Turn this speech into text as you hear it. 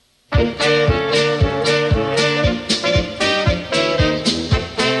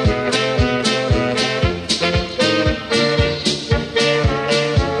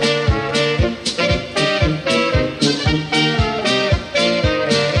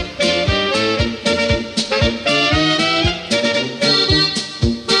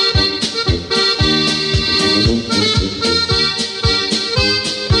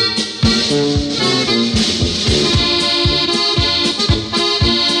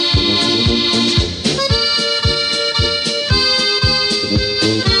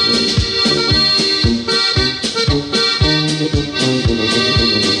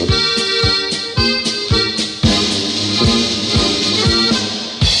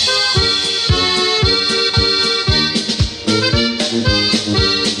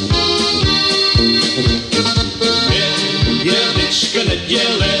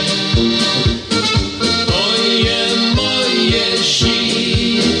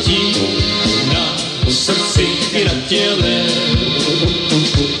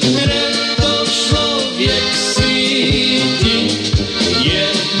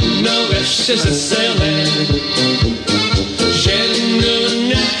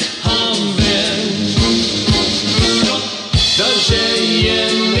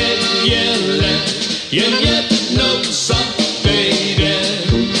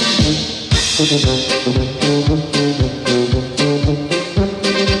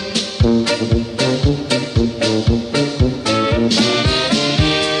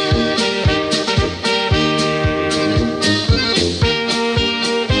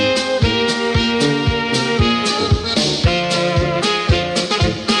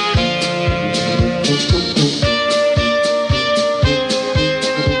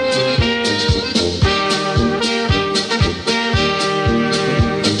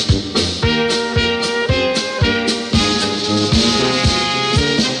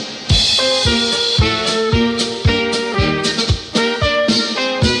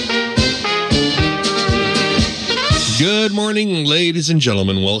Ladies and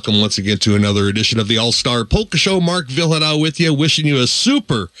gentlemen, welcome once again to another edition of the All-Star Polka Show. Mark Villanow with you, wishing you a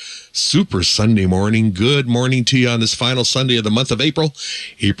super Sunday morning. Good morning to you on this final Sunday of the month of April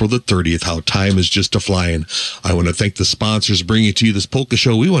the 30th. How time is just a-flying. I want to thank the sponsors bringing to you this Polka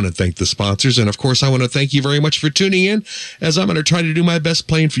Show. We want to thank the sponsors, and of course, I want to thank you very much for tuning in, as I'm going to try to do my best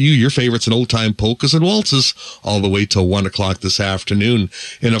playing for you your favorites and old-time polkas and waltzes all the way till 1 o'clock this afternoon.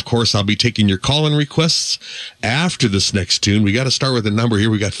 And of course, I'll be taking your call-in requests after this next tune. We got to start with a number here.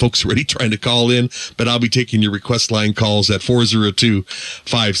 We got folks already trying to call in, but I'll be taking your request line calls at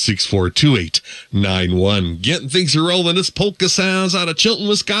 402-564-2891. Getting things rolling. This polka sounds out of Chilton,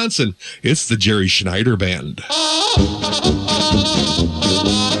 Wisconsin. It's the Jerry Schneider Band.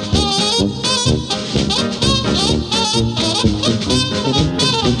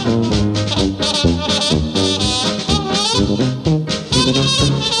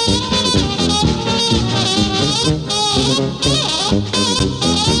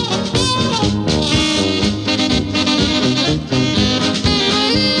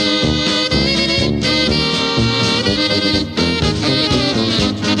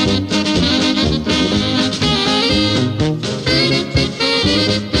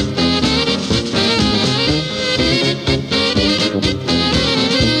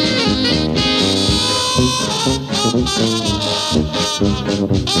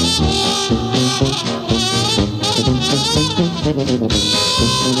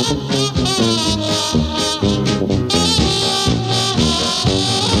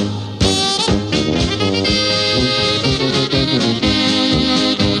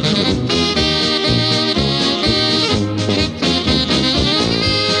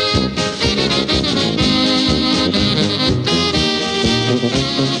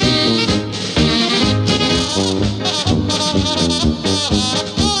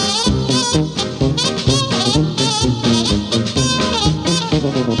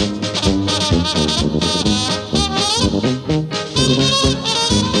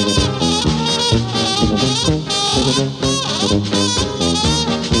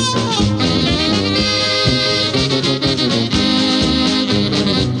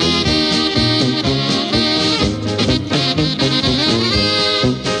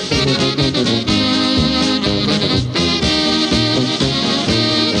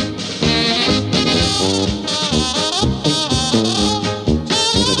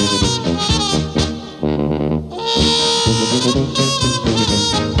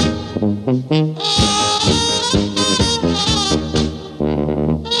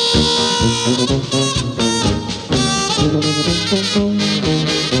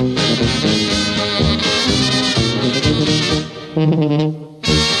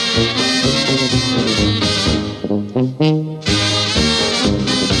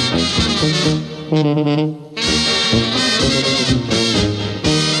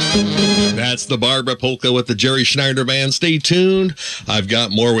 the Barbara Polka with the Jerry Schneider Band. Stay tuned. I've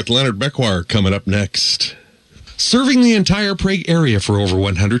got more with Leonard Beckwar coming up next. Serving the entire Prague area for over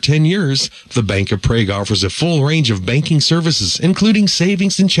 110 years, the Bank of Prague offers a full range of banking services, including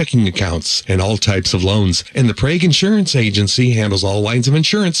savings and checking accounts and all types of loans. And the Prague Insurance Agency handles all lines of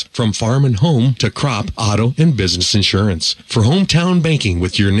insurance, from farm and home to crop, auto, and business insurance. For hometown banking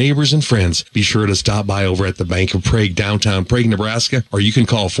with your neighbors and friends, be sure to stop by over at the Bank of Prague, downtown Prague, Nebraska, or you can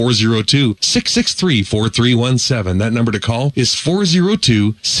call 402-663-4317. That number to call is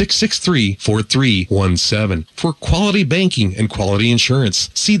 402-663-4317. For quality banking and quality insurance,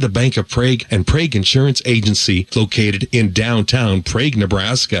 see the Bank of Prague and Prague Insurance Agency, located in downtown Prague,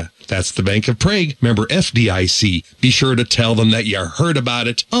 Nebraska. That's the Bank of Prague, member FDIC. Be sure to tell them that you heard about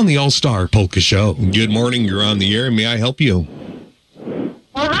it on the All-Star Polka Show. Good morning. You're on the air. May I help you?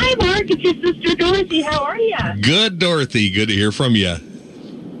 Well, hi, Mark. It's your sister, Dorothy. How are you? Good, Dorothy. Good to hear from you.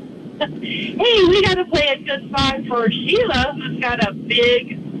 Hey, we got to play a good song for Sheila, who's got a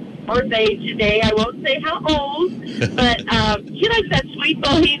big birthday today. I won't say how old, but she likes that Sweet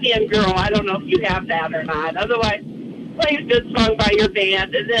Bohemian Girl. I don't know if you have that or not. Otherwise, play a good song by your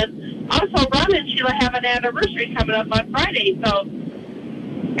band. And then also, Ron and Sheila have an anniversary coming up on Friday, so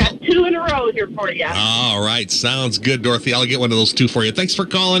got 2 in a row here for you. All right. Sounds good, Dorothy. I'll get one of those 2 for you. Thanks for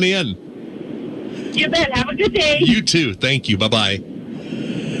calling in. You bet. Have a good day. You too. Thank you. Bye-bye.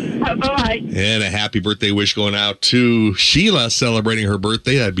 Bye-bye. And a happy birthday wish going out to Sheila, celebrating her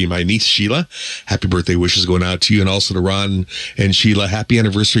birthday. That'd be my niece, Sheila. Happy birthday wishes going out to you, and also to Ron and Sheila. Happy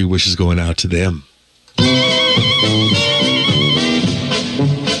anniversary wishes going out to them.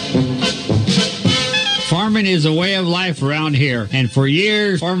 Farming is a way of life around here, and for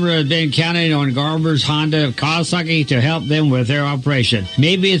years, farmers have been counting on Garber's, Honda, Kawasaki to help them with their operation.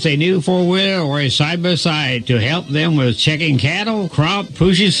 Maybe it's a new four-wheeler or a side-by-side to help them with checking cattle, crop,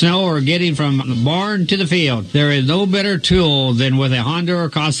 pushing snow, or getting from the barn to the field. There is no better tool than with a Honda or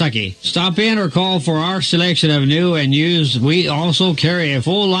Kawasaki. Stop in or call for our selection of new and used. We also carry a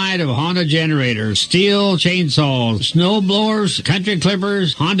full line of Honda generators, steel chainsaws, snow blowers, country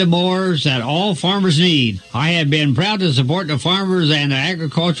clippers, Honda mowers that all farmers need. I have been proud to support the farmers and the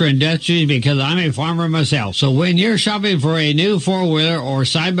agriculture industry because I'm a farmer myself. So when you're shopping for a new four-wheeler or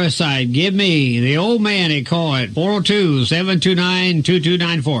side-by-side, give me, the old man, a call at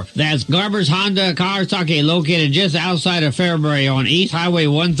 402-729-2294. That's Garber's Honda Kawasaki, located just outside of Fairbury on East Highway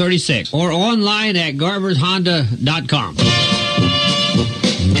 136, or online at garbershonda.com.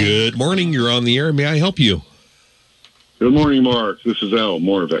 Good morning. You're on the air. May I help you? Good morning, Mark. This is Al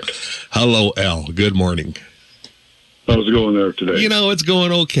Moravec. Hello, Al. Good morning. How's it going there today? You know, it's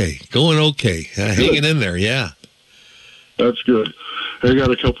going okay. Hanging in there, yeah. That's good. I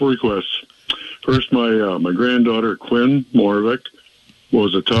got a couple requests. First, my granddaughter, Quinn Moravec,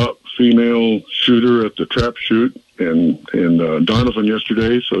 was a top female shooter at the trap shoot in Donovan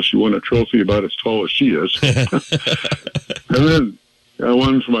yesterday, so she won a trophy about as tall as she is. And then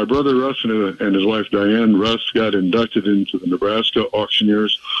one for my brother Russ and his wife Diane. Russ got inducted into the Nebraska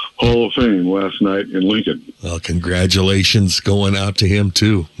Auctioneers Hall of Fame last night in Lincoln. Well, congratulations going out to him,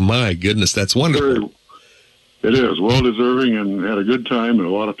 too. My goodness, that's wonderful. It is well-deserving, and had a good time, and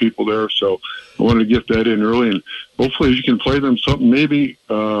a lot of people there, so I wanted to get that in early, and hopefully you can play them something, maybe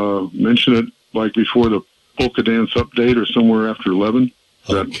mention it like before the polka dance update or somewhere after 11.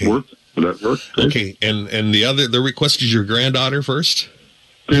 Does that work? Would that work? Okay, and the request is your granddaughter first?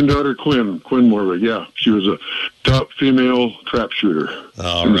 Granddaughter Quinn Moravec, yeah. She was a top female trap shooter.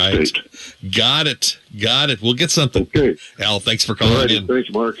 All right. Got it. We'll get something. Okay. Al, thanks for calling in. Thanks,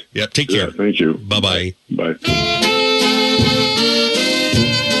 Mark. Yep, take care. Thank you. Bye-bye. Bye.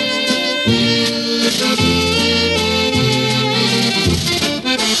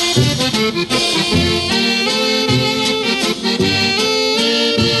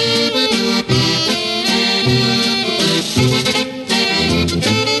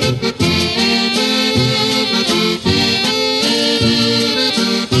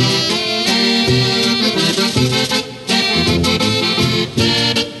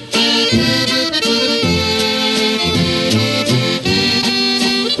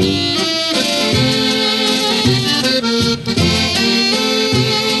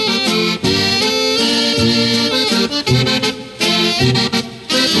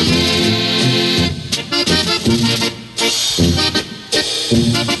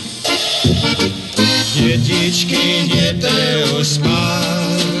 Dzieciczki, nie te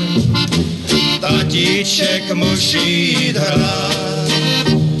spać, tatiček musi hrát.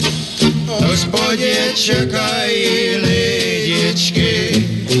 Hospodě čekají lidičky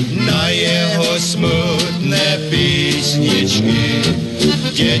na jeho smutné písničky.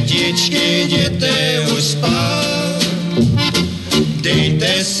 Dětičky, jděte uspat,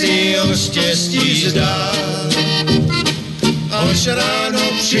 dejte si o štěstí zdát. Až ráno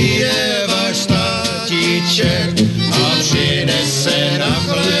přijde váš tátíček a přinese na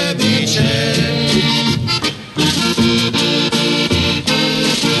chlebíček.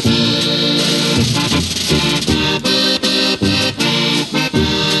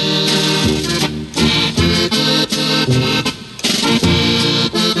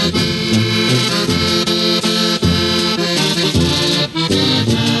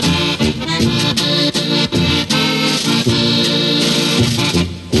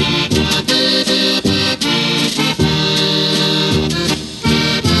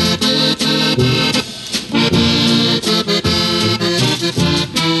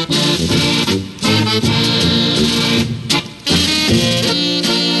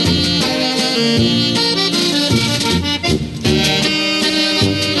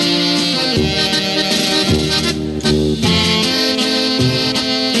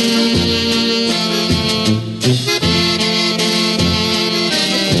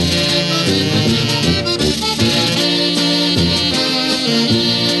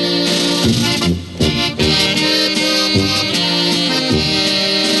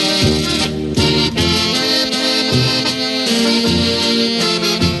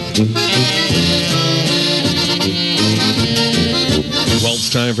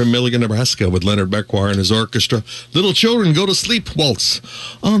 Time from Milligan, Nebraska with Leonard Beckwar and his orchestra. Little Children Go to Sleep Waltz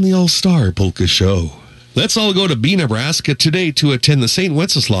on the All-Star Polka Show. Let's all go to B, Nebraska today to attend the St.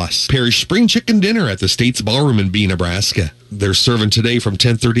 Wenceslaus Parish Spring Chicken Dinner at the State's Ballroom in B, Nebraska. They're serving today from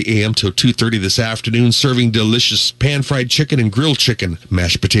 10:30 a.m. till 2:30 this afternoon, serving delicious pan-fried chicken and grilled chicken,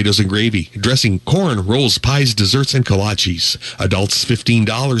 mashed potatoes and gravy, dressing, corn, rolls, pies, desserts, and kolaches. Adults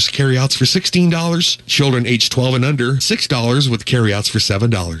 $15, carryouts for $16. Children aged 12 and under, $6 with carryouts for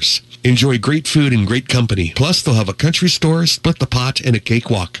 $7. Enjoy great food and great company. Plus, they'll have a country store, split the pot, and a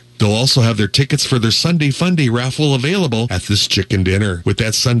cakewalk. They'll also have their tickets for their Sunday Fun Day raffle available at this chicken dinner, with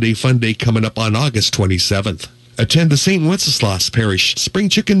that Sunday Fun Day coming up on August 27th. Attend the St. Wenceslaus Parish Spring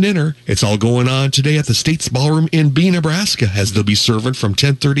Chicken Dinner. It's all going on today at the State's Ballroom in B, Nebraska, as they'll be serving from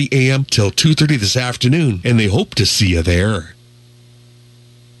 10:30 a.m. till 2:30 this afternoon, and they hope to see you there.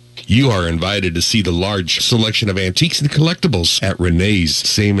 You are invited to see the large selection of antiques and collectibles at Renee's,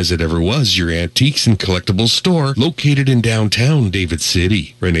 same as it ever was, your antiques and collectibles store located in downtown David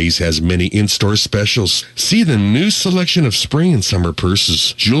City. Renee's has many in-store specials. See the new selection of spring and summer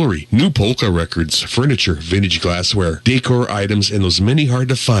purses, jewelry, new polka records, furniture, vintage glassware, decor items, and those many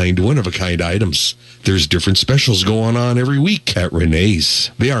hard-to-find, one-of-a-kind items. There's different specials going on every week at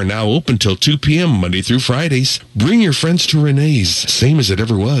Renee's. They are now open till 2 p.m. Monday through Fridays. Bring your friends to Renee's, same as it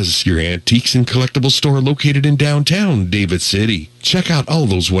ever was, your antiques and collectibles store located in downtown David City. Check out all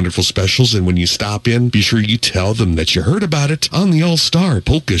those wonderful specials, and when you stop in, be sure you tell them that you heard about it on the All-Star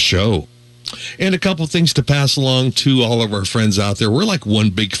Polka Show. And a couple things to pass along to all of our friends out there. We're like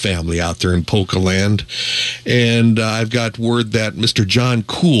one big family out there in Polka land. And I've got word that Mr. John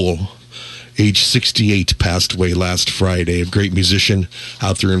Cool, age 68, passed away last Friday. A great musician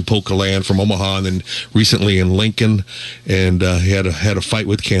out there in Polka land from Omaha and then recently in Lincoln. And he had a fight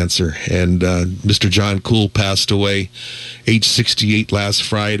with cancer. And Mr. John Cool passed away, age 68, last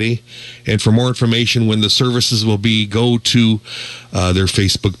Friday. And for more information, when the services will be, go to their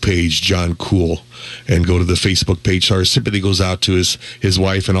Facebook page, John Cool, and go to the Facebook page. Our sympathy goes out to his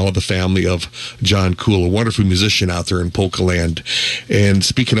wife and all the family of John Cool, a wonderful musician out there in Polka land. And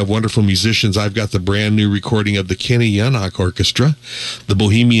speaking of wonderful musicians, I've got the brand new recording of the Kenny Yannock Orchestra. The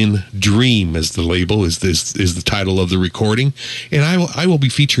Bohemian Dream is the label, is the title of the recording. And I will be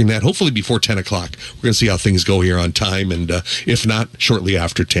featuring that hopefully before 10 o'clock. We're going to see how things go here on time, and if not, shortly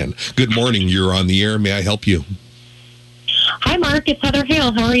after 10. Good morning. You're on the air. May I help you? Hi, Mark. It's Heather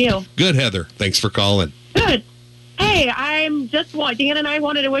Hale. How are you? Good, Heather. Thanks for calling. Good. Hey, Dan and I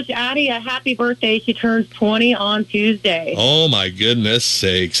wanted to wish Addie a happy birthday. She turns 20 on Tuesday. Oh, my goodness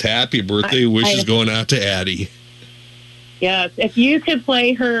sakes. Happy birthday wishes going out to Addie. Yes. If you could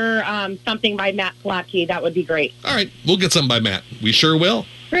play her something by Matt Plackey, that would be great. All right. We'll get something by Matt. We sure will.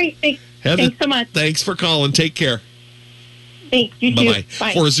 Great. Thanks. Heather, thanks so much. Thanks for calling. Take care. Thanks. You Bye-bye. too.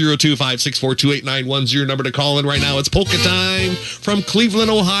 Bye. 402-564-2891 your number to call in right now. It's Polka Time from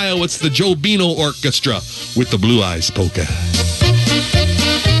Cleveland, Ohio. It's the Joe Bino Orchestra with the Blue Eyes Polka.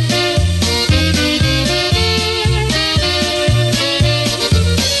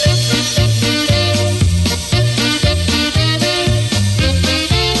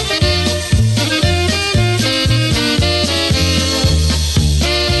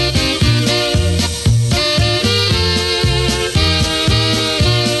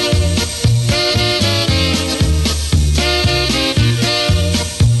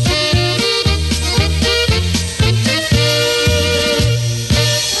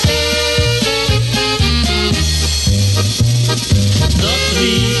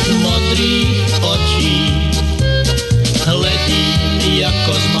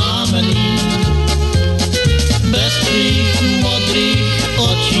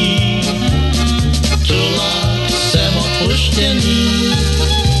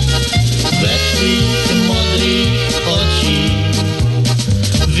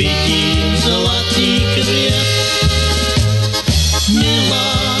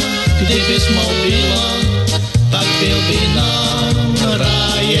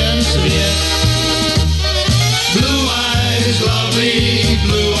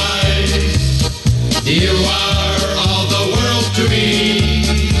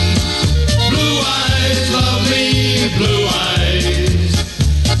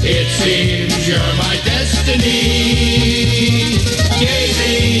 destiny,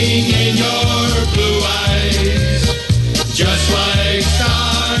 gazing in your blue eyes, just like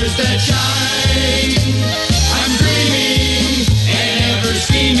stars that shine. I'm dreaming and ever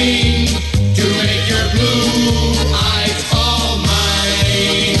scheming to make your blue eyes all mine.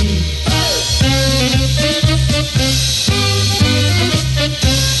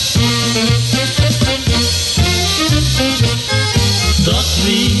 Do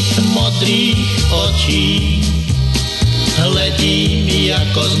twych modrych oczy hledím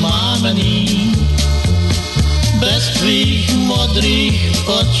jako zmámený. Bez tvých modrých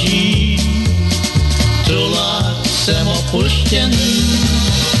očí tulák jsem opuštěný.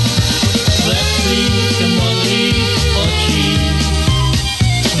 Ve tvých modrých očích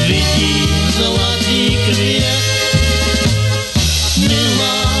vidím zlatý květ.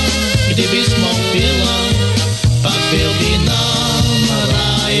 Milá, kdybys mou byla, pak byl by nám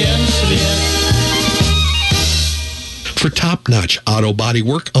rájem svět. For top-notch auto body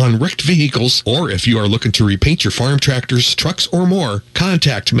work on wrecked vehicles, or if you are looking to repaint your farm tractors, trucks, or more,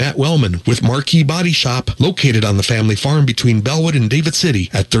 contact Matt Wellman with Marquee Body Shop, located on the family farm between Bellwood and David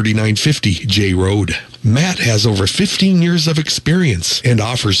City at 3950 J Road. Matt has over 15 years of experience and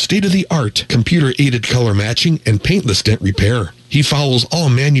offers state-of-the-art computer-aided color matching and paintless dent repair. He follows all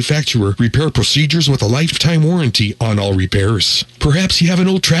manufacturer repair procedures with a lifetime warranty on all repairs. Perhaps you have an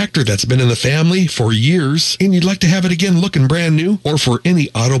old tractor that's been in the family for years and you'd like to have it again looking brand new, or for any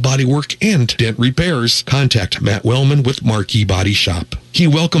auto body work and dent repairs, contact Matt Wellman with Marquee Body Shop. He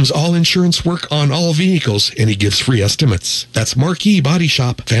welcomes all insurance work on all vehicles and he gives free estimates. That's Marquee Body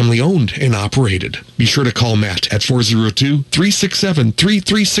Shop, family owned and operated. Be sure to call Matt at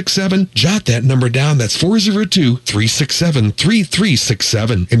 402-367-3367. Jot that number down. That's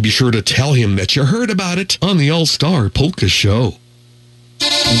 402-367-3367. And be sure to tell him that you heard about it on the All-Star Polka Show.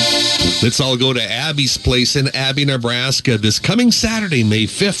 Let's all go to Abby's place in Abby, Nebraska this coming Saturday, May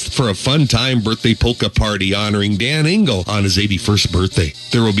 5th, for a fun-time birthday polka party honoring Dan Engel on his 81st birthday.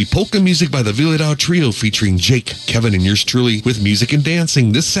 There will be polka music by the Villadao Trio featuring Jake, Kevin, and yours truly with music and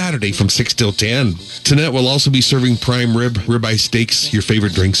dancing this Saturday from 6 till 10. Tonette will also be serving prime rib, ribeye steaks, your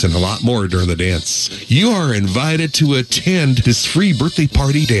favorite drinks, and a lot more during the dance. You are invited to attend this free birthday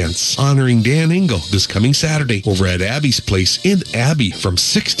party dance honoring Dan Engel this coming Saturday over at Abby's place in Abby from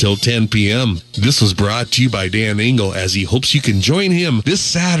 6 till 10 p.m. This was brought to you by Dan Engel as he hopes you can join him this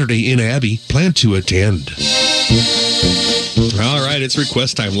Saturday in Abby. Plan to attend. All right, it's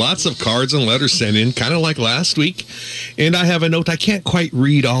request time. Lots of cards and letters sent in, kind of like last week. And I have a note. I can't quite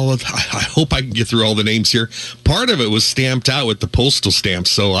read all of. I hope I can get through all the names here. Part of it was stamped out with the postal stamp,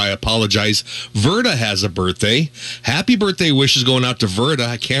 so I apologize. Verda has a birthday. Happy birthday wishes going out to Verda.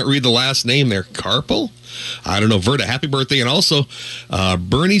 I can't read the last name there. Carpel? I don't know, Verda, happy birthday. And also,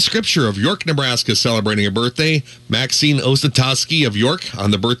 Bernie Scripture of York, Nebraska, celebrating a birthday. Maxine Ostatowski of York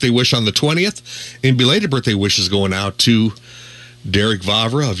on the birthday wish on the 20th. And belated birthday wishes going out to Derek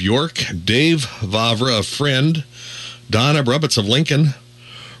Vavra of York, Dave Vavra of Friend, Donna Brubitz of Lincoln,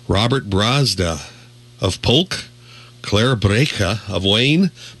 Robert Brazda of Polk, Claire Breka of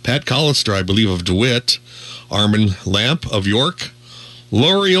Wayne, Pat Collister, I believe, of DeWitt, Armin Lamp of York,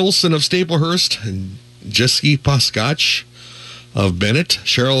 Lori Olson of Staplehurst, Jessica Paskach of Bennett,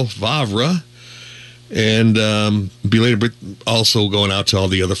 Cheryl Vavra, and belated also going out to all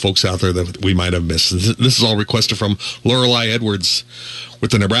the other folks out there that we might have missed. This is all requested from Lorelei Edwards with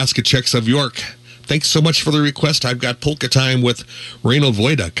the Nebraska Czechs of York. Thanks so much for the request. I've got Polka Time with Reynold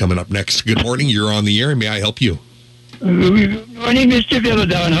Voida coming up next. Good morning. You're on the air. May I help you? Good morning, Mr.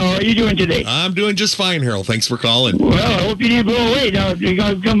 Villadon. How are you doing today? I'm doing just fine, Harold. Thanks for calling. Well, I hope you didn't blow away. Now, if you're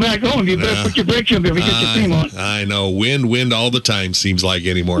going to come back home, you better put your brakes on before you get your cream on. I know. Wind all the time, seems like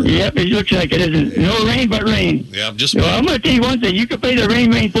anymore. Yep, it looks like it, isn't it? No rain but rain. Yep, just... Well, I'm going to tell you one thing. You can play the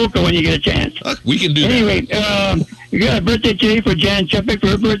Rain polka when you get a chance. We can do anyway, that. We got a birthday today for Jan Chupik for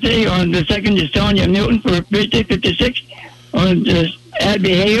her birthday. On the 2nd is Tanya Newton for her birthday, 56. On the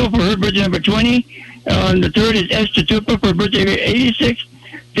Abby Hale for her birthday, number 20. On the 3rd is Esther Tupa for birthday 86.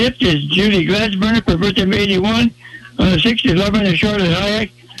 5th is Judy Gladsburner for birthday 81. On the 6th is Laverne Charlotte Hayek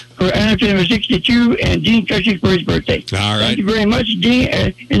for anniversary number 62. And Dean Cushing for his birthday. All right. Thank you very much, Dean.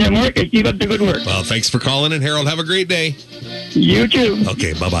 And Mark, keep up the good work. Well, thanks for calling in, Harold. Have a great day. You too.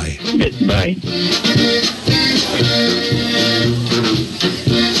 Okay, bye-bye. Bye.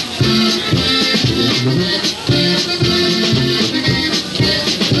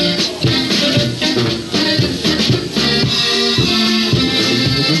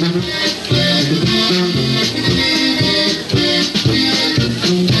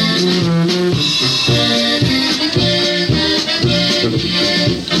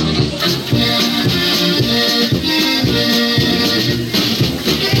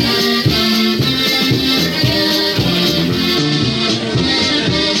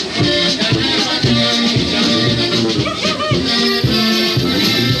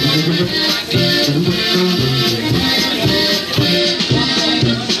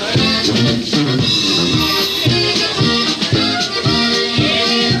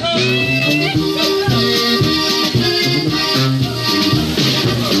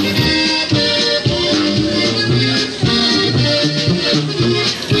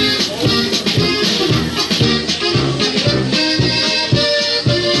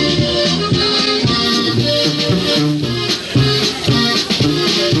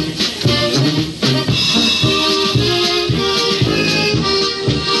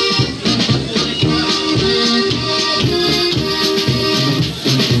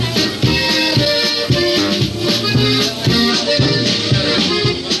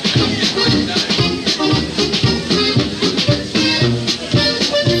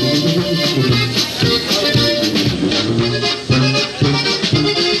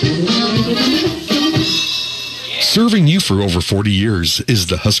 for over 40 years is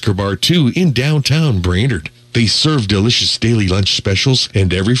the Husker Bar 2 in downtown Brainerd. They serve delicious daily lunch specials,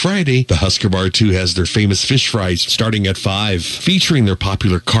 and every Friday, the Husker Bar 2 has their famous fish fries starting at 5, featuring their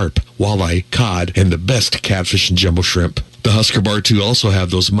popular carp, walleye, cod, and the best catfish and jumbo shrimp. The Husker Bar 2 also have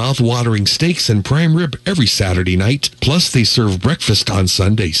those mouth-watering steaks and prime rib every Saturday night, plus they serve breakfast on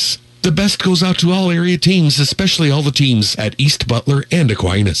Sundays. The best goes out to all area teams, especially all the teams at East Butler and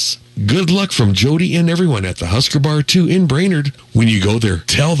Aquinas. Good luck from Jody and everyone at the Husker Bar 2 in Brainerd. When you go there,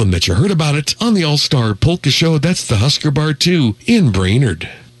 tell them that you heard about it on the All-Star Polka Show. That's the Husker Bar 2 in Brainerd.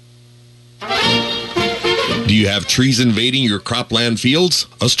 Do you have trees invading your cropland fields?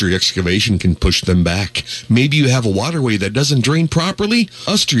 Ustry Excavation can push them back. Maybe you have a waterway that doesn't drain properly?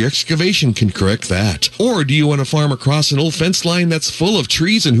 Ustry Excavation can correct that. Or do you want to farm across an old fence line that's full of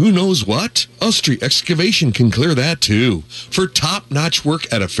trees and who knows what? Ustry Excavation can clear that too. For top-notch work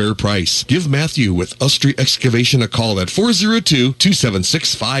at a fair price, give Matthew with Ustry Excavation a call at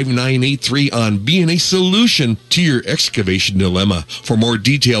 402-276-5983 on being a solution to your excavation dilemma. For more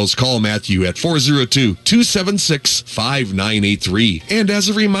details, call Matthew at 402-276-5983. And as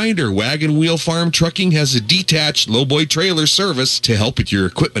a reminder, Wagon Wheel Farm Trucking has a detached lowboy trailer service to help with your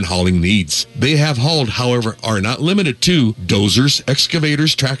equipment hauling needs. They have hauled, however, are not limited to dozers,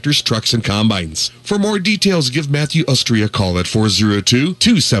 excavators, tractors, trucks, and combines. For more details, give Matthew Ustry a call at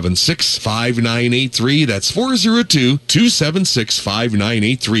 402-276-5983. That's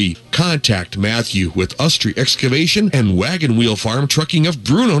 402-276-5983. Contact Matthew with Ustry Excavation and Wagon Wheel Farm Trucking of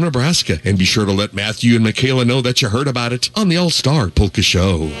Bruno, Nebraska. And be sure to let Matthew and Michaela know that you heard about it on the All-Star Polka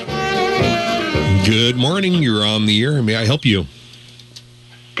Show. Good morning. You're on the air. May I help you?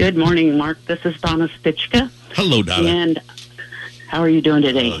 Good morning, Mark. This is Donna Stitchka. Hello, Donna. And how are you doing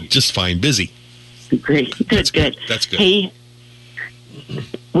today? Just fine. Busy. Great. Good. That's good. Hey,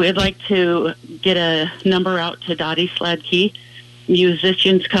 we'd like to get a number out to Dottie Sladkey.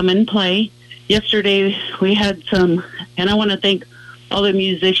 Musicians come and play. Yesterday we had some, and I want to thank all the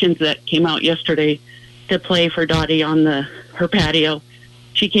musicians that came out yesterday to play for Dottie on her patio.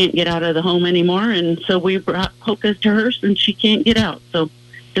 She can't get out of the home anymore, and so we brought polkas to her since she can't get out. So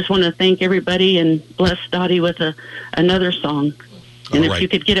just want to thank everybody and bless Dottie with another song. And if you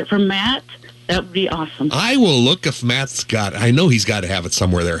could get it from Matt, that would be awesome. I will look if Matt's got it. I know he's got to have it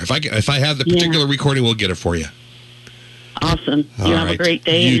somewhere there. If I have the particular recording, we'll get it for you. Awesome. You have a great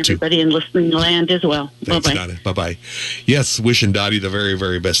day, and everybody in listening land as well. Thanks, bye-bye. Donna. Bye-bye. Yes, wishing Dottie the very,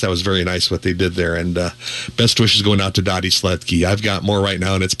 very best. That was very nice what they did there. And best wishes going out to Dottie Sletke. I've got more right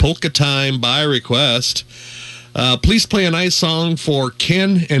now, and it's Polka Time by request. Please play a nice song for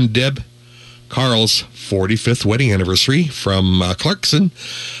Ken and Deb Carl's 45th wedding anniversary from Clarkson.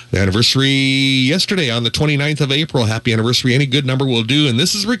 The anniversary yesterday on the 29th of April. Happy anniversary. Any good number will do. And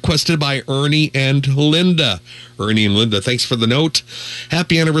this is requested by Ernie and Linda. Ernie and Linda, thanks for the note.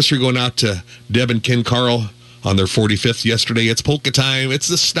 Happy anniversary going out to Deb and Ken Carl on their 45th yesterday. It's polka time. It's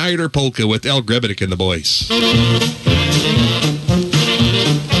the Snyder Polka with El Grebedik and the boys.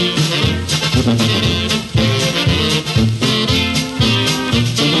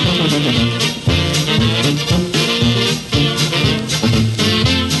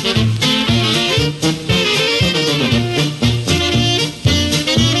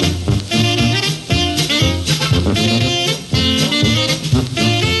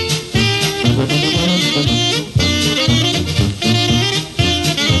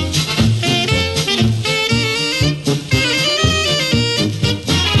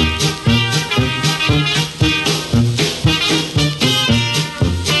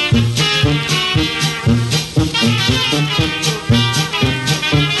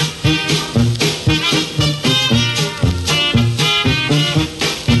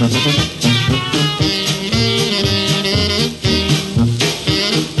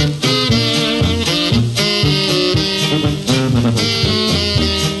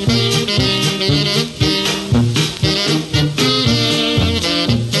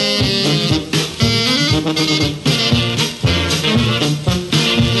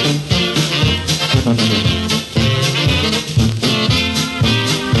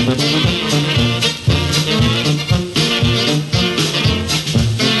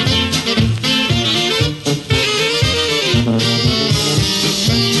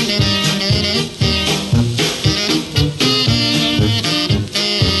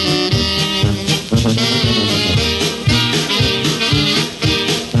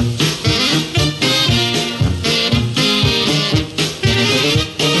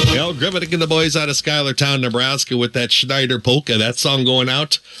 And the boys out of Schuylertown, Nebraska with that Schneider Polka. That song going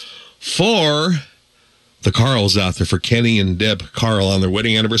out for The Carls out there for Kenny and Deb Carl on their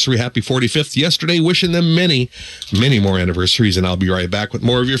wedding anniversary. Happy 45th yesterday. Wishing them many, many more anniversaries. And I'll be right back with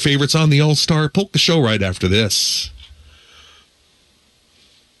more of your favorites on the All-Star Polka Show right after this.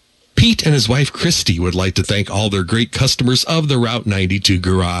 Pete and his wife Christy would like to thank all their great customers of the Route 92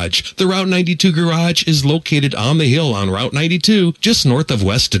 Garage. The Route 92 Garage is located on the hill on Route 92, just north of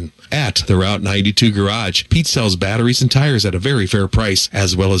Weston. At the Route 92 Garage, Pete sells batteries and tires at a very fair price,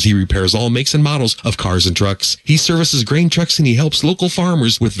 as well as he repairs all makes and models of cars and trucks. He services grain trucks and he helps local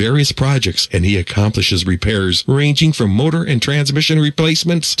farmers with various projects, and he accomplishes repairs ranging from motor and transmission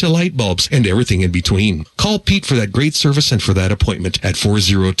replacements to light bulbs and everything in between. Call Pete for that great service and for that appointment at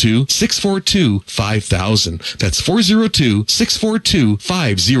 402-642-5000. That's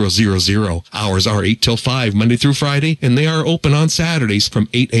 402-642-5000. Hours are 8 till 5 Monday through Friday, and they are open on Saturdays from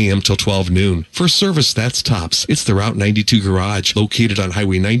 8 a.m. till 12 noon. For service that's tops, it's the Route 92 Garage, located on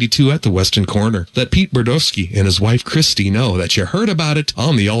Highway 92 at the western corner. Let Pete Berdowski and his wife Christy know that you heard about it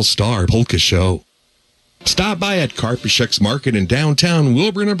on the All-Star Polka Show. Stop by at Karpischek's Market in downtown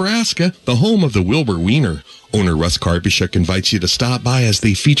Wilbur, Nebraska, the home of the Wilbur Wiener. Owner Russ Karpischek invites you to stop by as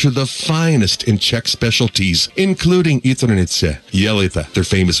they feature the finest in Czech specialties, including Itrnice, Jelita, their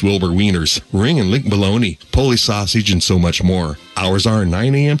famous Wilbur Wieners, ring and link bologna, Polish sausage, and so much more. Hours are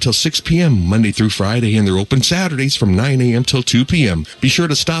 9 a.m. till 6 p.m. Monday through Friday, and they're open Saturdays from 9 a.m. till 2 p.m. Be sure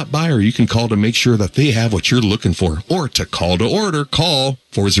to stop by, or you can call to make sure that they have what you're looking for. Or to call to order, call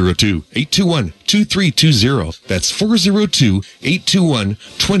 402-821-2320. That's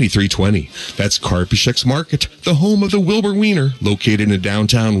 402-821-2320. That's Karpischek's Market, the home of the Wilbur Wiener, located in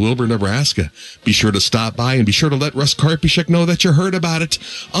downtown Wilbur, Nebraska. Be sure to stop by and be sure to let Russ Karpischek know that you heard about it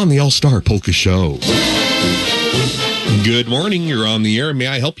on the All-Star Polka Show. Good morning. You're on the air. May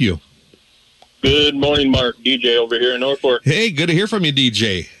I help you? Good morning, Mark. DJ over here in Norfolk. Hey, good to hear from you,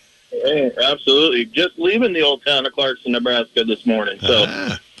 DJ. Hey, absolutely. Just leaving the old town of Clarkson, Nebraska this morning. So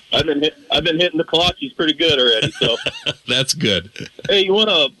I've been hitting the clockies pretty good already. So that's good. Hey, you want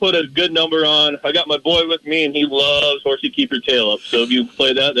to put a good number on? I got my boy with me, and he loves Horsey Keep Your Tail Up. So if you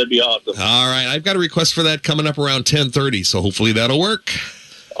play that, that'd be awesome. All right, I've got a request for that coming up around 10:30. So hopefully that'll work.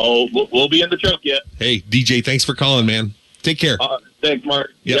 Oh, we'll be in the truck yet. Hey, DJ, thanks for calling, man. Take care. Thanks,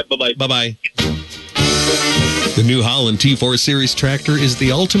 Mark. Yep, bye-bye. Bye-bye. The New Holland T4 Series tractor is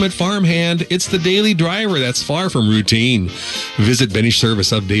the ultimate farmhand. It's the daily driver that's far from routine. Visit Benny's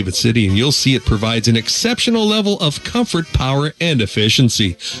Service of David City and you'll see it provides an exceptional level of comfort, power, and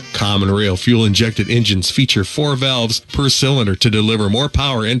efficiency. Common rail fuel-injected engines feature 4 valves per cylinder to deliver more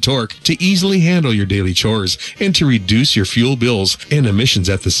power and torque to easily handle your daily chores and to reduce your fuel bills and emissions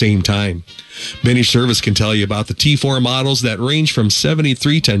at the same time. Benny Service can tell you about the T4 models that range from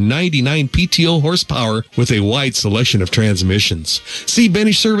 73 to 99 PTO horsepower with a wide selection of transmissions. See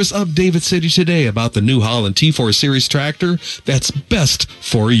Benny Service of David City today about the New Holland T4 Series tractor that's best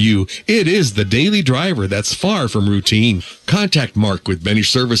for you. It is the daily driver that's far from routine. Contact Mark with Benny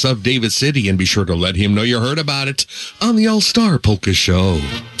Service of David City and be sure to let him know you heard about it on the All-Star Polka Show.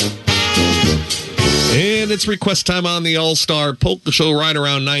 And it's request time on the All-Star Polka Show right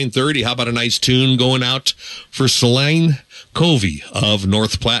around 9:30. How about a nice tune going out for Selene Covey of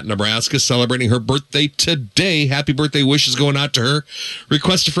North Platte, Nebraska, celebrating her birthday today. Happy birthday wishes going out to her.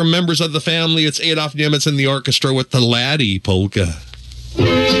 Requested from members of the family. It's Adolf Nemitz in the orchestra with the Laddie Polka.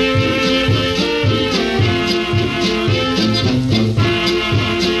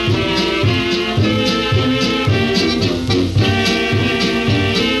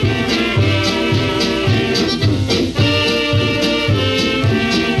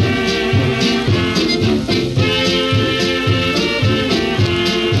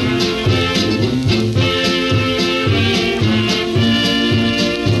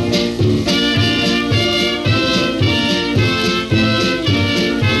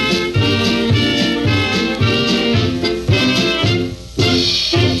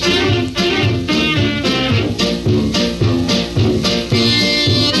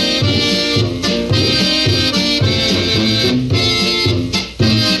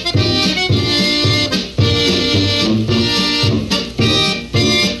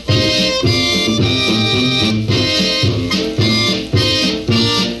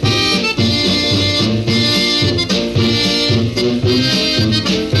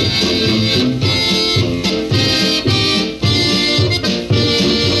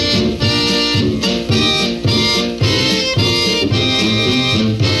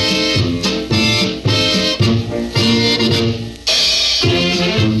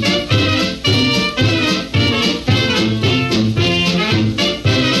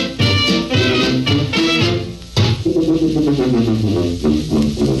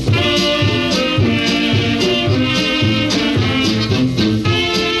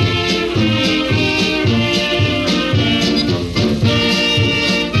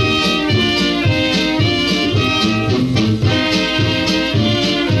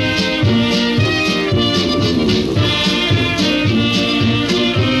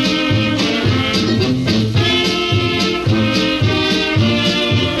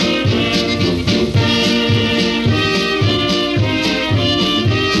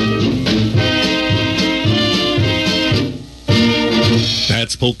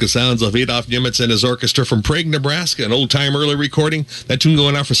 polka sounds of Adolf Nimitz and his orchestra from Prague, Nebraska. An old-time early recording. That tune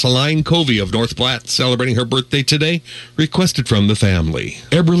going out for Celine Covey of North Platte, celebrating her birthday today. Requested from the family.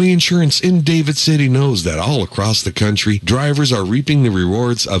 Eberly Insurance in David City knows that all across the country, drivers are reaping the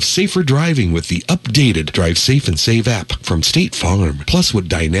rewards of safer driving with the updated Drive Safe and Save app from State Farm. Plus with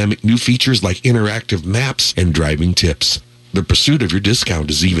dynamic new features like interactive maps and driving tips. The pursuit of your discount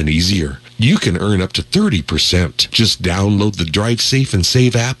is even easier. You can earn up to 30%. Just download the Drive Safe and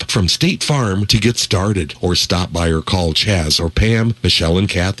Save app from State Farm to get started. Or stop by or call Chaz or Pam, Michelle, and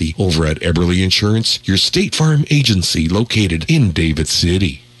Kathy over at Eberly Insurance, your State Farm agency located in David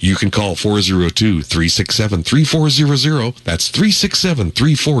City. You can call 402-367-3400. That's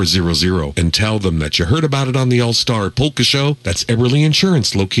 367-3400. And tell them that you heard about it on the All-Star Polka Show. That's Eberly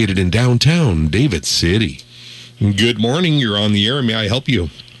Insurance located in downtown David City. Good morning. You're on the air. May I help you?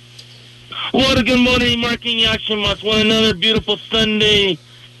 What a good morning, Mark and Yashimas. What another beautiful Sunday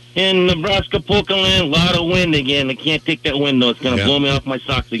in Nebraska Polka land. A lot of wind again. I can't take that wind, though. It's going to blow me off my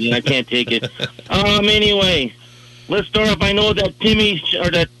socks again. I can't take it. Anyway, let's start off. I know that Timmy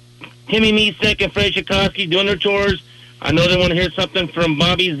Misek and Fred Shikoski doing their tours. I know they want to hear something from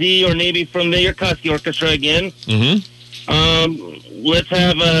Bobby Z or maybe from the Yurkowski Orchestra again. Mm-hmm. Let's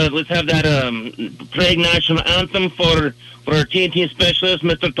have that Prague national anthem for our TNT specialist,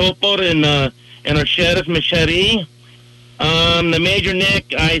 Mr. Topor, and our sheriff, Miss Cherie. The Major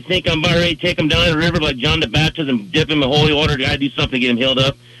Nick, I think I'm about ready to take him down to the river like John the Baptist and dip him in holy water. Got to do something to get him healed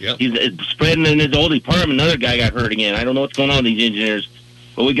up. Yep. He's spreading in his old department. Another guy got hurt again. I don't know what's going on with these engineers,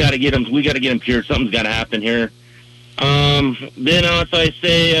 but we got to get him. We got to get him cured. Something's got to happen here. Then also I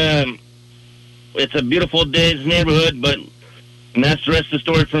say it's a beautiful day in this neighborhood, and that's the rest of the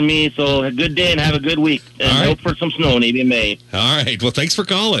story for me. So a good day and have a good week. And hope for some snow, maybe in May. All right. Well, thanks for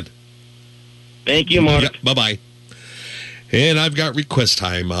calling. Thank you, Mark. Yep. Bye-bye. And I've got request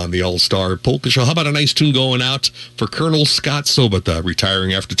time on the All-Star Polka Show. How about a nice tune going out for Colonel Scott Sobota,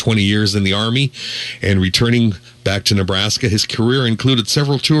 retiring after 20 years in the Army and returning back to Nebraska. His career included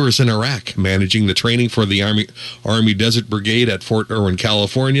several tours in Iraq, managing the training for the Army Desert Brigade at Fort Irwin,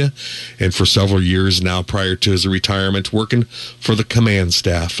 California, and for several years now prior to his retirement, working for the command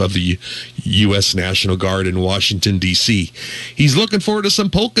staff of the U.S. National Guard in Washington, D.C. He's looking forward to some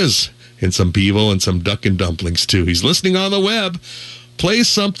polkas and some pivo and some duck and dumplings, too. He's listening on the web. Plays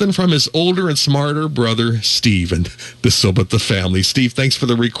something from his older and smarter brother, Steve, and the Sobota family. Steve, thanks for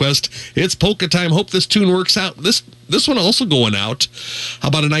the request. It's polka time. Hope this tune works out. This one also going out. How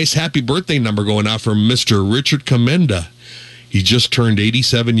about a nice happy birthday number going out for Mr. Richard Commenda? He just turned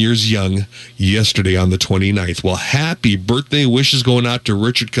 87 years young yesterday on the 29th. Well, happy birthday wishes going out to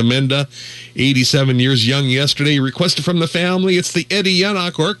Richard Commenda, 87 years young yesterday. Requested from the family. It's the Eddie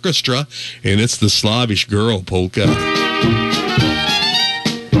Yannock Orchestra, and it's the Slavish Girl Polka.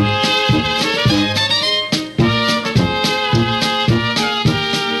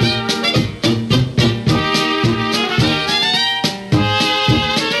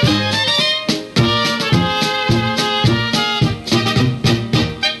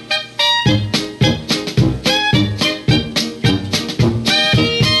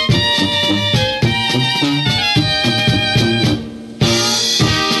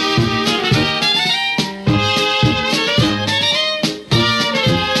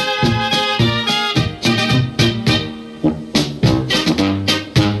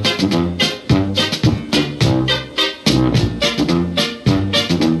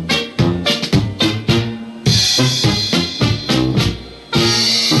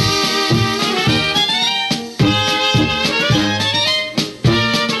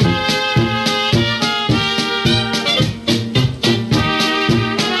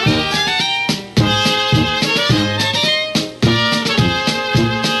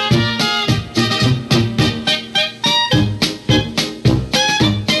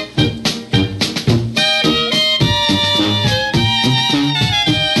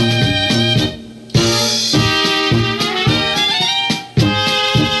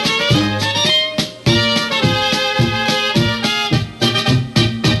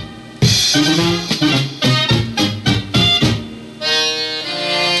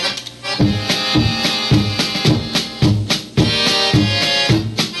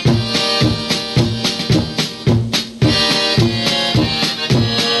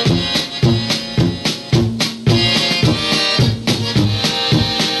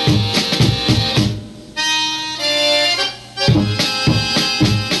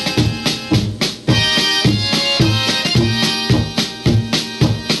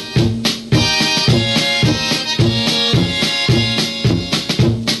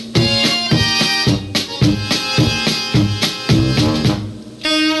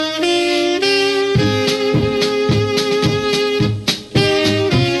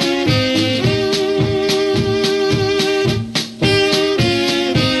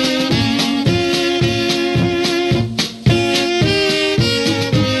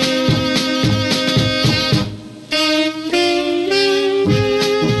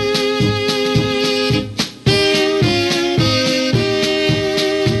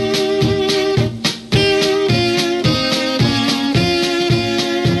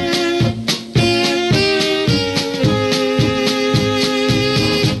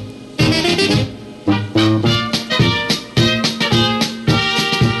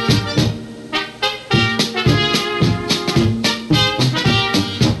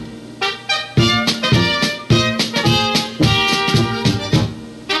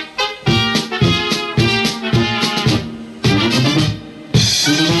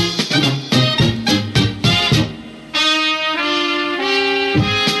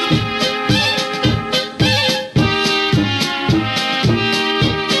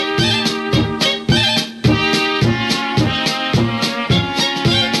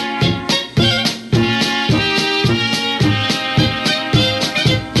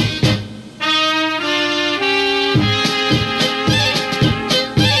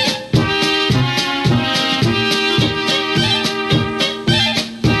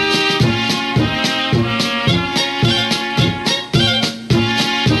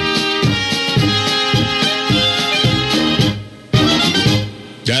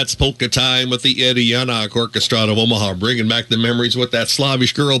 Polka Time with the Eddie Yannock Orchestra out of Omaha, bringing back the memories with that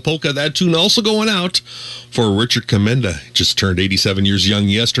Slavish Girl polka. That tune also going out for Richard Komenda. Just turned 87 years young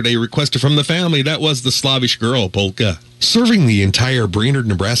yesterday, requested from the family. That was the Slavish Girl polka. Serving the entire Brainerd,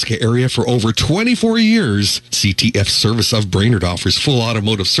 Nebraska area for over 24 years, CTF Service of Brainerd offers full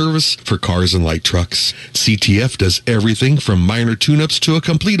automotive service for cars and light trucks. CTF does everything from minor tune-ups to a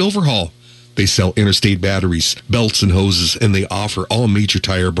complete overhaul. They sell interstate batteries, belts, and hoses, and they offer all major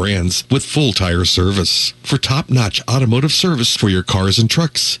tire brands with full tire service. For top-notch automotive service for your cars and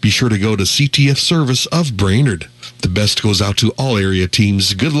trucks, be sure to go to CTF Service of Brainerd. The best goes out to all area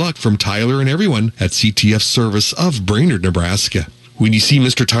teams. Good luck from Tyler and everyone at CTF Service of Brainerd, Nebraska. When you see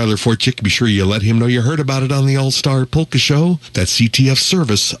Mr. Tyler Forchik, be sure you let him know you heard about it on the All-Star Polka Show. That's CTF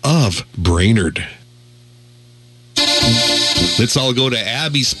Service of Brainerd. Let's all go to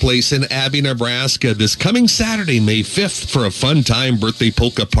Abby's place in Abby, Nebraska this coming Saturday, May 5th, for a fun-time birthday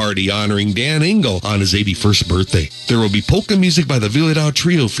polka party honoring Dan Engel on his 81st birthday. There will be polka music by the Villadao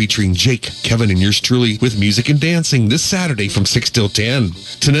Trio featuring Jake, Kevin, and yours truly with music and dancing this Saturday from 6 till 10.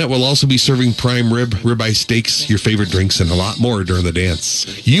 Tonight will also be serving prime rib, ribeye steaks, your favorite drinks, and a lot more during the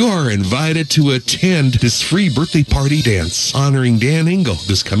dance. You are invited to attend this free birthday party dance honoring Dan Engel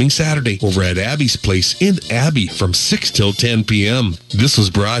this coming Saturday over at Abby's place in Abby from 6 till 10 p.m. This was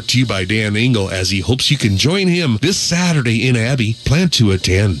brought to you by Dan Engel as he hopes you can join him this Saturday in Abby. Plan to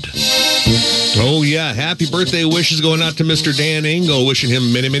attend. Oh, yeah. Happy birthday wishes going out to Mr. Dan Engel. Wishing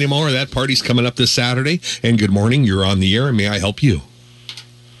him many, many more. That party's coming up this Saturday. And good morning. You're on the air. And may I help you?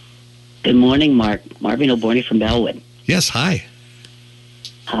 Good morning, Mark. Marvin O'Borney from Bellwood. Yes, hi.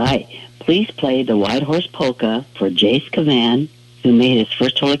 Hi. Please play the White Horse Polka for Jace Cavan, who made his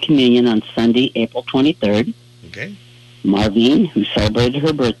first Holy Communion on Sunday, April 23rd. Okay. Marvine, who celebrated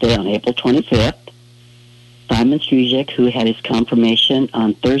her birthday on April 25th. Simon Strizek, who had his confirmation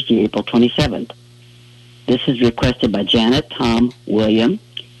on Thursday, April 27th. This is requested by Janet, Tom, William,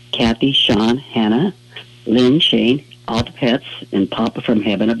 Kathy, Sean, Hannah, Lynn, Shane, all the pets, and Papa from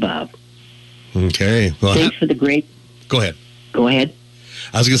heaven above. Okay. Well, thanks for the great... Go ahead. Go ahead.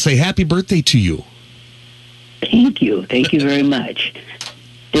 I was going to say happy birthday to you. Thank you. Thank you very much.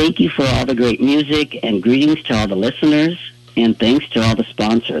 Thank you for all the great music, and greetings to all the listeners, and thanks to all the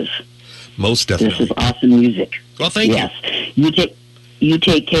sponsors. Most definitely. This is awesome music. Well, thank you. Yes. You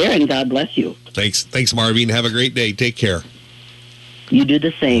take care, and God bless you. Thanks, Marvin. Have a great day. Take care. You do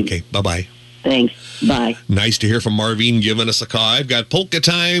the same. Okay, bye-bye. Thanks. Bye. Nice to hear from Marvin giving us a call. I've got Polka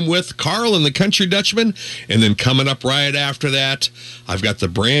Time with Carl and the Country Dutchman. And then coming up right after that, I've got the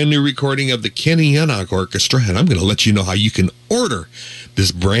brand new recording of the Kenny Yannock Orchestra. And I'm going to let you know how you can order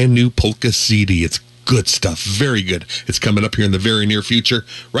this brand new polka CD. It's good stuff. Very good. It's coming up here in the very near future.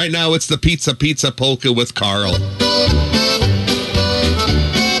 Right now, it's the Pizza Polka with Carl.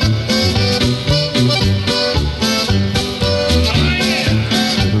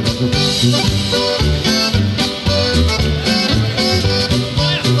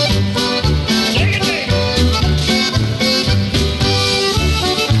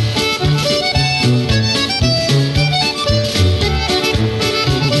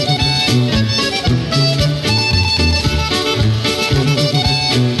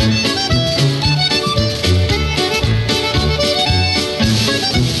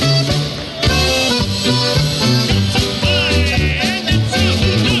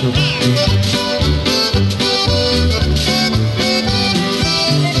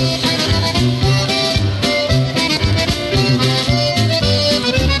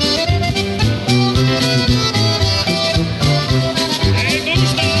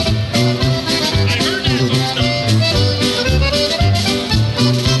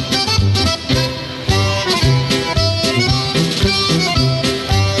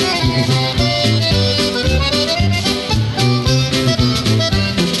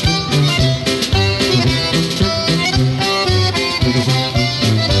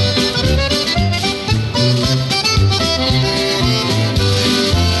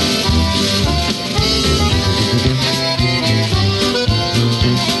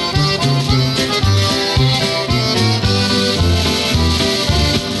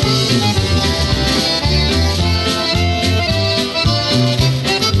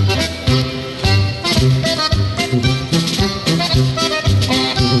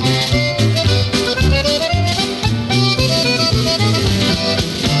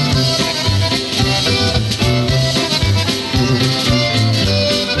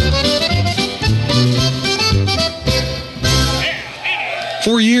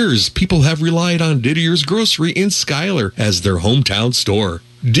 4 years, people have relied on Didier's Grocery in Schuyler as their hometown store.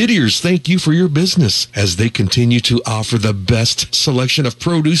 Didier's thank you for your business as they continue to offer the best selection of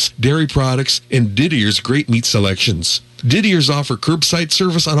produce, dairy products, and Didier's great meat selections. Didier's offer curbside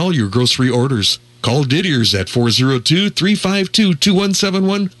service on all your grocery orders. Call Didier's at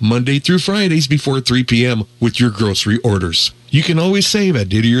 402-352-2171 Monday through Fridays before 3 p.m. with your grocery orders. You can always save at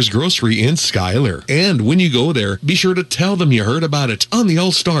Didier's Grocery in Schuyler. And when you go there, be sure to tell them you heard about it on the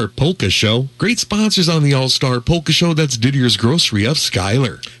All-Star Polka Show. Great sponsors on the All-Star Polka Show. That's Didier's Grocery of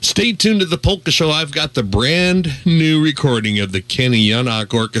Schuyler. Stay tuned to the Polka Show. I've got the brand new recording of the Kenny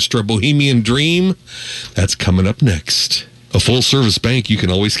Yannock Orchestra Bohemian Dream. That's coming up next. A full-service bank you can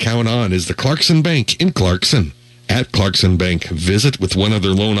always count on is the Clarkson Bank in Clarkson. At Clarkson Bank, visit with one of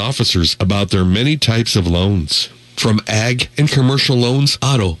their loan officers about their many types of loans. From ag and commercial loans,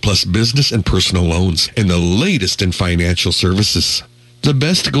 auto plus business and personal loans, and the latest in financial services. The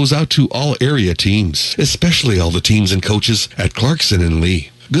best goes out to all area teams, especially all the teams and coaches at Clarkson and Lee.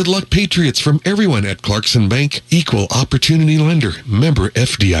 Good luck, Patriots, from everyone at Clarkson Bank, equal opportunity lender, member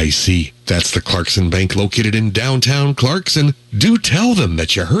FDIC. That's the Clarkson Bank located in downtown Clarkson. Do tell them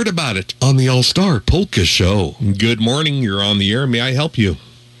that you heard about it on the All-Star Polka Show. Good morning. You're on the air. May I help you?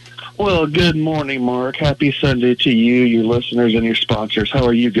 Well, good morning, Mark. Happy Sunday to you, your listeners, and your sponsors. How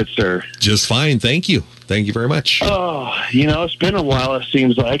are you, good sir? Just fine. Thank you. Thank you very much. Oh, it's been a while, it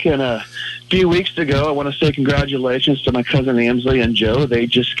seems like. And a few weeks ago, I want to say congratulations to my cousin Ansley and Joe. They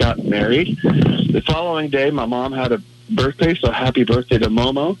just got married. The following day, my mom had a birthday, so happy birthday to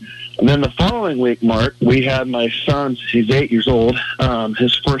Momo. And then the following week, Mark, we had my son's, he's 8 years old,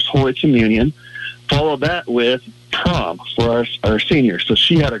 his first Holy Communion. Followed that with prom for our seniors. So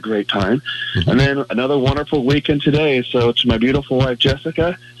she had a great time. And then another wonderful weekend today. So to my beautiful wife,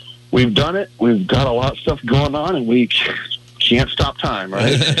 Jessica, we've done it. We've got a lot of stuff going on, and we can't stop time,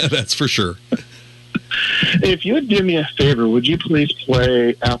 right? That's for sure. If you would do me a favor, would you please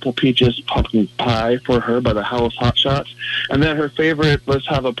play Apple Peaches Pumpkin Pie for her by the House Hot Shots? And then her favorite, Let's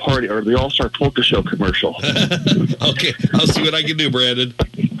Have a Party, or the All-Star Polka Show commercial. Okay, I'll see what I can do, Brandon.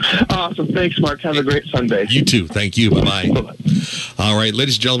 Awesome. Thanks, Mark. Have a great Sunday. You too. Thank you. Bye-bye. Bye-bye. All right,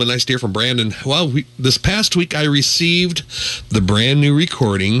 ladies and gentlemen, nice to hear from Brandon. Well, this past week I received the brand new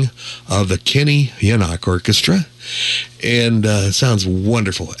recording of the Kenny Yannock Orchestra. And it sounds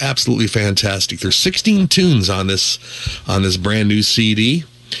wonderful. Absolutely fantastic. There's 16 tunes on this brand new CD.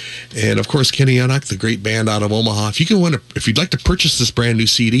 And of course, Kenny Yannock, the great band out of Omaha. If you'd like to purchase this brand new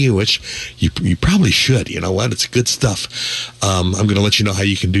CD, which you probably should, you know what? It's good stuff. I'm going to let you know how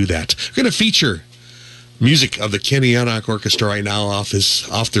you can do that. We're going to feature music of the Kenny Yannock Orchestra right now off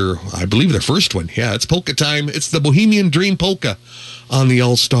their, I believe, their first one. Yeah, it's polka time. It's the Bohemian Dream Polka on the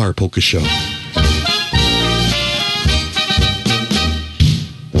All-Star Polka Show.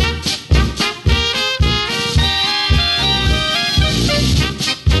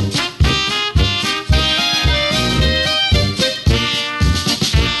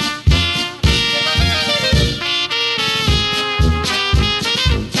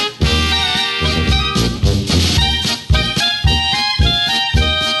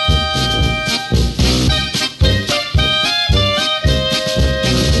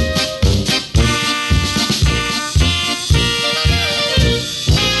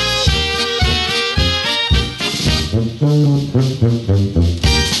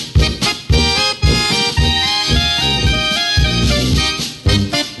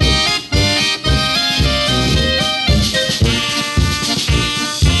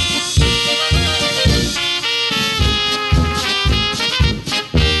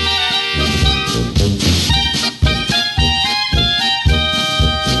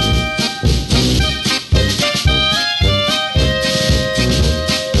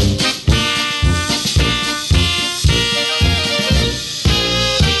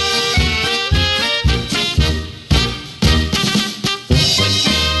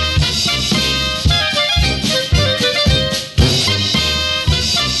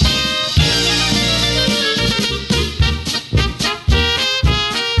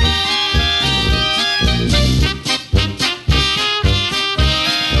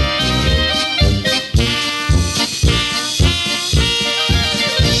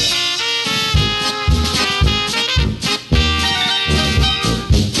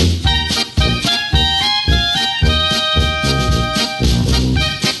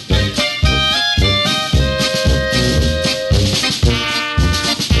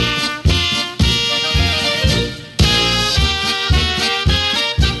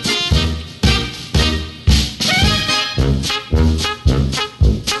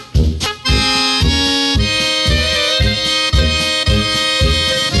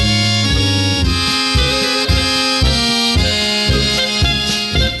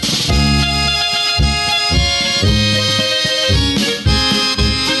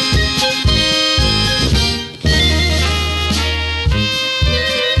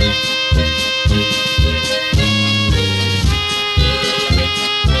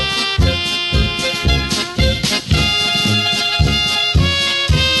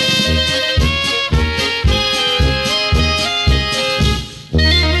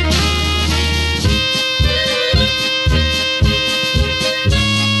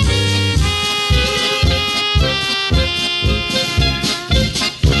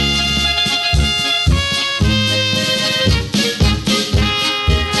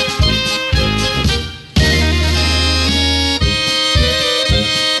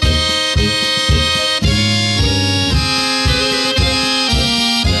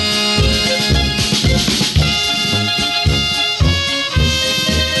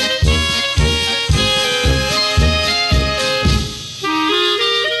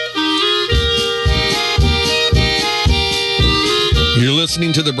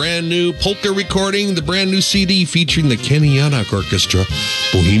 listening to the brand new polka recording, the brand new CD featuring the Kenny Yanak Orchestra,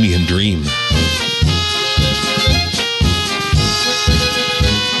 Bohemian Dream.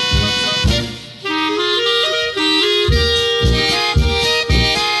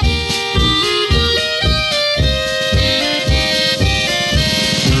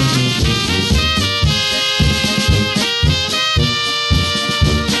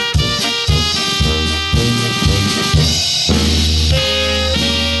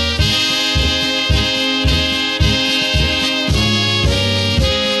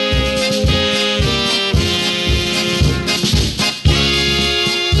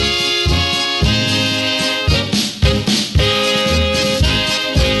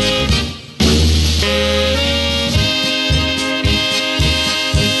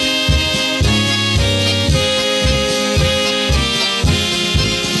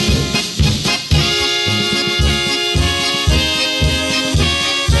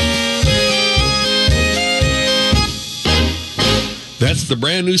 That's the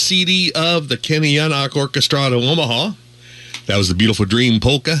brand new CD of the Kenny Yanak Orchestra out of Omaha. That was the Beautiful Dream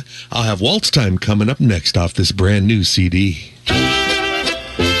Polka. I'll have Waltz Time coming up next off this brand new CD.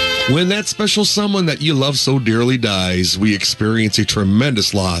 When that special someone that you love so dearly dies, we experience a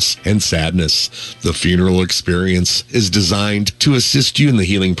tremendous loss and sadness. The funeral experience is designed to assist you in the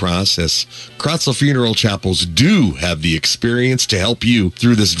healing process. Kratzel Funeral Chapels do have the experience to help you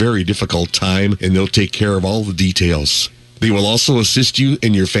through this very difficult time, and they'll take care of all the details. They will also assist you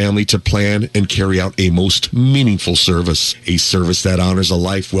and your family to plan and carry out a most meaningful service, a service that honors a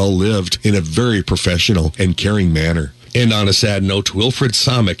life well lived in a very professional and caring manner. And on a sad note, Wilfred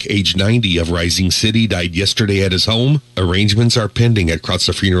Somick, age 90, of Rising City, died yesterday at his home. Arrangements are pending at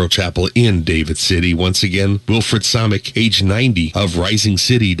Kratzer Funeral Chapel in David City. Once again, Wilfred Somick, age 90, of Rising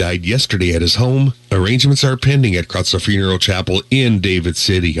City, died yesterday at his home. Arrangements are pending at Kratzer Funeral Chapel in David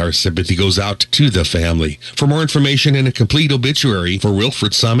City. Our sympathy goes out to the family. For more information and a complete obituary for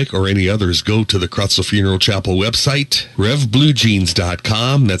Wilfred Somick or any others, go to the Kratzer Funeral Chapel website,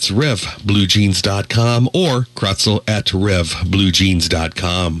 revbluejeans.com. That's revbluejeans.com, or Kratzel at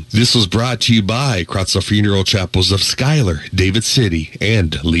revbluejeans.com. This was brought to you by Kratzel Funeral Chapels of Schuyler, David City,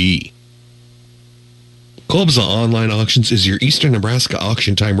 and Lee. Kobza Online Auctions is your Eastern Nebraska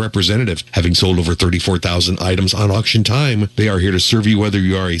Auction Time representative. Having sold over 34,000 items on Auction Time, they are here to serve you whether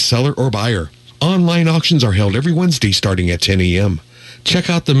you are a seller or buyer. Online auctions are held every Wednesday starting at 10 a.m. Check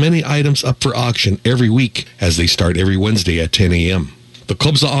out the many items up for auction every week as they start every Wednesday at 10 a.m. The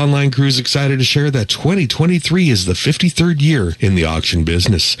Kobza Online crew is excited to share that 2023 is the 53rd year in the auction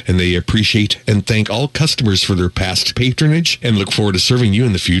business, and they appreciate and thank all customers for their past patronage and look forward to serving you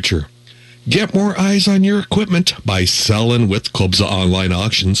in the future. Get more eyes on your equipment by selling with Kobza Online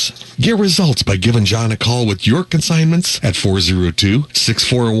Auctions. Get results by giving John a call with your consignments at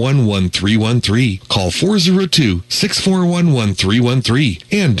 402-641-1313. Call 402-641-1313.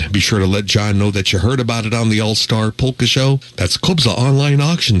 And be sure to let John know that you heard about it on the All-Star Polka Show. That's Kobza Online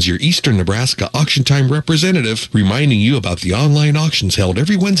Auctions, your Eastern Nebraska Auction Time representative, reminding you about the online auctions held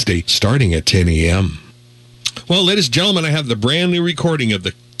every Wednesday starting at 10 a.m. Well, ladies and gentlemen, I have the brand new recording of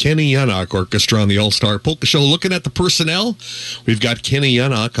the Kenny Yanak Orchestra on the All-Star Polka Show. Looking at the personnel, we've got Kenny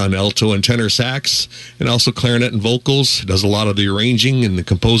Yanak on alto and tenor sax, and also clarinet and vocals. Does a lot of the arranging and the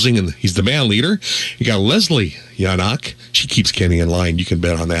composing, and he's the band leader. You got Leslie Yanak. She keeps Kenny in line. You can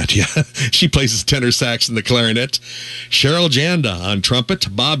bet on that. Yeah, she plays his tenor sax and the clarinet. Cheryl Janda on trumpet.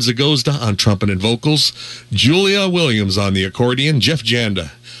 Bob Zagozda on trumpet and vocals. Julia Williams on the accordion. Jeff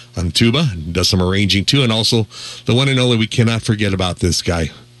Janda on tuba, does some arranging too, and also the one and only, we cannot forget about this guy,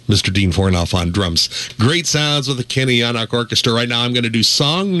 Mr. Dean Fornoff on drums. Great sounds with the Kenny Yanak Orchestra. Right now I'm going to do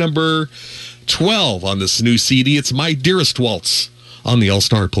song number 12 on this new CD. It's My Dearest Waltz on the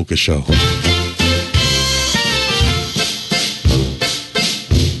All-Star Polka Show.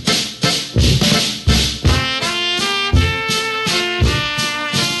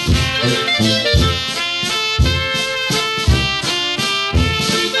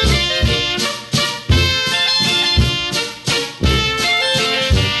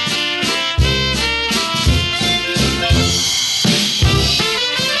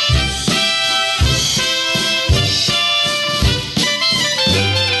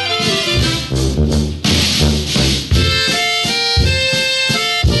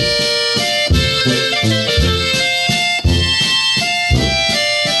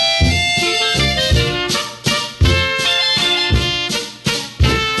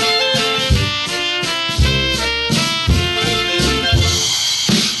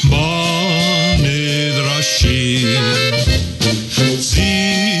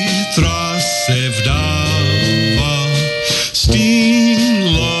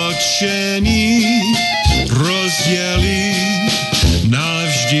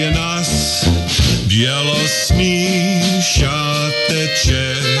 gwoździe nas,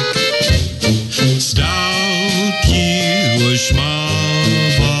 bielosmiszateczek. Z dałki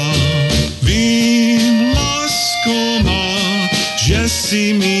uśmawa, win lasku ma, że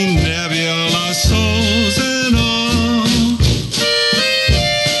si mi nebiela sozena.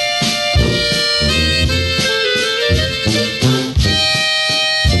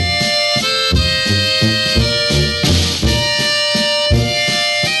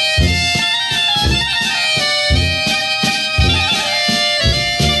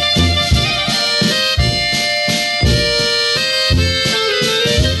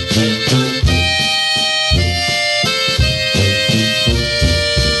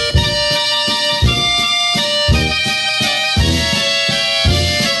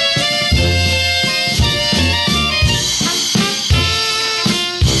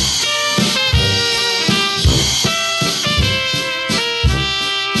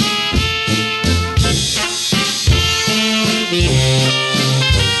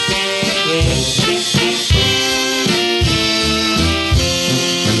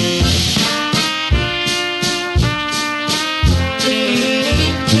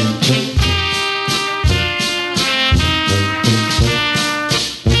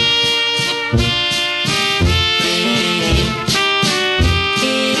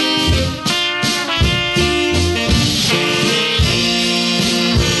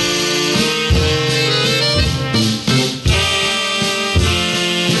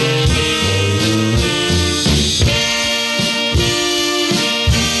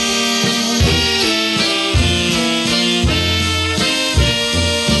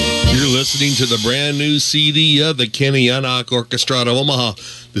 Listening to the brand new CD of the Kenny Yannock Orchestra of Omaha.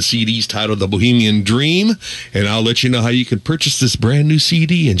 The CD's titled The Bohemian Dream, and I'll let you know how you can purchase this brand new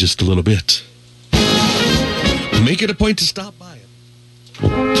CD in just a little bit. Make it a point to stop by it.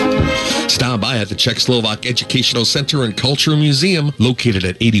 Stop by at the Czechoslovak Educational Center and Cultural Museum, located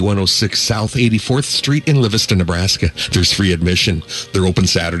at 8106 South 84th Street in Livingston, Nebraska. There's free admission. They're open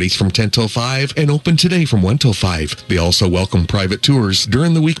Saturdays from 10 till 5 and open today from 1 till 5. They also welcome private tours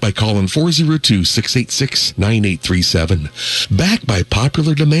during the week by calling 402-686-9837. Backed by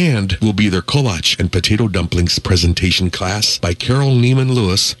popular demand will be their Kolach and Potato Dumplings presentation class by Carol Neiman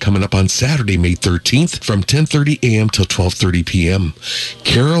Lewis, coming up on Saturday, May 13th from 10:30 a.m. till 12:30 p.m.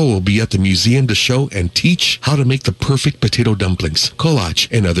 Carol will be at the museum to show and teach how to make the perfect potato dumplings, kolach,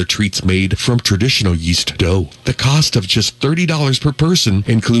 and other treats made from traditional yeast dough. The cost of just $30 per person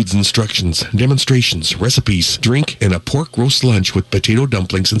includes instructions, demonstrations, recipes, drink, and a pork roast lunch with potato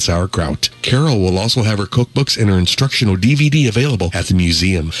dumplings and sauerkraut. Carol will also have her cookbooks and her instructional DVD available at the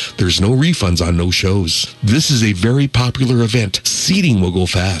museum. There's no refunds on no shows. This is a very popular event. Seating will go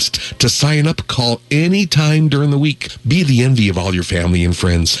fast. To sign up, call any time during the week. Be the envy of all your family and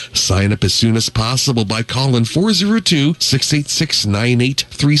friends. Sign up as soon as possible by calling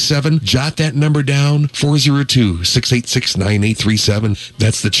 402-686-9837. Jot that number down, 402-686-9837.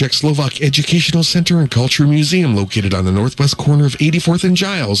 That's the Czechoslovak Educational Center and Culture Museum, located on the northwest corner of 84th and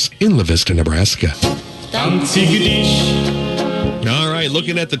Giles in Livingston, Nebraska. All right,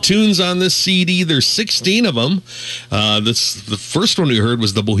 looking at the tunes on this CD, there's 16 of them. The first one we heard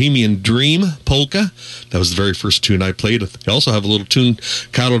was the Bohemian Dream Polka. That was the very first tune I played. I also have a little tune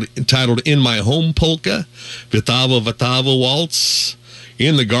titled In My Home Polka, Vitawa Vitawa Waltz,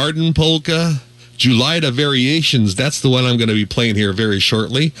 In the Garden Polka, Julita Variations. That's the one I'm going to be playing here very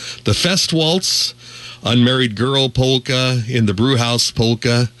shortly. The Fest Waltz, Unmarried Girl Polka, In the Brewhouse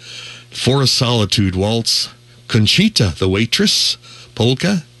Polka, Forest Solitude Waltz, Conchita, the Waitress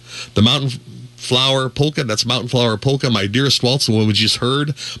Polka, the Mountain Flower Polka, that's Mountain Flower Polka, My Dearest Waltz, the one we just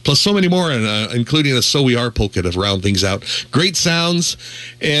heard, plus so many more, including a So We Are Polka to round things out. Great sounds,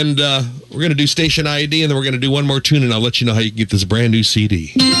 and we're going to do station ID, and then we're going to do one more tune, and I'll let you know how you can get this brand new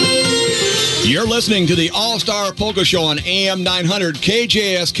CD. You're listening to the All-Star Polka Show on AM 900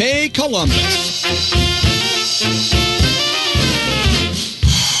 KJSK Columbus.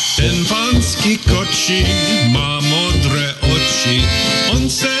 Ten pański koci ma modre oczy, on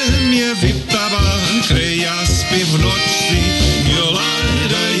se mnie witawa, kreja śpi w nocy.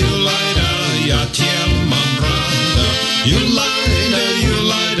 Julajda, Julajda, ja cię mam rada. Julajda,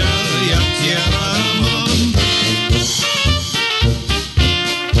 Julajda, ja cię mam.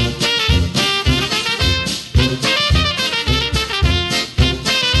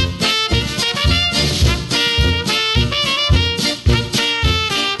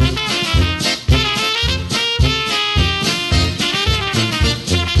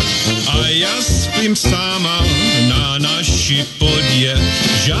 Spím sama na naší podě,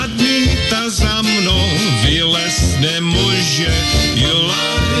 žádný ta za mnou vylez nemůže.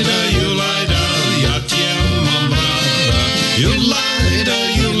 Julaj,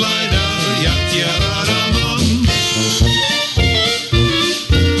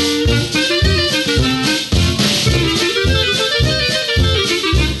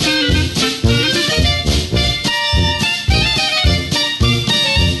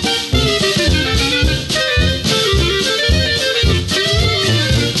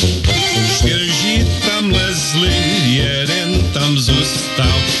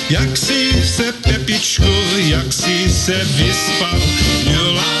 jak si se Pepičku, jak si se vyspal.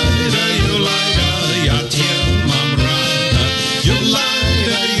 Julajda, já tě mám ráda.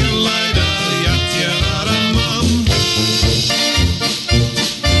 Julajda, já tě ráda mám.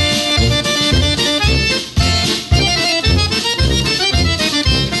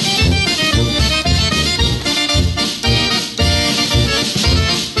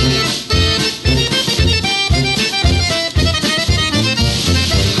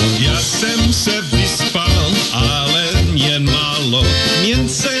 Se vyspal, ale jen málo. Jen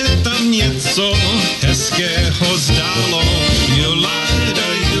se tam něco hezkého zdálo. Julajda,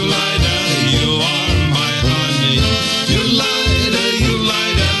 you are my honey. Julajda,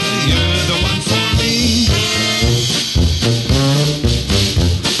 you're the one for me.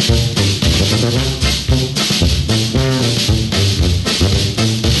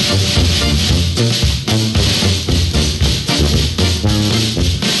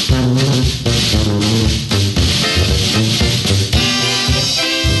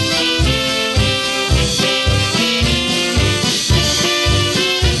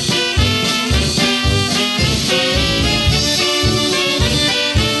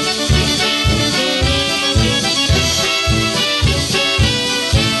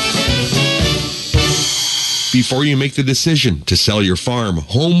 Before you make the decision to sell your farm,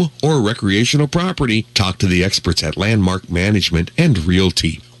 home, or recreational property, talk to the experts at Landmark Management and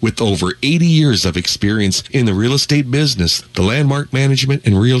Realty. With over 80 years of experience in the real estate business, the Landmark Management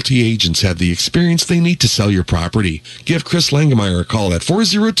and Realty agents have the experience they need to sell your property. Give Chris Langemeyer a call at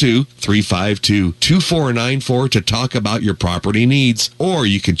 402-352-2494 to talk about your property needs, or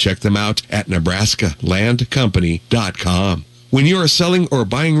you can check them out at nebraskalandcompany.com. When you are selling or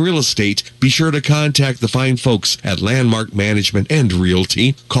buying real estate, be sure to contact the fine folks at Landmark Management and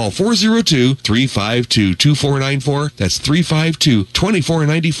Realty. Call 402-352-2494. That's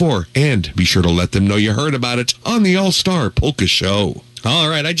 352-2494. And be sure to let them know you heard about it on the All-Star Polka Show. All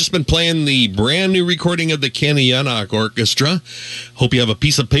right, I just been playing the brand new recording of the Kenny Yannock Orchestra. Hope you have a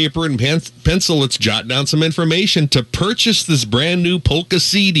piece of paper and pencil. Let's jot down some information to purchase this brand new polka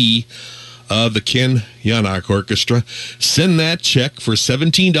CD of the Ken Yannock Orchestra. Send that check for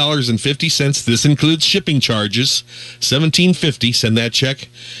 $17.50. This includes shipping charges. $17.50. Send that check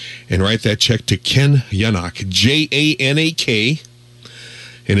and write that check to Ken Yannock, Janak.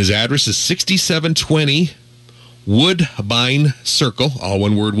 And his address is 6720 Woodbine Circle, all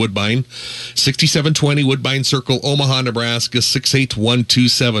one word, Woodbine, 6720 Woodbine Circle, Omaha, Nebraska,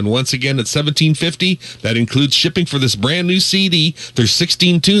 68127. Once again, it's $17.50. That includes shipping for this brand new CD. There's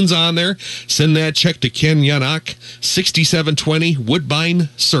 16 tunes on there. Send that check to Ken Yannock, 6720 Woodbine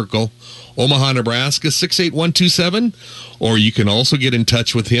Circle, Omaha, Nebraska, 68127. Or you can also get in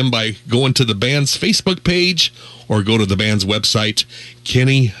touch with him by going to the band's Facebook page or go to the band's website,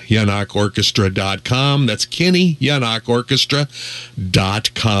 KennyYannockorchestra.com. That's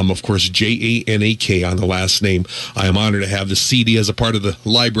KennyYannockorchestra.com. Of course, Janak on the last name. I am honored to have the CD as a part of the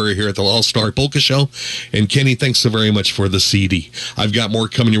library here at the All-Star Polka Show. And Kenny, thanks so very much for the CD. I've got more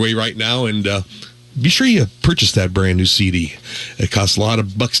coming your way right now, and be sure you purchase that brand new CD. It costs a lot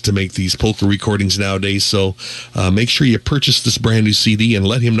of bucks to make these polka recordings nowadays, so make sure you purchase this brand new CD and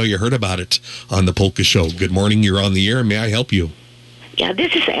let him know you heard about it on the Polka Show. Good morning, you're on the air. May I help you? Yeah,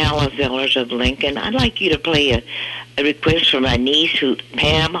 this is Alice Zellers of Lincoln. I'd like you to play a request for my niece,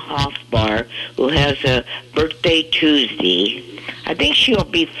 Pam Hoffbar, who has a birthday Tuesday. I think she'll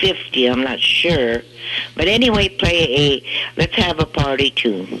be 50, I'm not sure. But anyway, play Let's Have a Party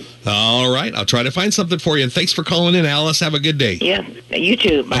tune. All right, I'll try to find something for you. And thanks for calling in, Alice. Have a good day. Yeah, you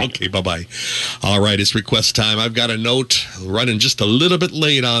too. Bye. Okay, bye-bye. All right, it's request time. I've got a note running just a little bit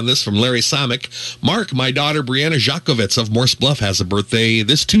late on this from Larry Samick. Mark, my daughter Brianna Jakovets of Morse Bluff has a birthday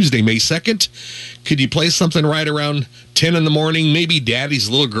this Tuesday, May 2nd. Could you play something right around 10 in the morning? Maybe Daddy's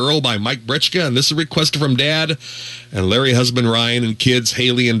Little Girl by Mike Bretschka. And this is a request from Dad and Larry, husband Ryan, and kids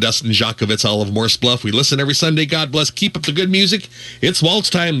Haley and Dustin Jakovets, all of Morse Bluff. We listen every Sunday. God bless. Keep up the good music. It's waltz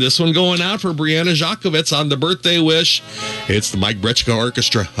time. This one going out for Brianna Jakovets on the birthday wish. It's the Mike Bretschka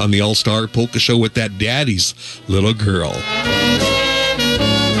Orchestra on the All-Star Polka Show with that Daddy's Little Girl.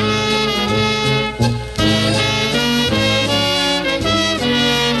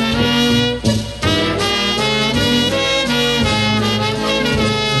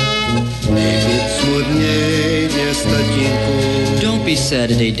 Don't be sad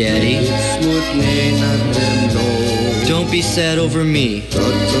today, Daddy. Don't be sad over me. For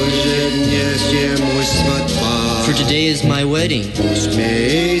today is my wedding.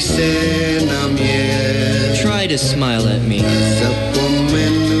 Try to smile at me.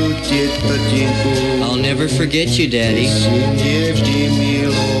 I'll never forget you, Daddy.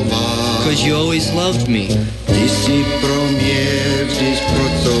 'cause you always loved me. Ty si pro mě vždy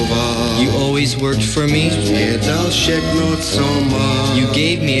zpracoval. You always worked for me. Mě dal všechno, co mám. You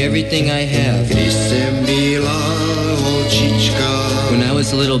gave me everything I have. Když jsem byla holčička, when I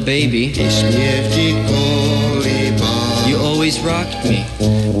was a little baby, ty jsi mě vždy kolíbal. You always rocked me.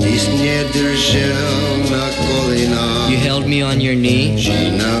 Ty jsi mě držel na kolinách. You held me on your knee.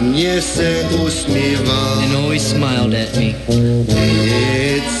 Vždy na mě se usmíval. And always smiled at me.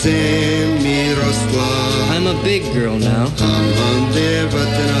 Teď jsem mi rostla. I'm a big girl now. A mám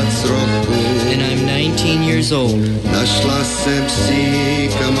 19 roků. And I'm 19 years old. Našla jsem si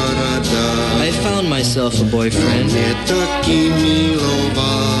kamaráda. I found myself a boyfriend. Mě taky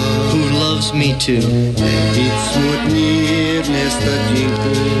miloval. Who loves me too. Nevíc smutný dnes, tatínku.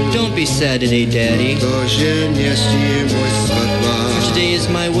 Don't be sad today, Daddy. To, že dnes je můj svatba. For today is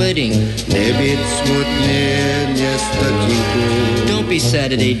my wedding. Nevíc smutný dnes, tatínku. Don't be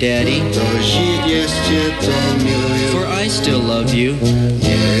sad today, Daddy. To žít ještě to miluju. For I still love you.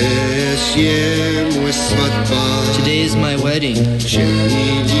 Dnes je můj svatba. Today is my wedding. Všechny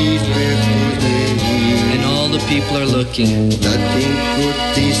lidi pozmění. And all the people are looking. Tatínku,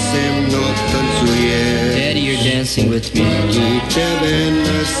 ty se mnou tancuješ. Daddy, you're dancing with me. Díky tebe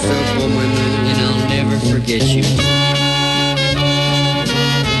nezapomenu. And I'll never forget you.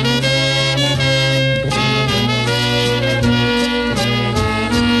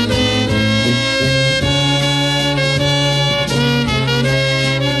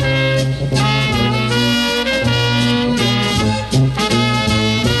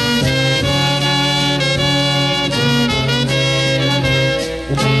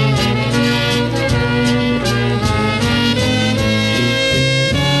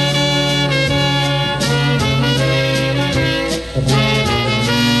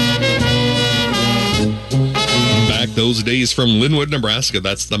 Those days from Linwood, Nebraska.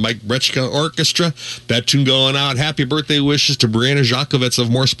 That's the Mike Brechka Orchestra. That tune going out. Happy birthday wishes to Brianna Jakovets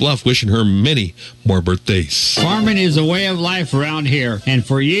of Morse Bluff. Wishing her many more birthdays. Farming is a way of life around here. And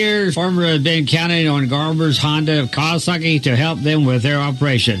for years, farmers have been counting on Garber's, Honda, Kawasaki to help them with their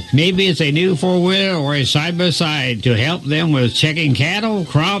operation. Maybe it's a new four-wheeler or a side-by-side to help them with checking cattle,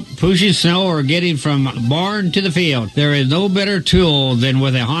 crop, pushing snow, or getting from barn to the field. There is no better tool than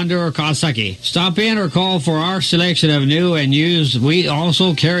with a Honda or Kawasaki. Stop in or call for our selection of new and used. We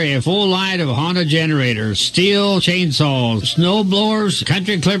also carry a full line of Honda generators, steel chainsaws, snow blowers,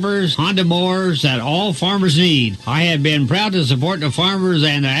 country clippers, Honda mowers that all farmers need. I have been proud to support the farmers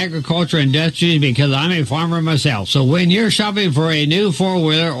and the agriculture industries because I'm a farmer myself. So when you're shopping for a new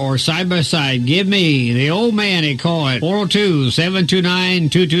four-wheeler or side-by-side, give me, the old man, a call at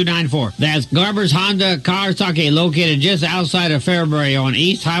 402-729-2294. That's Garber's Honda Kawasaki, located just outside of Fairbury on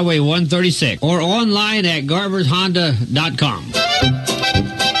East Highway 136, or online at garbershonda.com.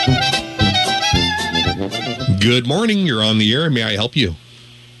 Good morning. You're on the air. May I help you?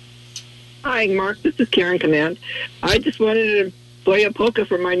 Hi, Mark. This is Karen Command. I just wanted to play a polka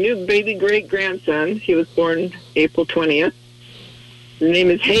for my new baby great-grandson. He was born April 20th. His name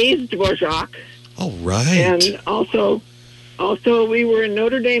is Hayes Dvorak. All right. And also, we were in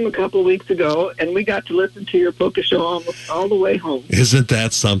Notre Dame a couple weeks ago, and we got to listen to your polka show almost all the way home. Isn't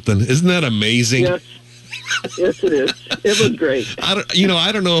that something? Isn't that amazing? Yes. Yes, it is. It was great.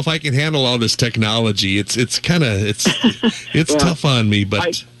 I don't know if I can handle all this technology. It's well, tough on me,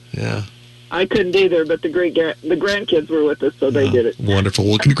 but yeah. I couldn't either, but the grandkids were with us, so they did it. Wonderful.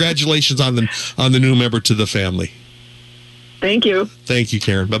 Well, congratulations on the new member to the family. Thank you. Thank you,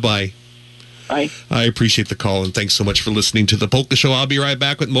 Karen. Bye-bye. Bye. I appreciate the call, and thanks so much for listening to the Polka Show. I'll be right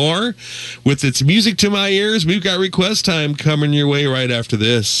back with more. With its music to my ears, we've got request time coming your way right after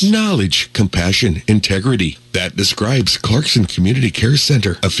this. Knowledge, compassion, integrity. That describes Clarkson Community Care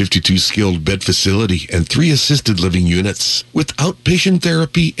Center, a 52 skilled bed facility and 3 assisted living units. With outpatient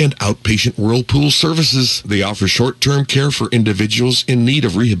therapy and outpatient whirlpool services, they offer short-term care for individuals in need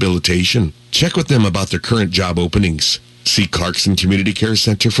of rehabilitation. Check with them about their current job openings. See Clarkson Community Care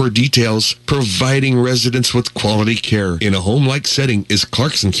Center for details. Providing residents with quality care in a home-like setting is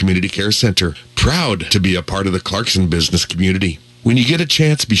Clarkson Community Care Center. Proud to be a part of the Clarkson business community. When you get a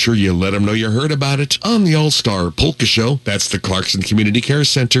chance, be sure you let them know you heard about it on the All-Star Polka Show. That's the Clarkson Community Care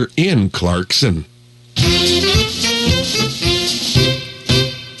Center in Clarkson.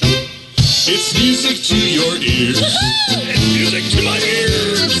 It's music to your ears. It's music to my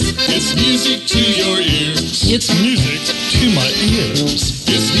ears. It's music to your ears. It's music to my ears.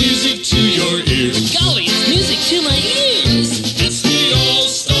 It's music to your ears. Golly, it's music to my ears. It's the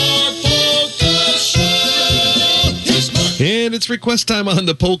All-Star Polka Show. Here's Mark. And it's request time on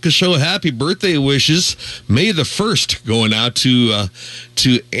the Polka Show. Happy birthday wishes. May the 1st going out to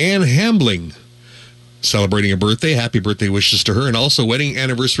Ann Hambling. Celebrating a birthday. Happy birthday wishes to her. And also wedding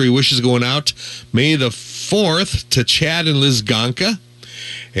anniversary wishes going out May the 4th to Chad and Liz Gonka.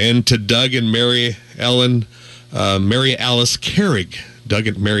 And to Doug and Mary Alice Carrig. Doug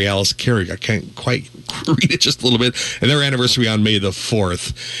and Mary Alice Carrig. I can't quite read it just a little bit. And their anniversary on May the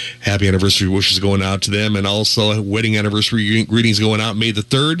 4th. Happy anniversary wishes going out to them. And also wedding anniversary greetings going out May the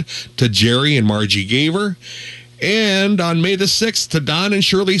 3rd to Jerry and Margie Gaver. And on May the 6th to Don and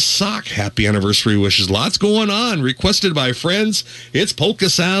Shirley Sock. Happy anniversary wishes. Lots going on. Requested by friends. It's Polka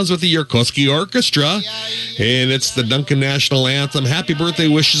Sounds with the Yarkowski Orchestra. And it's the Duncan National Anthem. Happy birthday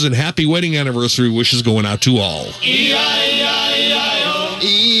wishes and happy wedding anniversary wishes going out to all. E-I-E-I-O.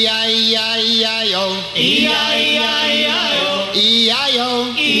 E-I-E-I-O. E-I-E-I-O.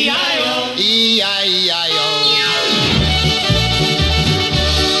 E-I-O. E-I-O. E-I-E-I-O.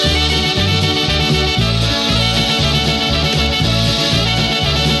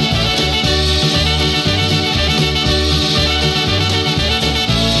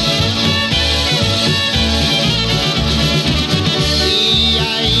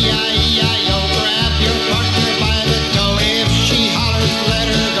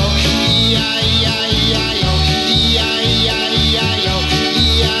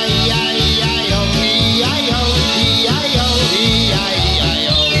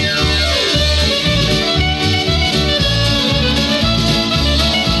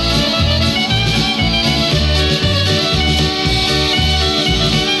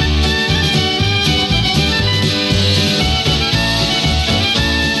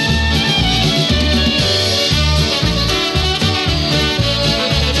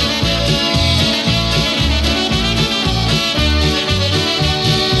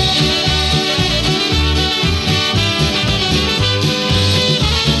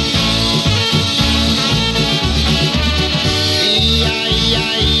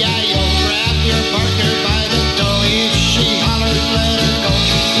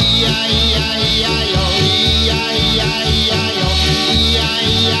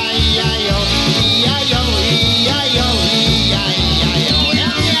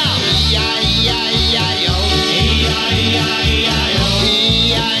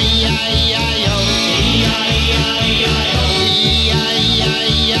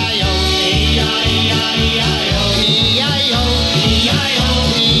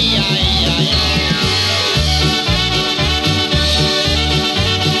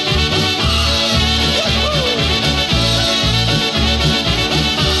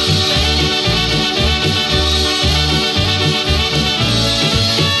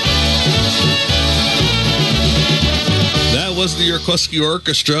 Yarkowski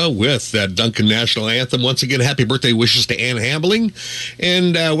Orchestra with that Duncan National Anthem. Once again, happy birthday wishes to Ann Hambling.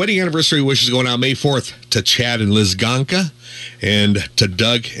 And wedding anniversary wishes going out May 4th to Chad and Liz Gonka. And to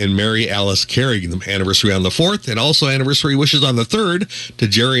Doug and Mary Alice Carey, the anniversary on the 4th. And also anniversary wishes on the 3rd to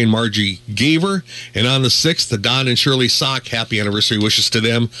Jerry and Margie Gaver. And on the 6th to Don and Shirley Sock. Happy anniversary wishes to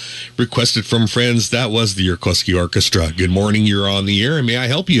them. Requested from friends. That was the Yarkowski Orchestra. Good morning. You're on the air. And may I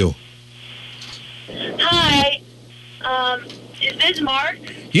help you? Hi. Is this Mark?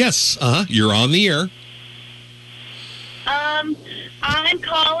 Yes. You're on the air. I'm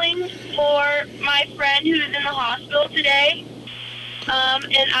calling for my friend who's in the hospital today.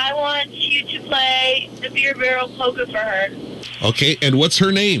 And I want you to play the beer barrel polka for her. Okay, and what's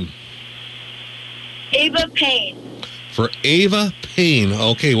her name? Ava Payne. For Ava Payne.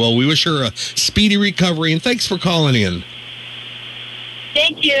 Okay, well, we wish her a speedy recovery, and thanks for calling in.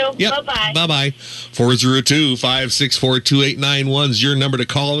 Thank you. Yep. Bye-bye. Bye-bye. 402-564-2891 is your number to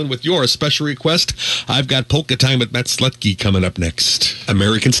call in with your special request. I've got Polka Time with Matt Slutke coming up next.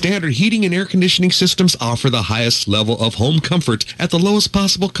 American Standard Heating and Air Conditioning Systems offer the highest level of home comfort at the lowest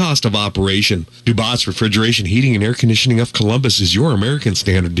possible cost of operation. DuBois Refrigeration, Heating and Air Conditioning of Columbus is your American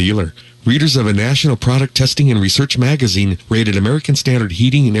Standard dealer. Readers of a national product testing and research magazine rated American Standard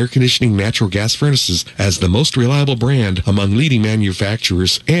Heating and Air Conditioning natural gas furnaces as the most reliable brand among leading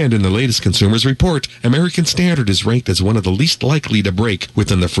manufacturers. And in the latest Consumers Report, American Standard is ranked as one of the least likely to break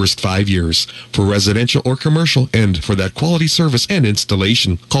within the first 5 years. For residential or commercial, and for that quality service and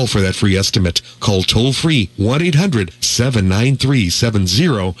installation, call for that free estimate. Call toll-free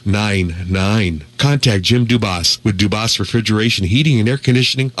 1-800-793-7099. Contact Jim DuBois with DuBois Refrigeration, Heating and Air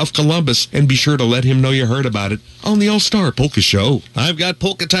Conditioning of Columbus, and be sure to let him know you heard about it on the All-Star Polka Show. I've got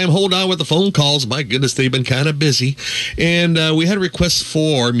Polka Time. Hold on with the phone calls. My goodness, they've been kind of busy. And we had a request for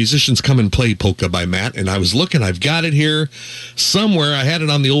for Musicians Come and Play Polka by Matt, and I was looking, I've got it here somewhere. I had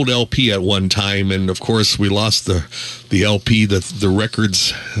it on the old LP at one time, and of course we lost the LP, the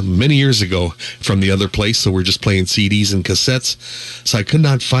records many years ago from the other place, so we're just playing CDs and cassettes. So I could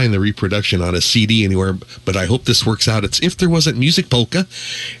not find the reproduction on a CD anywhere, but I hope this works out. It's If There Wasn't Music Polka,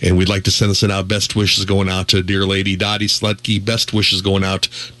 and we'd like to send us out best wishes going out to dear lady Dottie Slutke. Best wishes going out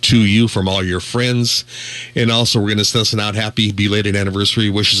to you from all your friends. And also we're going to send us out happy belated anniversary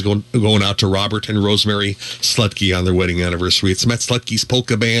wishes going out to Robert and Rosemary Slutke on their wedding anniversary. It's Matt Slutke's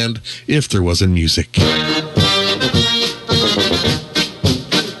Polka Band, If There Wasn't Music.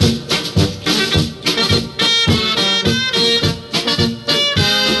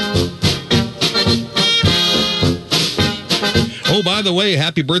 Oh, by the way,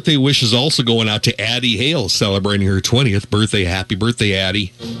 happy birthday wishes also going out to Addie Hale, celebrating her 20th birthday. Happy birthday,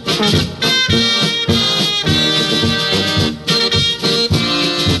 Addie.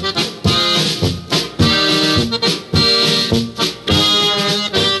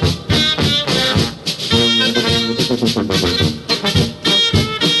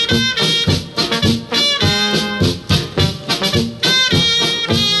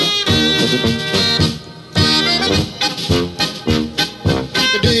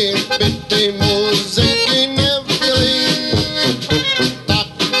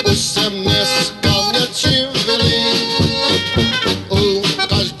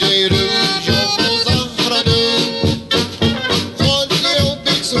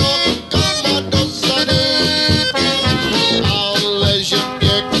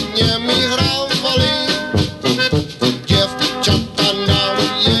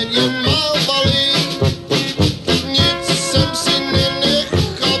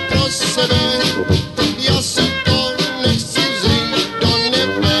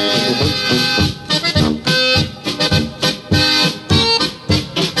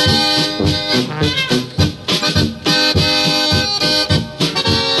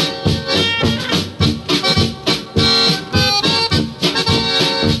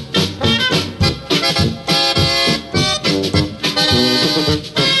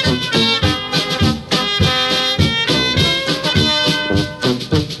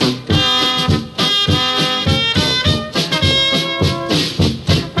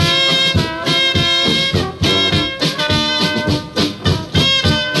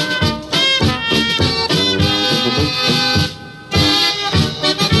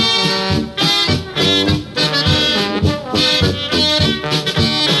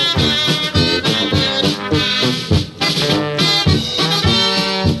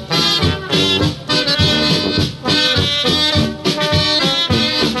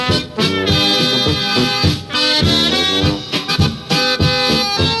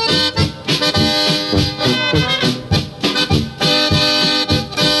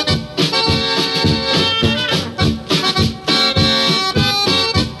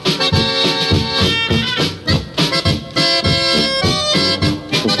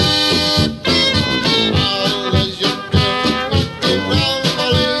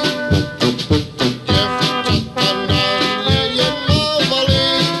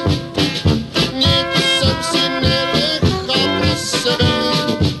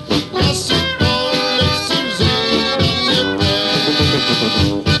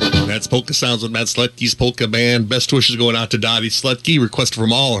 Polka Sounds with Matt Slutke's Polka Band. Best wishes going out to Dottie Slutke, requested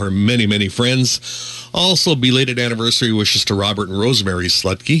from all her many, many friends. Also, belated anniversary wishes to Robert and Rosemary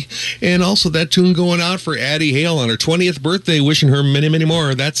Slutke. And also that tune going out for Addie Hale on her 20th birthday, wishing her many, many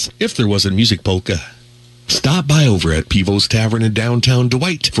more. That's If There Wasn't Music Polka. Stop by over at Pivo's Tavern in downtown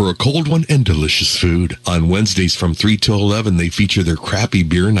Dwight for a cold one and delicious food. On Wednesdays from 3 till 11, they feature their crappy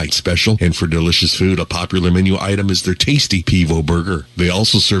beer night special. And for delicious food, a popular menu item is their tasty Pivo burger. They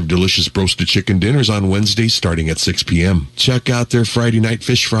also serve delicious roasted chicken dinners on Wednesdays starting at 6 p.m. Check out their Friday night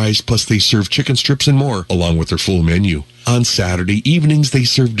fish fries, plus they serve chicken strips and more, along with their full menu. On Saturday evenings, they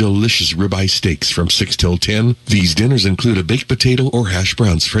serve delicious ribeye steaks from 6 till 10. These dinners include a baked potato or hash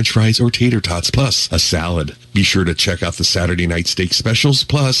browns, french fries, or tater tots, plus a salad. Be sure to check out the Saturday night steak specials,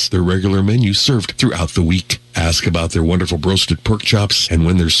 plus their regular menu served throughout the week. Ask about their wonderful roasted pork chops and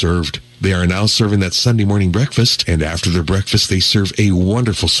when they're served. They are now serving that Sunday morning breakfast, and after their breakfast, they serve a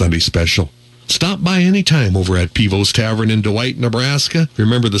wonderful Sunday special. Stop by anytime over at Pivo's Tavern in Dwight, Nebraska.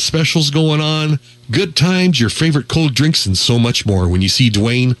 Remember the specials going on, good times, your favorite cold drinks, and so much more. When you see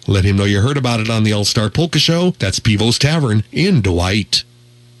Dwayne, let him know you heard about it on the All-Star Polka Show. That's Pivo's Tavern in Dwight.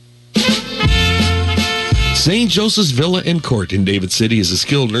 St. Joseph's Villa and Court in David City is a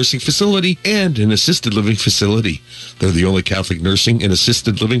skilled nursing facility and an assisted living facility. They're the only Catholic nursing and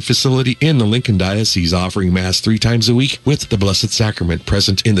assisted living facility in the Lincoln Diocese, offering Mass 3 times a week with the Blessed Sacrament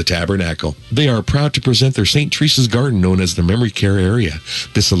present in the tabernacle. They are proud to present their St. Teresa's Garden, known as the Memory Care Area.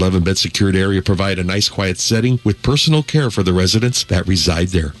 This 11-bed secured area provide a nice quiet setting with personal care for the residents that reside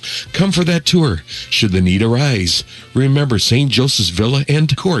there. Come for that tour should the need arise. Remember St. Joseph's Villa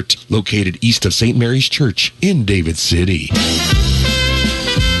and Court, located east of St. Mary's Church in David City.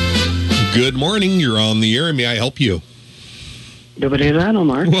 Good morning. You're on the air. May I help you?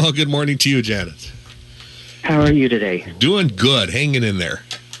 Mark. Well, good morning to you, Janet. How are you today? Doing good. Hanging in there.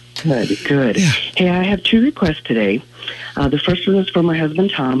 Good. Yeah. Hey, I have 2 requests today. The first one is for my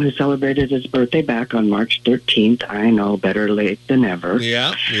husband, Tom, who celebrated his birthday back on March 13th. I know, better late than never.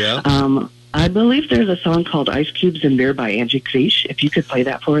 Yeah. I believe there's a song called Ice Cubes and Beer by Angie Cleesh. If you could play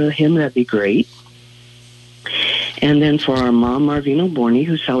that for him, that'd be great. And then for our mom, Marvina Borney,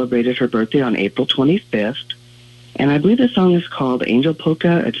 who celebrated her birthday on April 25th. And I believe the song is called Angel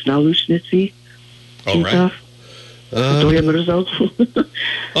Polka. It's now Lushnicy. All right. Oh,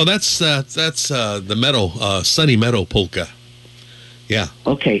 that's the Meadow, Sunny Meadow Polka. Yeah.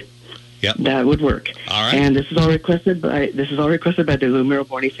 Okay. Yep. That would work. All right. And this is all requested by the Lumiro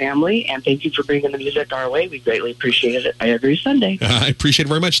Borney family. And thank you for bringing the music our way. We greatly appreciate it every Sunday. I appreciate it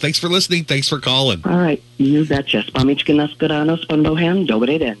very much. Thanks for listening. Thanks for calling. All right. You betcha. Spamiczki na skorano, spanbohem,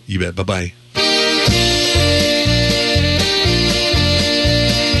 dobre den. You bet. Bye-bye.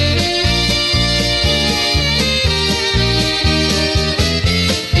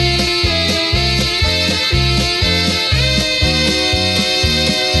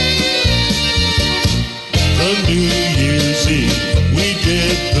 New Year's Eve, we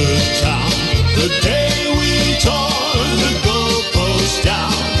did the town. The day we tore the goalpost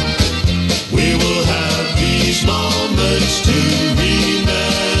down. We will have these moments to remember.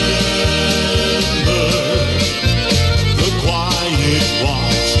 The quiet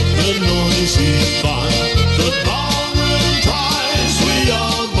walks, the noisy fun, the ballroom prize we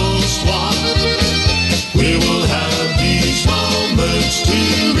almost won. We will have these moments to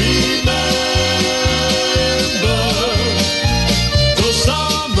remember.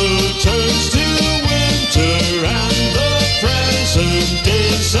 Turns to winter and the present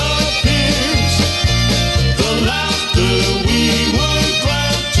disappears. The laughter we were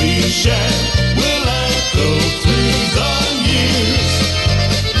glad to share will echo through the years.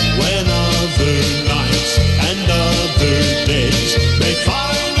 When other nights and other days may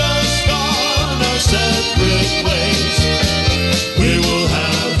find us gone our separate ways, we will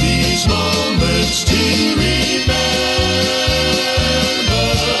have these moments to remember.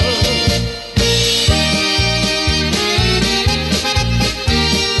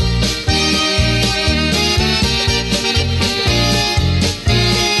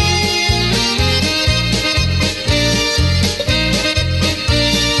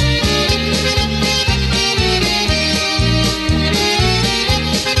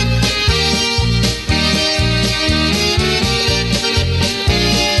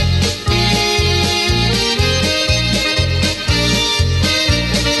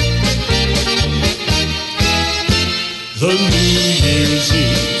 The New Year's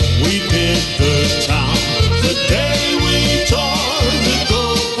Eve, we did the town. The day we tore the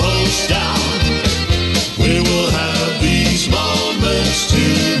goalpost down. We will have these moments to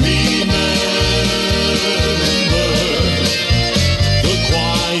remember. The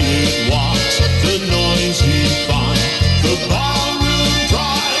quiet walks, the noisy fun, the ballroom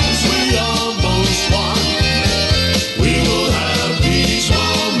prize we almost won. We will have these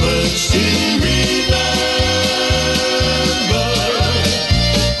moments to remember.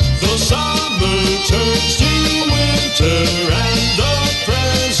 Turns to winter and the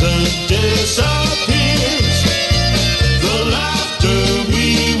present disappears. The laughter we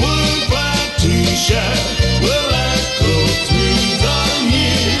were glad to share will echo through the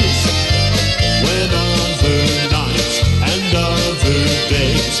years. When other nights and other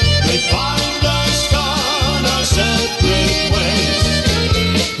days may find us gone our separate ways,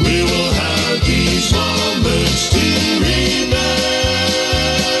 we will have these moments to remember.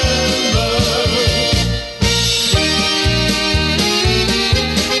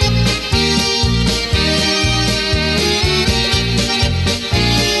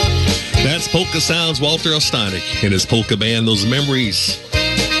 Polka Sounds, Walter Ostanek and his polka band, those memories.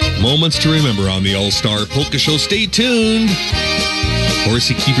 Moments to remember on the All-Star Polka Show. Stay tuned.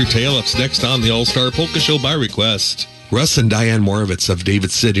 Horsey, keep your tail up's next on the All-Star Polka Show by request. Russ and Diane Moravitz of David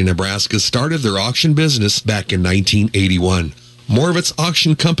City, Nebraska started their auction business back in 1981. Moravitz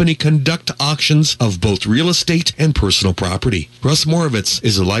Auction Company conduct auctions of both real estate and personal property. Russ Moravitz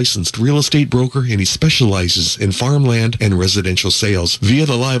is a licensed real estate broker, and he specializes in farmland and residential sales via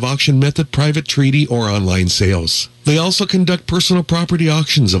the live auction method, private treaty, or online sales. They also conduct personal property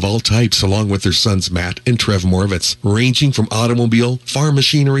auctions of all types along with their sons Matt and Trev Moravitz, ranging from automobile, farm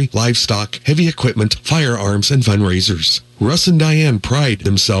machinery, livestock, heavy equipment, firearms, and fundraisers. Russ and Diane pride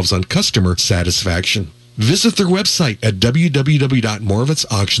themselves on customer satisfaction. Visit their website at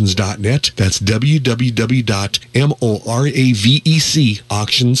www.moravitzauctions.net. That's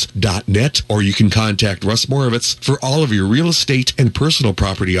www.moravecauctions.net. Or you can contact Russ Moravitz for all of your real estate and personal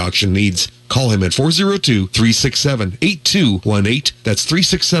property auction needs. Call him at 402-367-8218. That's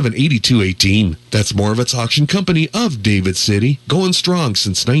 367-8218. That's Moravitz Auction Company of David City, going strong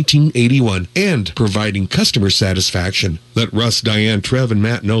since 1981 and providing customer satisfaction. Let Russ, Diane, Trev, and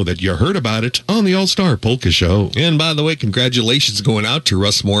Matt know that you heard about it on the All-Star Polka Show. And by the way, congratulations going out to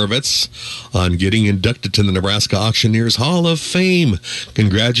Russ Moravitz on getting inducted to the Nebraska Auctioneers Hall of Fame.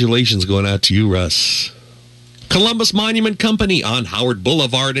 Congratulations going out to you, Russ. Columbus Monument Company on Howard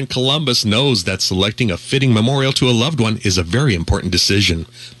Boulevard in Columbus knows that selecting a fitting memorial to a loved one is a very important decision.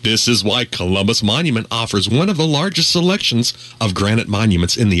 This is why Columbus Monument offers one of the largest selections of granite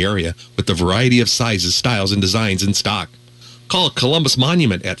monuments in the area with a variety of sizes, styles, and designs in stock. Call Columbus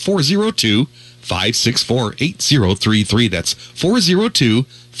Monument at 402-564-8033. That's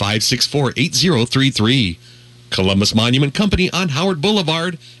 402-564-8033. Columbus Monument Company on Howard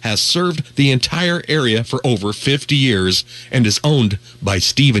Boulevard has served the entire area for over 50 years and is owned by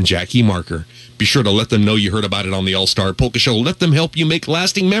Steve and Jackie Marker. Be sure to let them know you heard about it on the All-Star Polka Show. Let them help you make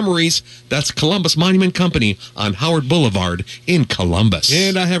lasting memories. That's Columbus Monument Company on Howard Boulevard in Columbus.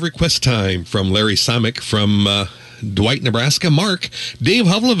 And I have request time from Larry Samick from Dwight, Nebraska. Mark, Dave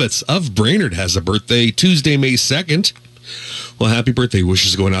Hovlovitz of Brainerd has a birthday Tuesday, May 2nd. Well, happy birthday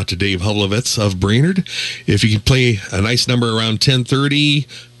wishes going out to Dave Hovlovitz of Brainerd. If you can play a nice number around 10:30,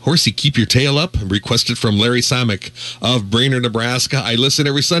 Horsey, Keep Your Tail Up, requested from Larry Samick of Brainerd, Nebraska. I listen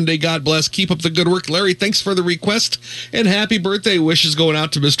every Sunday. God bless. Keep up the good work. Larry, thanks for the request. And happy birthday wishes going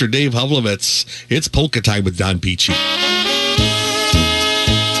out to Mr. Dave Hovlovitz. It's Polka Time with Don Peachy.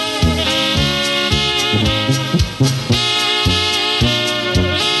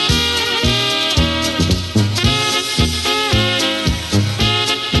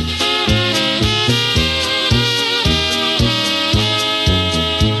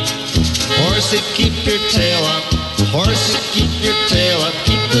 Keep your tail up, horsey, keep your tail up,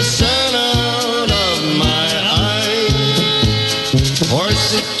 keep the sun out of my eye.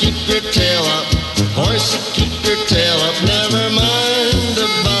 Horsey, keep your tail up, horsey, keep your tail up, never mind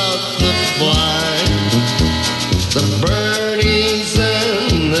about the fly. The birdies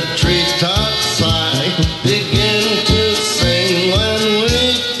in the treetops sigh, begin to sing when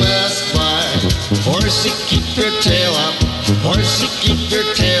we pass by. Horsey, keep your tail up, horsey, keep your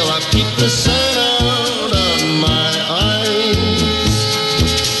tail up, keep the sun out of my eyes.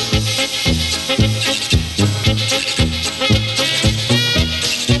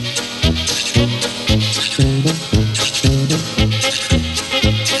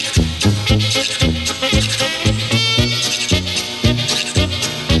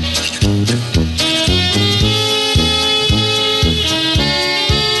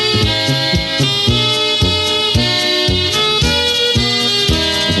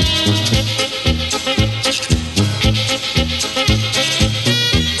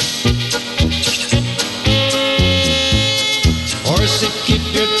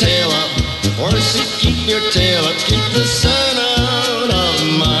 Keep your tail up, keep the sun out of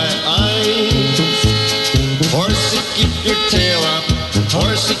my eyes. Horsey, keep your tail up,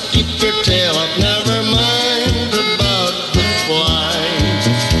 horsey, keep your tail up, never mind about the flies.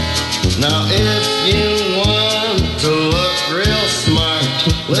 Now if you want to look real smart,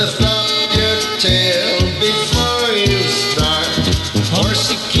 lift up your tail before you start.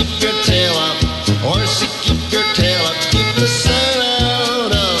 Horsey, keep your tail up, horsey, keep your tail up, keep the sun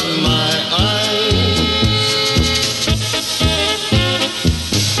out of my eyes.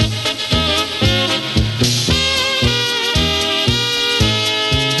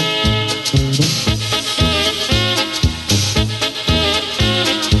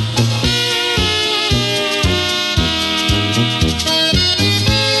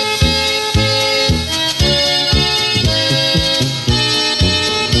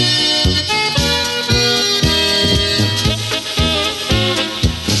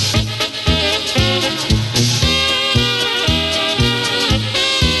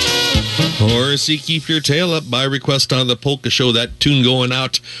 Horsey, Keep Your Tail Up by request on the Polka Show. That tune going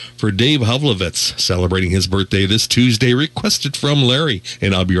out for Dave Hovlovitz, celebrating his birthday this Tuesday, requested from Larry.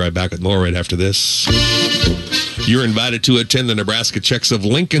 And I'll be right back with more right after this. You're invited to attend the Nebraska Czechs of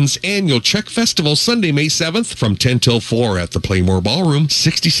Lincoln's annual Czech Festival Sunday, May 7th from 10 till 4 at the Playmore Ballroom,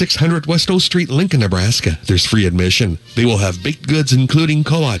 6600 West O Street, Lincoln, Nebraska. There's free admission. They will have baked goods including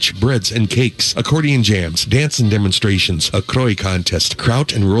kolach, breads and cakes, accordion jams, dance and demonstrations, a kroj contest,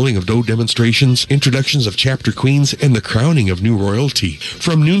 kraut and rolling of dough demonstrations, introductions of chapter queens, and the crowning of new royalty.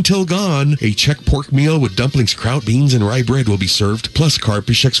 From noon till gone, a Czech pork meal with dumplings, kraut, beans, and rye bread will be served, plus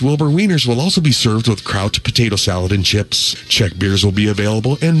Karpischek's Wilbur Wieners will also be served with kraut, potato salad, and chips. Czech beers will be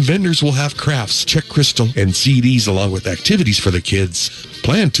available, and vendors will have crafts, Czech crystal, and CDs along with activities for the kids.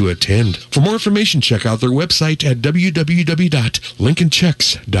 Plan to attend. For more information, check out their website at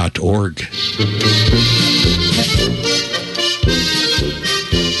www.lincolnczechs.org.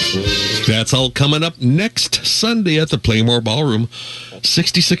 That's all coming up next Sunday at the Playmore Ballroom,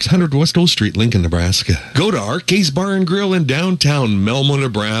 6600 West O Street, Lincoln, Nebraska. Go to Arcade's Bar and Grill in downtown Melmo,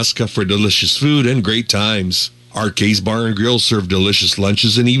 Nebraska for delicious food and great times. Arcade's Bar and Grill serve delicious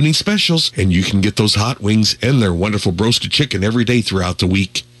lunches and evening specials, and you can get those hot wings and their wonderful roasted chicken every day throughout the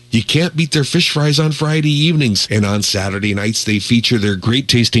week. You can't beat their fish fries on Friday evenings, and on Saturday nights they feature their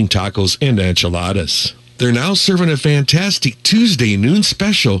great-tasting tacos and enchiladas. They're now serving a fantastic Tuesday noon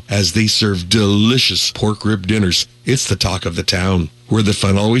special as they serve delicious pork rib dinners. It's the talk of the town. Where the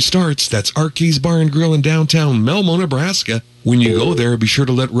fun always starts, that's Arcade's Bar and Grill in downtown Melmo, Nebraska. When you go there, be sure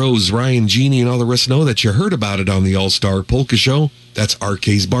to let Rose, Ryan, Jeannie, and all the rest know that you heard about it on the All-Star Polka Show. That's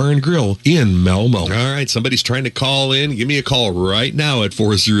Arcade's Bar and Grill in Melmo. All right, somebody's trying to call in. Give me a call right now at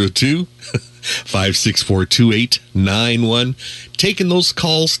 402-564-2891. Taking those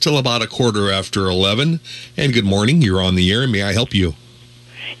calls till about 11:15. And good morning. You're on the air. May I help you?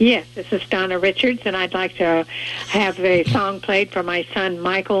 Yes, this is Donna Richards, and I'd like to have a song played for my son,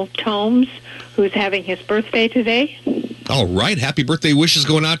 Michael Tomes, who's having his birthday today. All right. Happy birthday wishes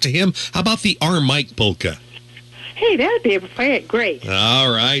going out to him. How about the R. Mike polka? Hey, that'd be great.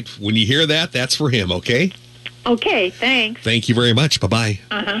 All right. When you hear that, that's for him, okay? Okay, thanks. Thank you very much. Bye-bye.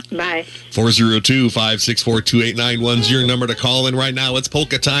 Bye. 402-564-2891's your number to call in right now. It's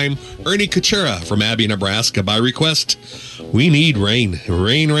polka time. Ernie Kuchera from Abbey, Nebraska. By request, we need rain.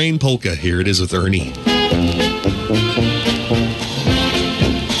 Rain, rain, polka. Here it is with Ernie.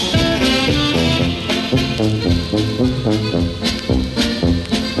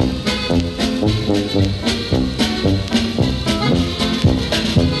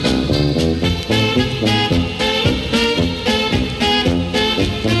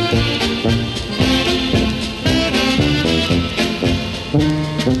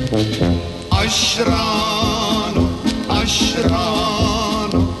 Ashrano,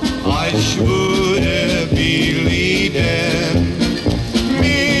 Ashrano, aż bude bili den.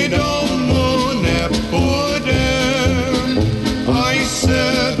 Mi domu ne půjdem, aj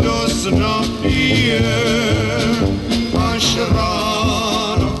se dost napijem. Až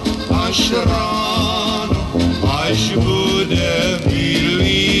ráno, až bude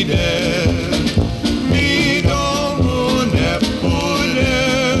bílý den. Mi domu ne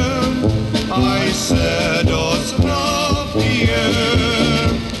půjdem, aj se dost napijem.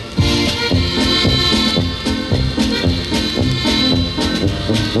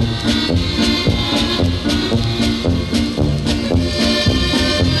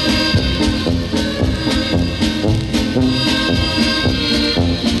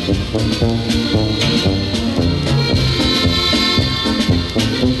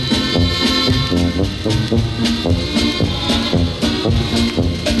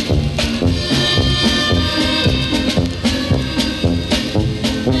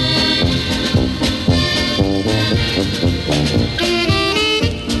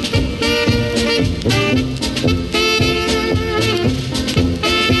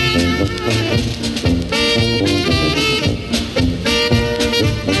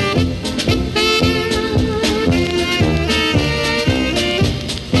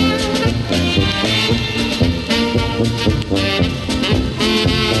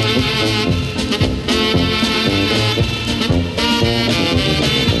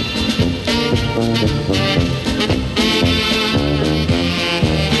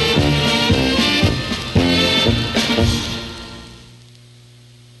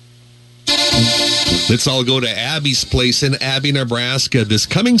 Let's all go to Abby's place in Abby, Nebraska this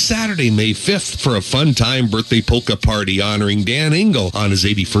coming Saturday, May 5th, for a fun-time birthday polka party honoring Dan Engel on his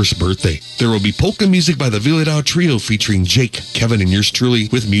 81st birthday. There will be polka music by the Villadao Trio featuring Jake, Kevin, and yours truly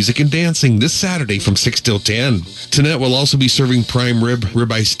with music and dancing this Saturday from 6 till 10. Tanette will also be serving prime rib,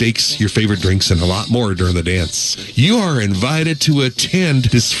 ribeye steaks, your favorite drinks, and a lot more during the dance. You are invited to attend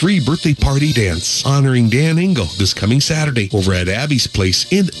this free birthday party dance honoring Dan Engel this coming Saturday over at Abby's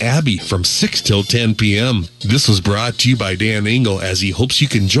place in Abby from 6 till 10 p.m. This was brought to you by Dan Engel as he hopes you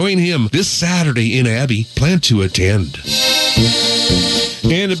can join him this Saturday in Abby. Plan to attend.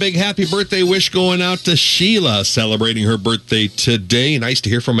 And a big happy birthday wish going out to Sheila, celebrating her birthday today. Nice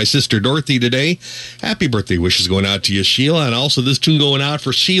to hear from my sister Dorothy today. Happy birthday wishes going out to you, Sheila. And also this tune going out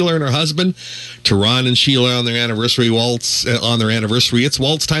for Sheila and her husband, to Ron and Sheila on their anniversary waltz. It's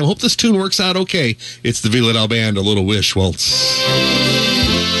waltz time. Hope this tune works out okay. It's the Villadao Band, A Little Wish Waltz.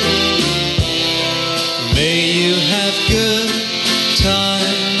 May you have good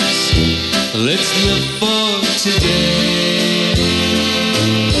times. Let's live for today.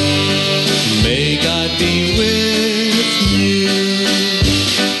 May God be with you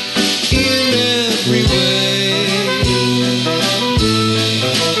in every way.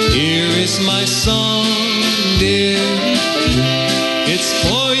 Here is my song, dear. It's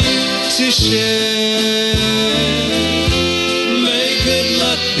for you to share. May good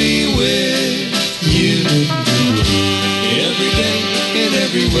luck be with you every day and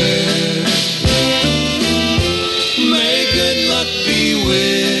everywhere. May good luck be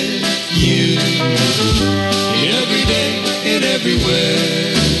with you every day and everywhere.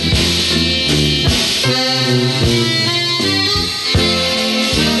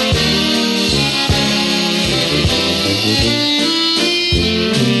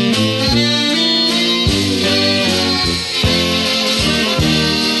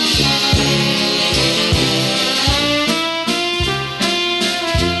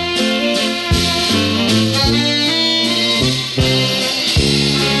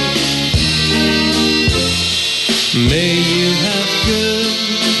 May you have good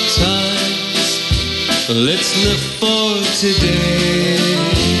times. Let's live for today.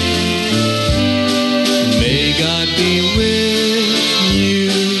 May God be with you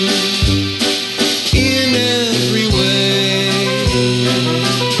in every way.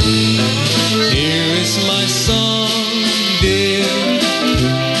 Here is my song, dear.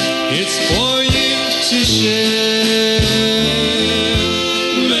 It's for you to share.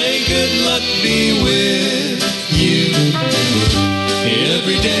 May good luck be with you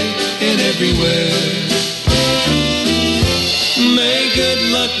every day and everywhere. May good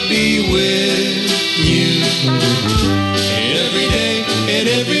luck be with you every day and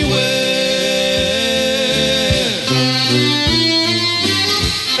everywhere.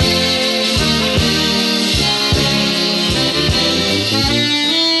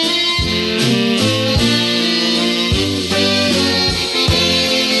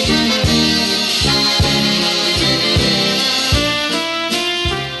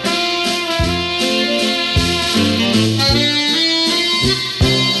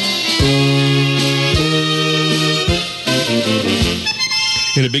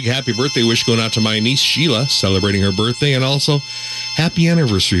 And a big happy birthday wish going out to my niece Sheila, celebrating her birthday, and also happy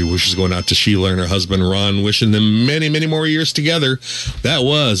anniversary wishes going out to Sheila and her husband Ron, wishing them many, many more years together. That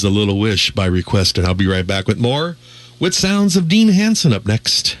was A Little Wish by request, and I'll be right back with more, with sounds of Dean Hansen up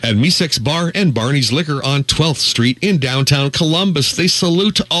next. At Misek's Bar and Barney's Liquor on 12th Street in downtown Columbus, they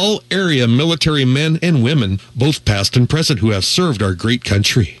salute all area military men and women, both past and present, who have served our great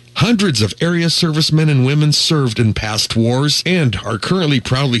country. Hundreds of area servicemen and women served in past wars and are currently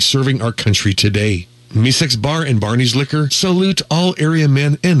proudly serving our country today. Misek's Bar and Barney's Liquor salute all area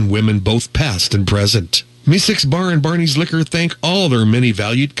men and women, both past and present. Misek's Bar and Barney's Liquor thank all their many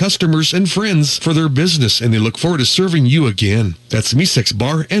valued customers and friends for their business, and they look forward to serving you again. That's Misek's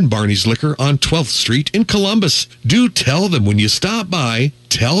Bar and Barney's Liquor on 12th Street in Columbus. Do tell them when you stop by,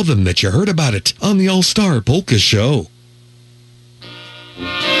 tell them that you heard about it on the All-Star Polka Show.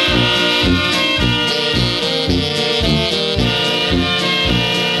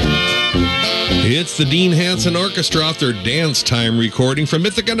 It's the Dean Hansen Orchestra off their Dance Time recording from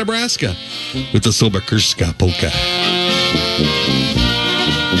Ithaca, Nebraska, with the Sobakerska Polka.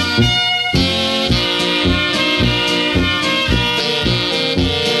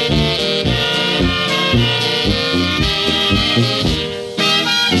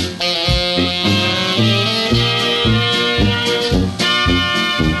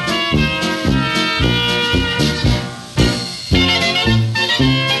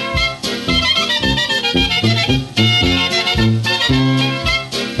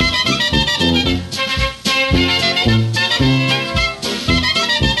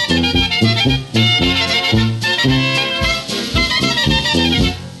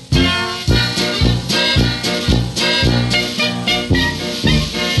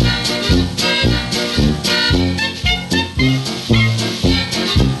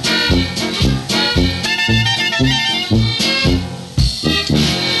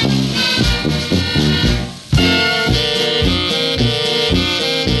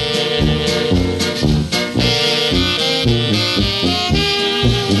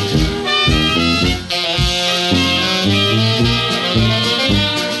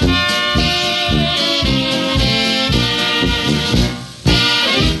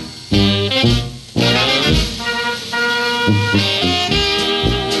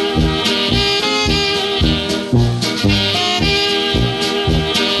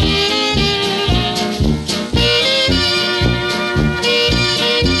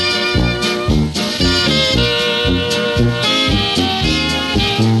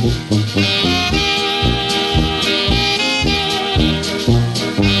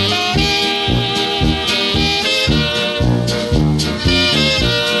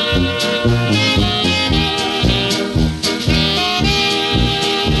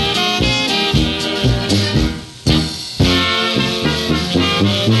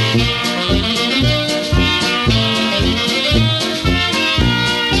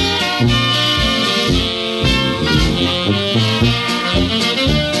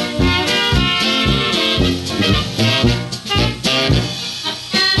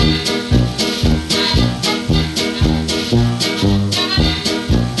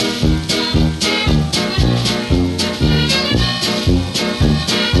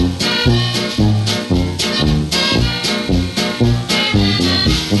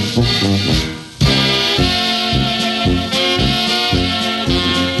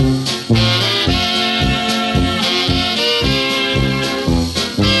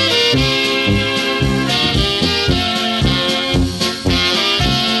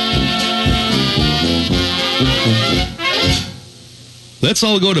 Let's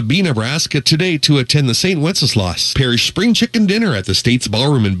all go to B, Nebraska today to attend the St. Wenceslas Parish Spring Chicken Dinner at the State's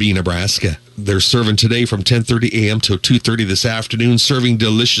Ballroom in B, Nebraska. They're serving today from 10:30 a.m. till 2:30 this afternoon, serving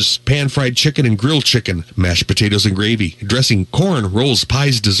delicious pan-fried chicken and grilled chicken, mashed potatoes and gravy, dressing, corn, rolls,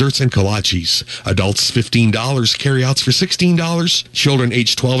 pies, desserts, and kolaches. Adults $15, carryouts for $16. Children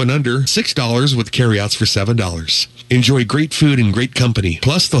aged 12 and under, $6 with carryouts for $7. Enjoy great food and great company.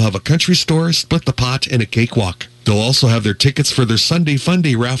 Plus, they'll have a country store, split the pot, and a cakewalk. They'll also have their tickets for their Sunday Fun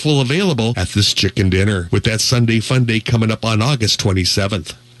Day raffle available at this chicken dinner, with that Sunday Fun Day coming up on August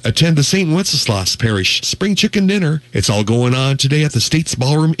 27th. Attend the St. Wenceslas Parish Spring Chicken Dinner. It's all going on today at the State's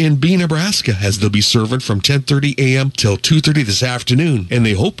Ballroom in B, Nebraska, as they'll be serving from 10:30 a.m. till 2:30 this afternoon, and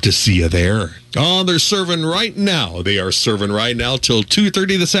they hope to see you there. Oh, they're serving right now. They are serving right now till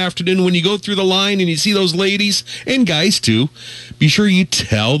 2:30 this afternoon. When you go through the line and you see those ladies, and guys too, be sure you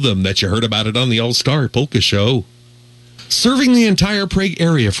tell them that you heard about it on the All-Star Polka Show. Serving the entire Prague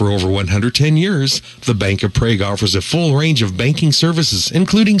area for over 110 years, the Bank of Prague offers a full range of banking services,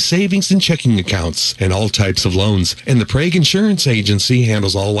 including savings and checking accounts and all types of loans. And the Prague Insurance Agency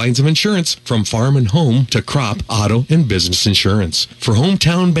handles all lines of insurance, from farm and home to crop, auto, and business insurance. For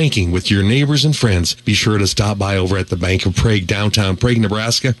hometown banking with your neighbors and friends, be sure to stop by over at the Bank of Prague, downtown Prague,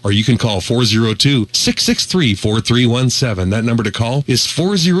 Nebraska, or you can call 402-663-4317. That number to call is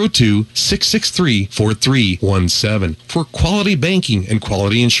 402-663-4317. For quality banking and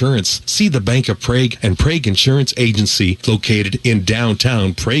quality insurance, see the Bank of Prague and Prague Insurance Agency, located in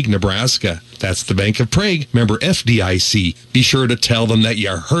downtown Prague, Nebraska. That's the Bank of Prague, member FDIC. Be sure to tell them that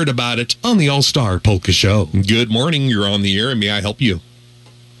you heard about it on the All-Star Polka Show. Good morning. You're on the air, and may I help you?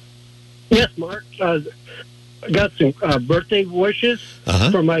 Yes, Mark. I got some birthday wishes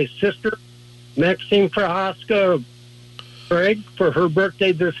for my sister, Maxine Prohaska Craig, for her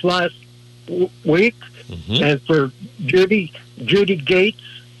birthday this last week. And for Judy Gates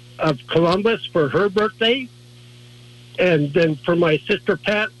of Columbus for her birthday. And then for my sister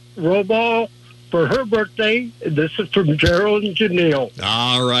Pat Roball for her birthday. This is from Gerald and Janelle.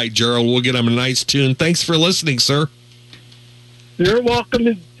 All right, Gerald. We'll get them a nice tune. Thanks for listening, sir. You're welcome.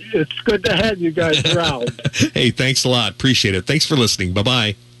 It's good to have you guys around. Hey, thanks a lot. Appreciate it. Thanks for listening.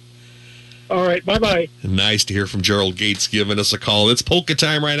 Bye-bye. All right, bye-bye. Nice to hear from Gerald Gates giving us a call. It's polka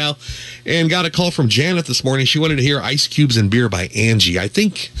time right now. And got a call from Janet this morning. She wanted to hear Ice Cubes and Beer by Angie. I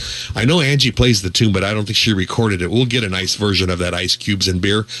know Angie plays the tune, but I don't think she recorded it. We'll get a nice version of that Ice Cubes and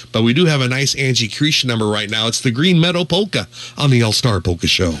Beer. But we do have a nice Angie Creech number right now. It's the Green Meadow Polka on the All-Star Polka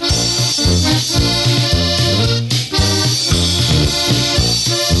Show.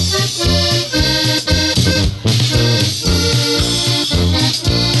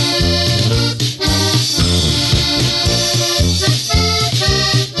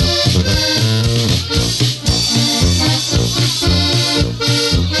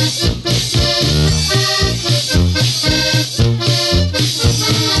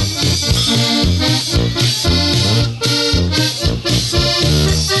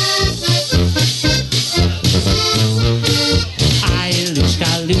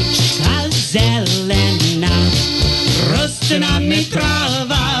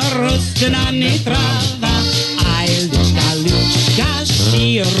 Roztynany trawa, aj luczka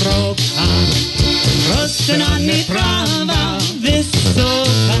široka. Roztynany trawa,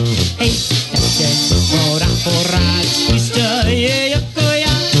 wysoka, hej,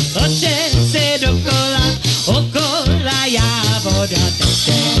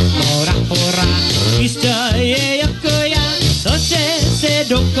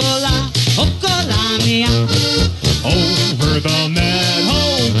 Okola, Okola mia. Over the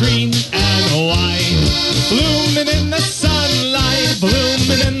meadow, green and white, blooming in the sunlight,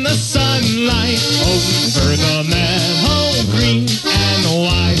 blooming in the sunlight. Over the meadow, green and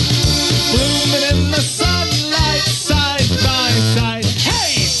white, blooming in the sunlight, side by side.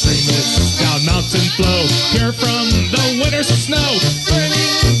 Hey! Streamlets down mountain flow, pure from the winter's snow.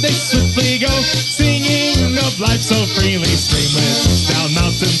 Burning, they swiftly go, singing of life so freely. Streamlets down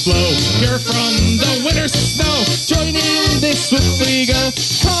mountain flow, pure from the winter's snow. Joining, they swiftly go,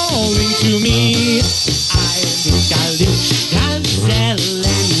 calling to me.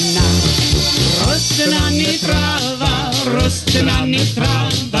 Zelena, rostenani trava, rostenani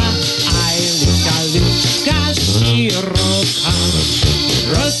trava. Luka široka,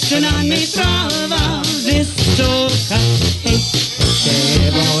 rostenani trava, vysoka. Hej,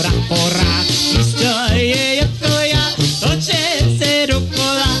 čevora pora, isto je koja, toče se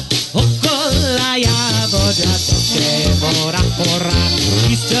dokola, okola jaboda. Čevora pora,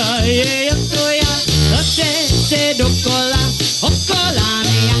 isto je koja, toče se dokola, okola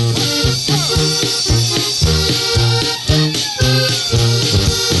mia.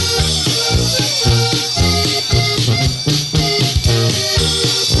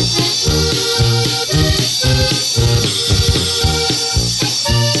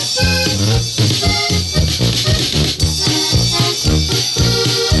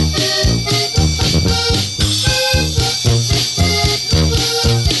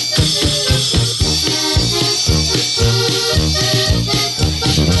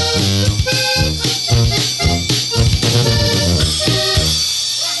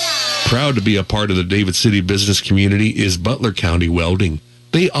 Proud to be a part of the David City business community is Butler County Welding.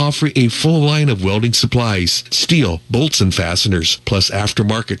 They offer a full line of welding supplies, steel, bolts, and fasteners, plus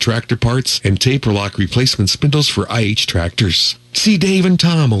aftermarket tractor parts and taper lock replacement spindles for IH tractors. See Dave and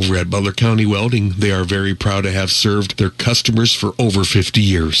Tom over at Butler County Welding. They are very proud to have served their customers for over 50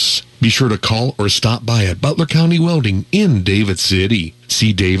 years. Be sure to call or stop by at Butler County Welding in David City.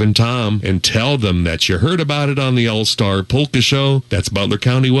 See Dave and Tom and tell them that you heard about it on the All-Star Polka Show. That's Butler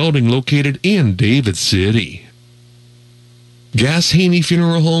County Welding located in David City. Gas Haney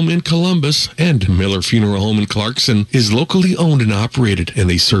Funeral Home in Columbus and Miller Funeral Home in Clarkson is locally owned and operated, and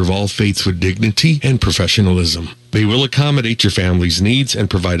they serve all faiths with dignity and professionalism. They will accommodate your family's needs and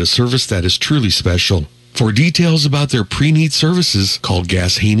provide a service that is truly special. For details about their pre-need services, call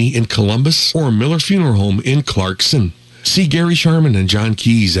Gas Haney in Columbus or Miller Funeral Home in Clarkson. See Gary Sharman and John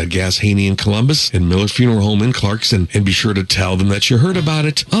Keys at Gas Haney in Columbus and Miller Funeral Home in Clarkson, and be sure to tell them that you heard about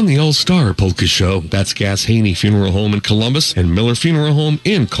it on the All-Star Polka Show. That's Gas Haney Funeral Home in Columbus and Miller Funeral Home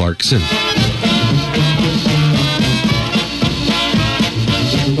in Clarkson.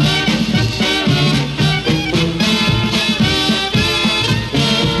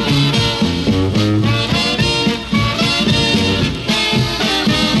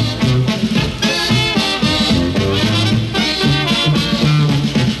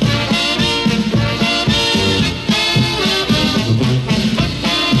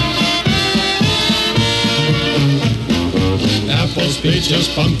 Peaches,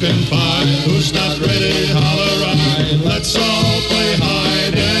 pumpkin pie, who's not ready, holler I. Let's all play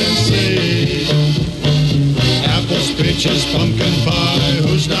hide and seek. Apples, peaches, pumpkin pie,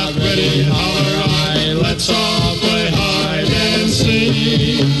 who's not ready, holler I. Let's all play hide and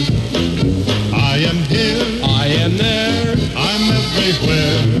seek. I am here, I am there, I'm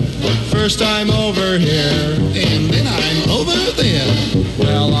everywhere. First I'm over here, and then I'm over there.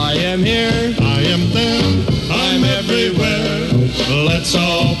 Well, I am here, I am there, I'm everywhere. Let's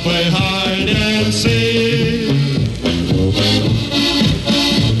all play hide and seek.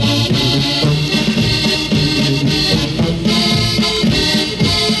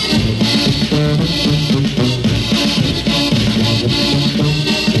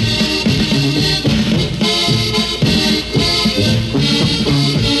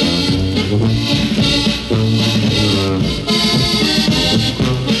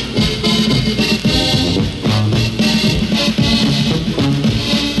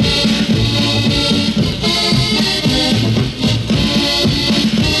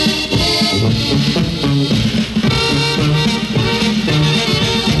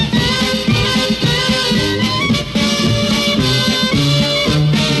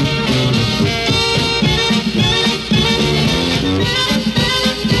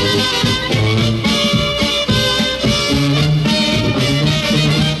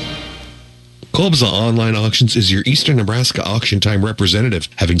 Kobza Online Auctions is your Eastern Nebraska Auction Time representative.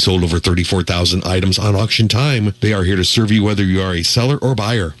 Having sold over 34,000 items on Auction Time, they are here to serve you whether you are a seller or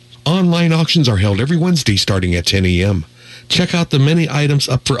buyer. Online auctions are held every Wednesday starting at 10 a.m. Check out the many items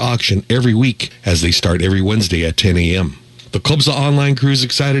up for auction every week as they start every Wednesday at 10 a.m. The Kubza Online Crew is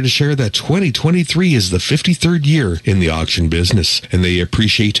excited to share that 2023 is the 53rd year in the auction business, and they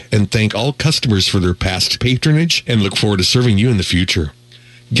appreciate and thank all customers for their past patronage and look forward to serving you in the future.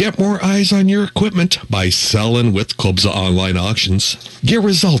 Get more eyes on your equipment by selling with Kubza Online Auctions. Get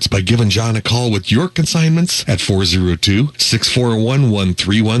results by giving John a call with your consignments at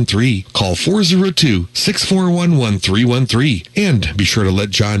 402-641-1313. Call 402-641-1313. And be sure to let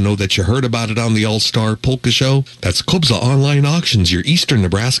John know that you heard about it on the All-Star Polka Show. That's Kubza Online Auctions, your Eastern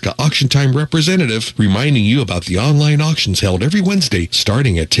Nebraska auction time representative, reminding you about the online auctions held every Wednesday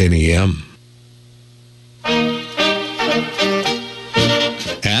starting at 10 a.m.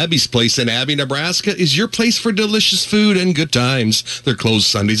 Abby's Place in Abby, Nebraska is your place for delicious food and good times. They're closed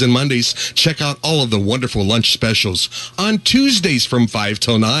Sundays and Mondays. Check out all of the wonderful lunch specials. On Tuesdays from 5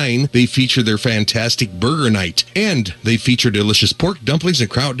 till 9, they feature their fantastic burger night. And they feature delicious pork dumplings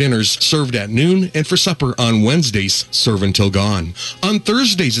and kraut dinners served at noon, and for supper on Wednesdays, serve until gone. On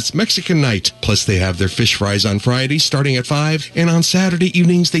Thursdays, it's Mexican night. Plus, they have their fish fries on Fridays starting at 5. And on Saturday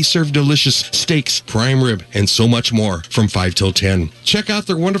evenings, they serve delicious steaks, prime rib, and so much more from 5 till 10. Check out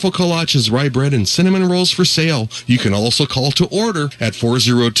their wonderful kolaches, rye bread, and cinnamon rolls for sale. You can also call to order at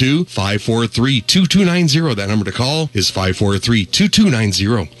 402-543-2290. That number to call is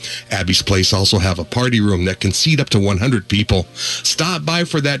 543-2290. Abby's Place also have a party room that can seat up to 100 people. Stop by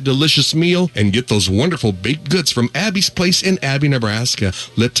for that delicious meal and get those wonderful baked goods from Abby's Place in Abby, Nebraska.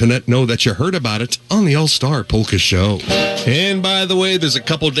 Let Tonette know that you heard about it on the All-Star Polka Show. And by the way, there's a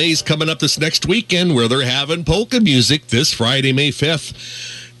couple days coming up this next weekend where they're having polka music this Friday, May 5th.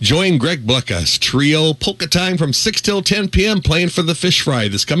 Join Greg Blecka's trio Polka Time from 6 till 10 p.m. playing for the Fish Fry.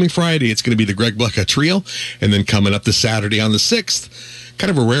 This coming Friday, it's going to be the Greg Blecka Trio. And then coming up this Saturday on the 6th, kind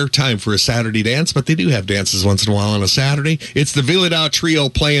of a rare time for a Saturday dance, but they do have dances once in a while on a Saturday. It's the Villadau Trio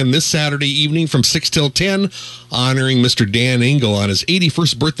playing this Saturday evening from 6 till 10, honoring Mr. Dan Engel on his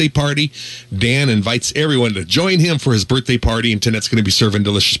 81st birthday party. Dan invites everyone to join him for his birthday party, and Tonette's going to be serving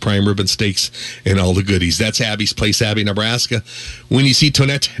delicious prime rib and steaks and all the goodies. That's Abby's Place, Abby, Nebraska. When you see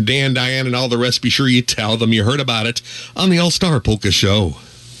Tonette, Dan, Diane, and all the rest, be sure you tell them you heard about it on the All-Star Polka Show.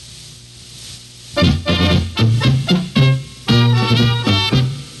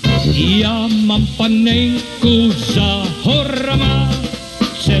 Ja mam panenku za horama,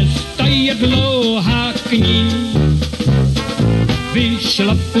 cesta je dlouhá k ní.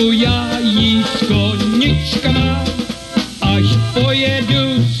 Vyšlapuja jí s koničkama, až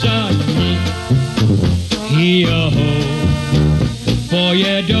pojedu za ní. Joho,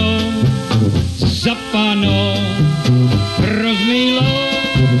 pojedou za panou rozmilou.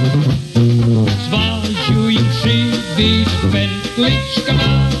 Zvážu jí přibít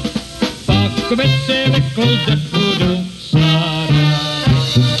pentličkama, pak vesele klouzat budou sára.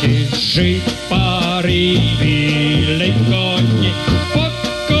 4 páry bílej koni,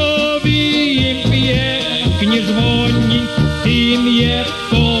 pokoví jim pěkně zvoní, tím je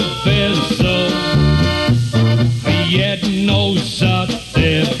povezou. Jednou za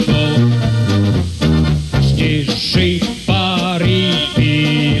tebou. 4 páry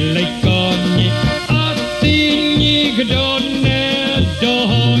bílej koni a ty nikdo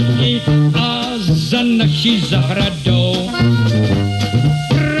nedohoní a za naší zahradou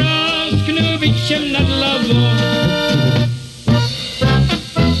prásknu bičem nad hlavou.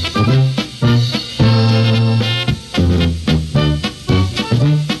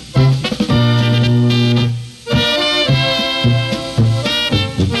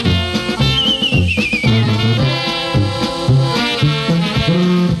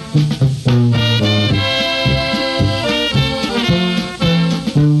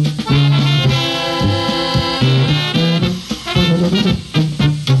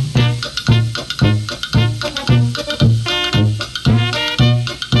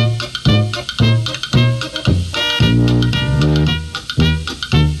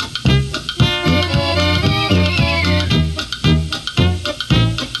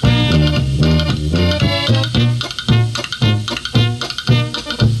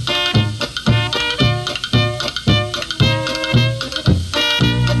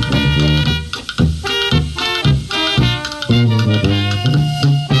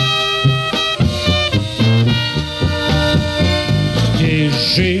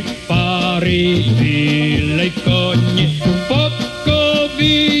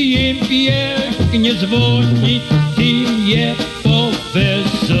 Zvoní, tím je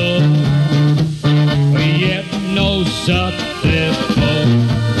povezou. Jednou za tebou.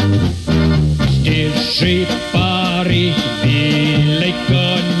 4 páry bílej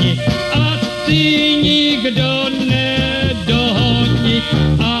koni a ty nikdo nedohoní.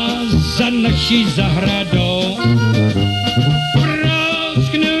 nasi zahradą.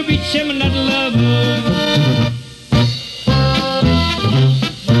 Rozknął biciem nad lawą.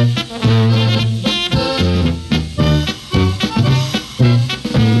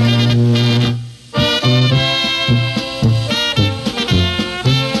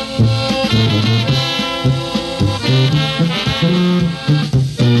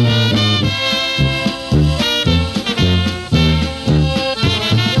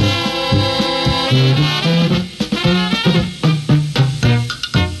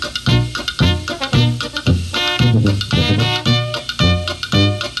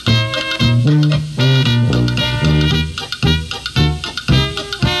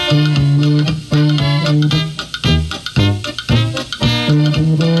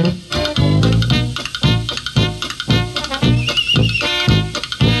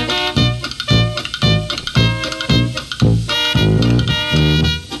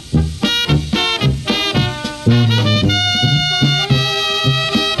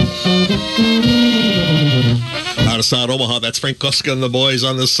 Omaha. That's Frank Kuska and the boys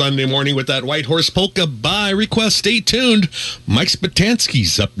on this Sunday morning with that White Horse Polka by request. Stay tuned. Mike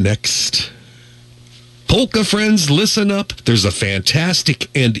Spatansky's up next. Polka friends, listen up. There's a fantastic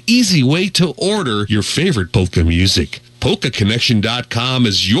and easy way to order your favorite polka music. PolkaConnection.com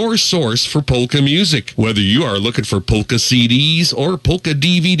is your source for polka music. Whether you are looking for polka CDs or polka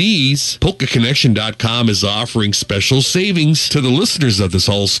DVDs, PolkaConnection.com is offering special savings to the listeners of this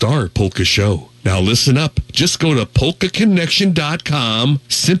all-star polka show. Now listen up. Just go to PolkaConnection.com.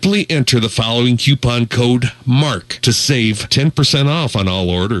 Simply enter the following coupon code MARK to save 10% off on all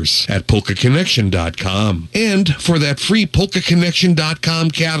orders at PolkaConnection.com. And for that free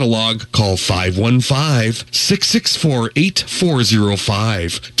PolkaConnection.com catalog, call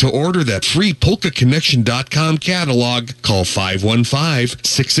 515-664-8405. To order that free PolkaConnection.com catalog, call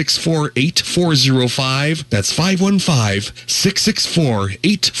 515-664-8405. That's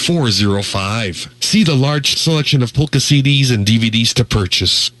 515-664-8405. See the large selection of polka CDs and DVDs to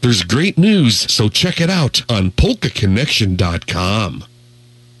purchase. There's great news, so check it out on PolkaConnection.com.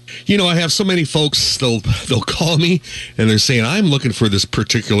 You know, I have so many folks, they'll call me and they're saying, I'm looking for this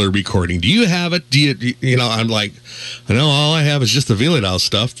particular recording. Do you have it? You know, I'm like, I know all I have is just the Villadal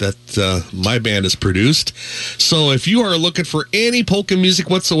stuff that my band has produced. So if you are looking for any polka music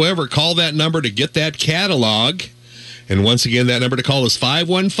whatsoever, call that number to get that catalog. And once again, that number to call is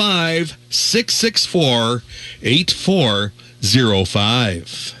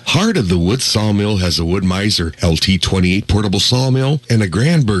 515-664-8405. Heart of the Wood Sawmill has a Wood Miser LT28 portable sawmill and a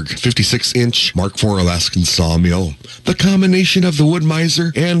Granberg 56-inch Mark IV Alaskan sawmill. The combination of the Wood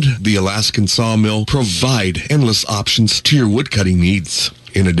Miser and the Alaskan sawmill provide endless options to your wood cutting needs.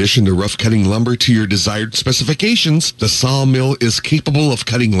 In addition to rough cutting lumber to your desired specifications, the sawmill is capable of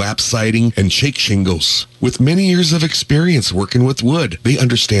cutting lap siding and shake shingles. With many years of experience working with wood, they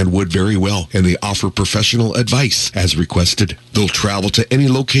understand wood very well, and they offer professional advice as requested. They'll travel to any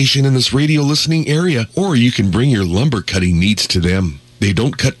location in this radio listening area, or you can bring your lumber cutting needs to them. They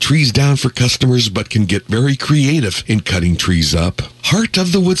don't cut trees down for customers, but can get very creative in cutting trees up. Heart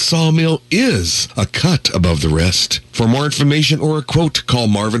of the Wood Sawmill is a cut above the rest. For more information or a quote, call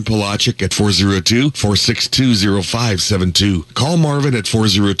Marvin Polachek at 402-462-0572. Call Marvin at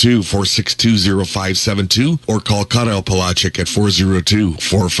 402-462-0572 or call Karel Polachek at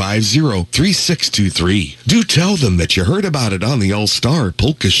 402-450-3623. Do tell them that you heard about it on the All-Star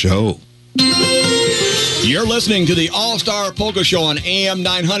Polka Show. You're listening to the All-Star Polka Show on AM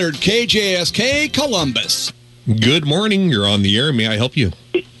 900 KJSK Columbus. Good morning. You're on the air. May I help you?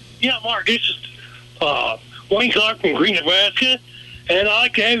 Yeah, Mark, this is Wayne Clark from Green, Nebraska, and I'd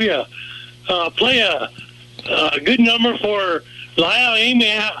like to have you play a good number for Lyle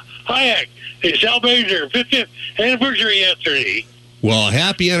Amy Hayek. They celebrated their 50th anniversary yesterday. Well,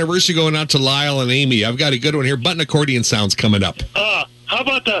 happy anniversary going out to Lyle and Amy. I've got a good one here. Button accordion sounds coming up. How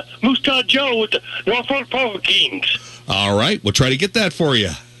about the Moose Todd Joe with the Norfolk Polka Kings? All right. We'll try to get that for you.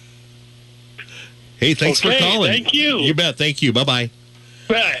 Hey, thanks for calling. Thank you. You bet. Thank you. Bye-bye.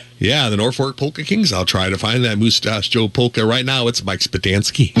 Bye. Yeah, the Norfolk Polka Kings. I'll try to find that Mustache Joe polka. Right now, it's Mike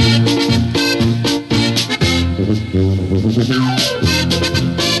Spatansky.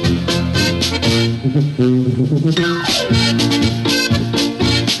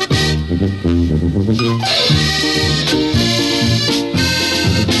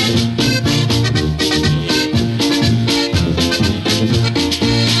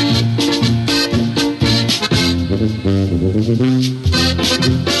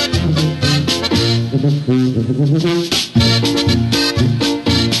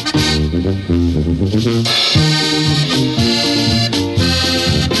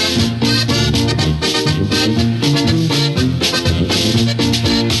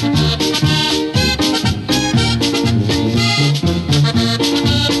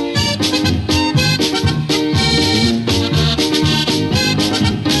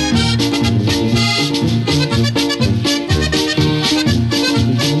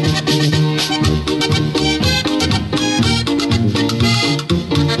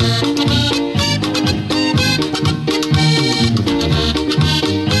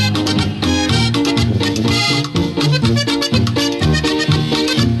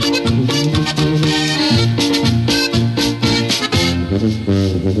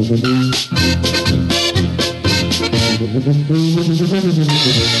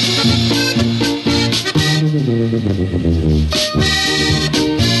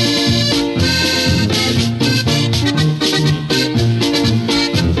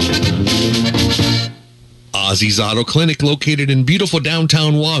 Ozzy's Auto Clinic, located in beautiful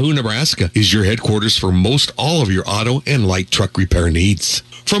downtown Wahoo, Nebraska, is your headquarters for most all of your auto and light truck repair needs.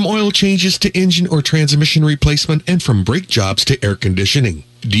 From oil changes to engine or transmission replacement, and from brake jobs to air conditioning.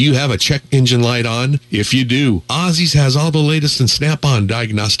 Do you have a check engine light on? If you do, Ozzy's has all the latest in Snap-on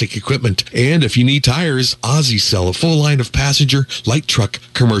diagnostic equipment. And if you need tires, Ozzy's sell a full line of passenger, light truck,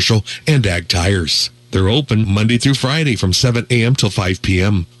 commercial, and ag tires. They're open Monday through Friday from 7 a.m. till 5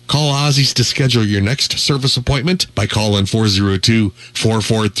 p.m. Call Ozzy's to schedule your next service appointment by calling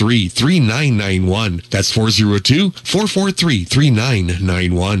 402-443-3991. That's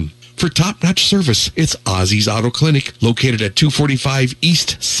 402-443-3991. For top-notch service, it's Ozzy's Auto Clinic, located at 245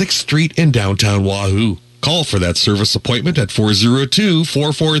 East 6th Street in downtown Wahoo. Call for that service appointment at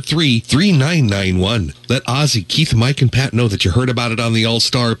 402-443-3991. Let Ozzy, Keith, Mike, and Pat know that you heard about it on the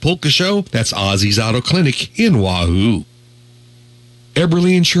All-Star Polka Show. That's Ozzy's Auto Clinic in Wahoo.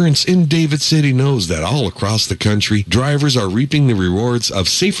 Eberly Insurance in David City knows that all across the country, drivers are reaping the rewards of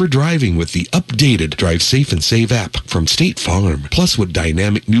safer driving with the updated Drive Safe and Save app from State Farm, plus with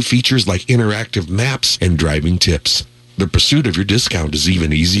dynamic new features like interactive maps and driving tips. The pursuit of your discount is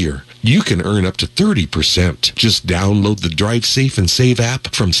even easier. You can earn up to 30%. Just download the Drive Safe and Save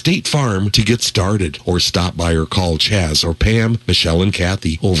app from State Farm to get started, or stop by or call Chaz or Pam, Michelle, and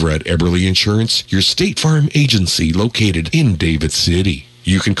Kathy over at Eberly Insurance, your State Farm agency located in David City.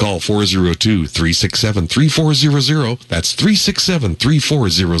 You can call 402-367-3400. That's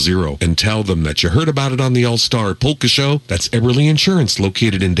 367-3400. And tell them that you heard about it on the All-Star Polka Show. That's Eberly Insurance,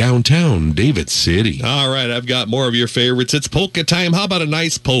 located in downtown David City. All right, I've got more of your favorites. It's polka time. How about a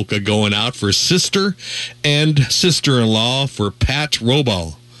nice polka going out for sister and sister-in-law for Pat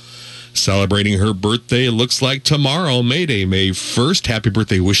Robal? Celebrating her birthday, it looks like tomorrow, May Day, May 1st. Happy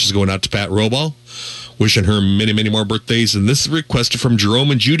birthday wishes going out to Pat Robal. Wishing her many, many more birthdays. And this is requested from Jerome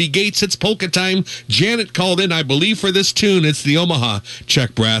and Judy Gates. It's polka time. Janet called in, I believe, for this tune. It's the Omaha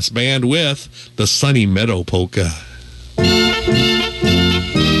Czech Brass Band with the Sunny Meadow Polka.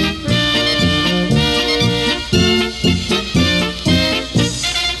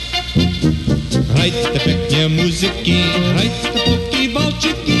 Hrajte pekně muziky, hrajte polky,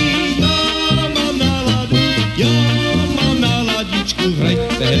 valčiky, já mám náladičku,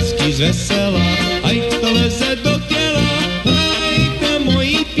 hrajte hezky zvesela, ať to leze do těla, hrajte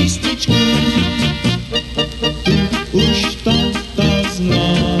moji písničku, tu už tata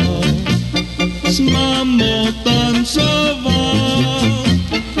zná, s mámou tancoval,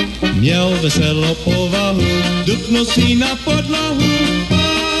 měl veselo povahu, dupnul si na podlahu,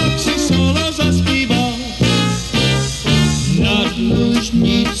 pak si solo zaspíval. Nad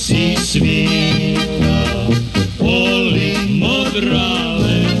lužnicí svítá poli modrá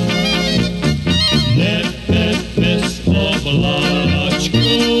lev, nebe bez obláčku,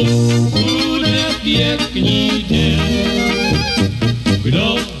 bude pěkný den.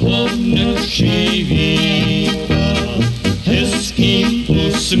 Kdo ho nevšivítá hezkým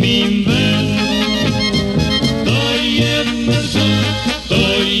úsměvem, to je mrzo,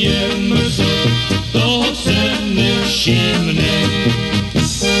 toho se nevšimne.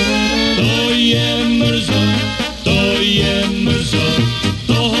 To je mrzo,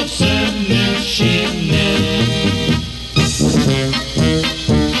 toho se nevšimne.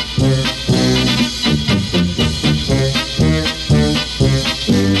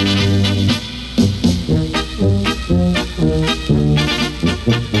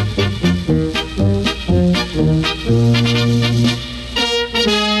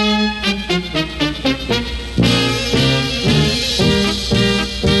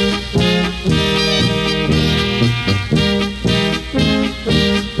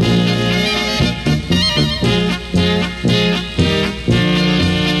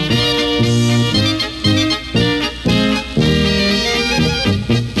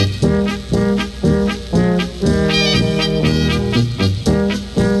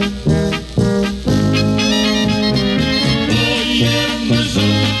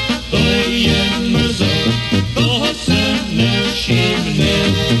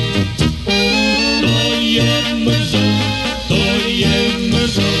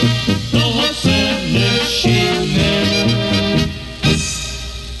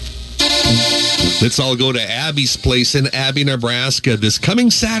 Let's all go to Abby's place in Abby, Nebraska this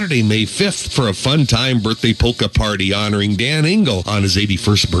coming Saturday, May 5th, for a fun-time birthday polka party honoring Dan Engel on his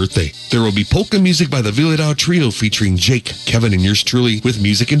 81st birthday. There will be polka music by the Villadao Trio featuring Jake, Kevin, and yours truly with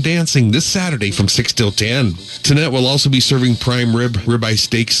music and dancing this Saturday from 6 till 10. Tonette will also be serving prime rib, ribeye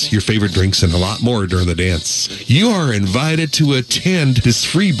steaks, your favorite drinks, and a lot more during the dance. You are invited to attend this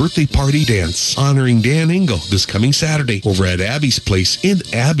free birthday party dance honoring Dan Engel this coming Saturday over at Abby's place in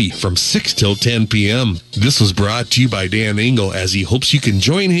Abby from 6 till 10 p.m. This was brought to you by Dan Engel as he hopes you can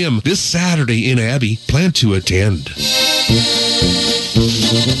join him this Saturday in Abby. Plan to attend.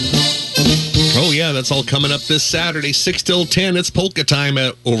 Oh, yeah, that's all coming up this Saturday, 6 till 10. It's polka time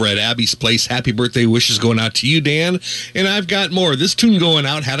over at Abby's place. Happy birthday wishes going out to you, Dan. And I've got more. This tune going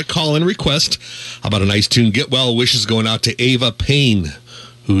out had a call-in request. How about a nice tune? Get well wishes going out to Ava Payne,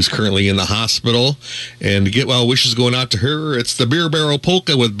 who's currently in the hospital. And to get well wishes going out to her, it's the Beer Barrel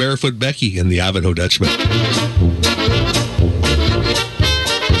Polka with Barefoot Becky and the Ivanhoe Dutchman.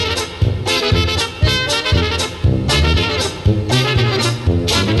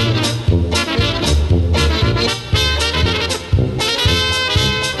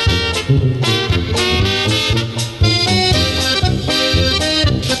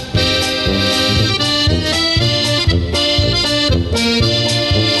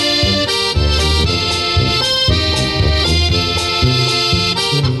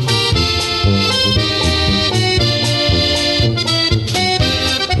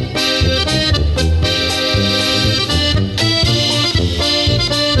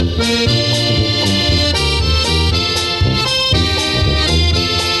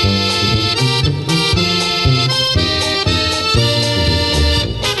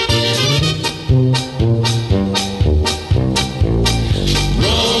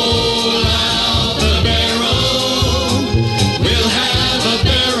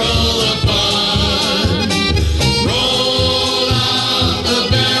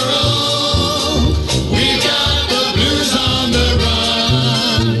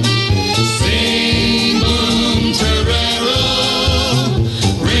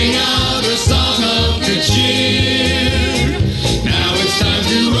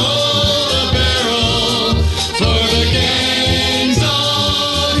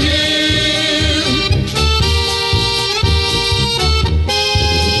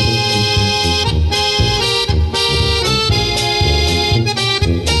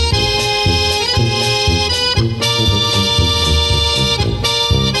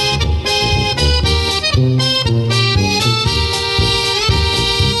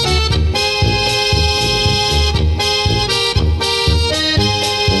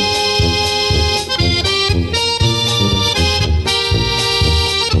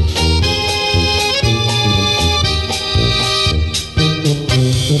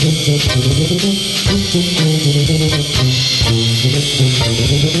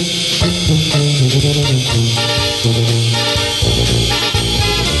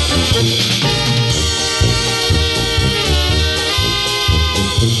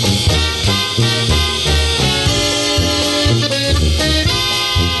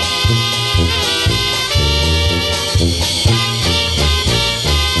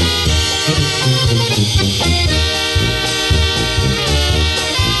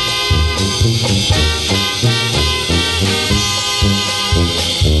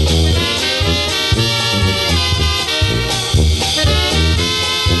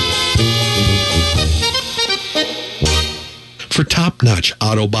 For top-notch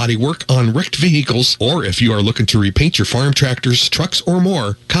auto body work on wrecked vehicles, or if you are looking to repaint your farm tractors, trucks, or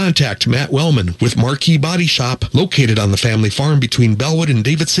more, contact Matt Wellman with Marquee Body Shop, located on the family farm between Bellwood and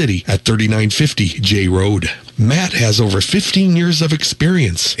David City at 3950 J Road. Matt has over 15 years of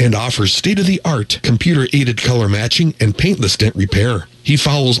experience and offers state-of-the-art computer-aided color matching and paintless dent repair. He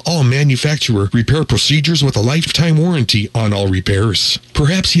follows all manufacturer repair procedures with a lifetime warranty on all repairs.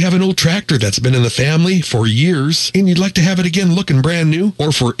 Perhaps you have an old tractor that's been in the family for years and you'd like to have it again looking brand new,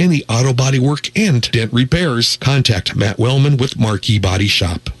 or for any auto body work and dent repairs, contact Matt Wellman with Marquee Body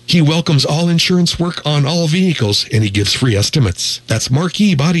Shop. He welcomes all insurance work on all vehicles and he gives free estimates. That's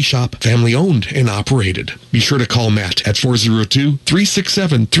Marquee Body Shop, family owned and operated. Be sure to call Matt at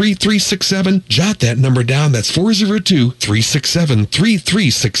 402-367-3367. Jot that number down. That's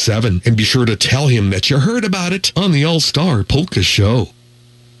 402-367-3367. And be sure to tell him that you heard about it on the All-Star Polka Show.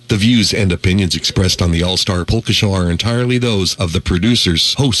 The views and opinions expressed on the All-Star Polka Show are entirely those of the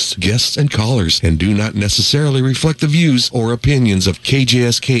producers, hosts, guests, and callers, and do not necessarily reflect the views or opinions of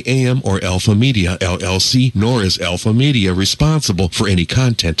KJSK AM or Alpha Media, LLC, nor is Alpha Media responsible for any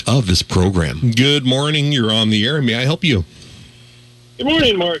content of this program. Good morning. You're on the air. May I help you? Good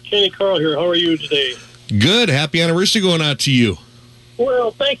morning, Mark. Kenny Carl here. How are you today? Good. Happy anniversary going out to you. Well,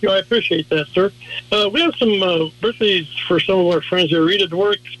 thank you. I appreciate that, sir. We have some birthdays for some of our friends here. Rita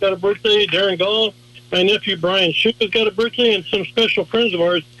Dwork's got a birthday. Darren Gall. My nephew, Brian Schuh, has got a birthday. And some special friends of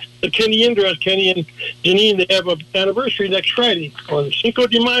ours, the Kenny Indras, Kenny and Janine, they have an anniversary next Friday on Cinco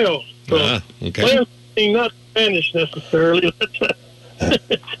de Mayo. So, okay. Not Spanish necessarily.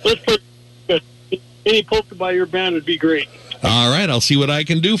 Let's put any polka by your band would be great. All right. I'll see what I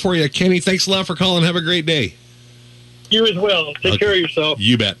can do for you. Kenny, thanks a lot for calling. Have a great day. You as well. Take care of yourself.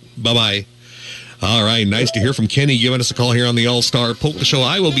 You bet. Bye-bye. All right. Nice to hear from Kenny giving us a call here on the All-Star Polka Show.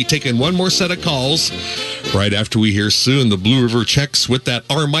 I will be taking one more set of calls right after we hear soon the Blue River Checks with that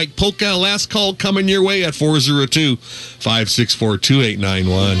R. Mike Polka. Last call coming your way at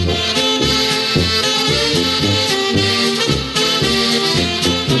 402-564-2891.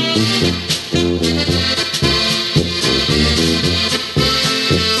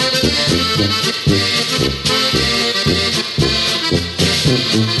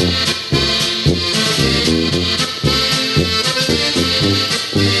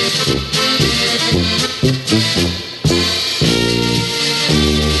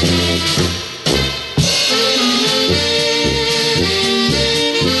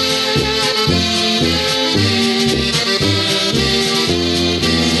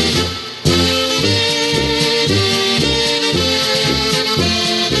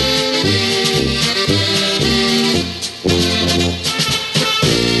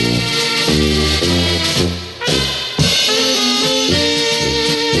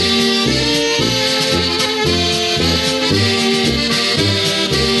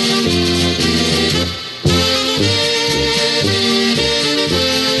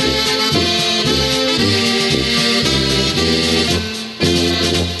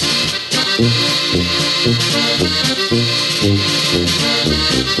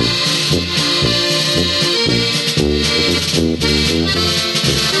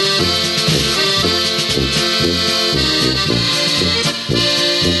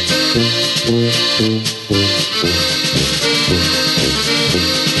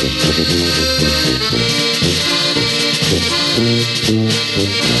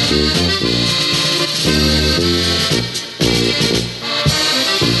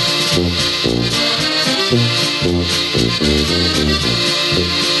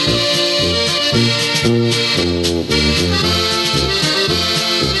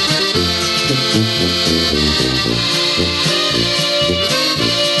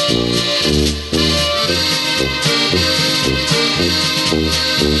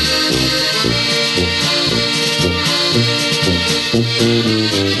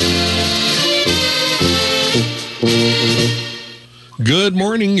 Good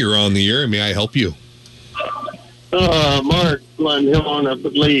morning. You're on the air. May I help you? Mark, Glenn Hill on up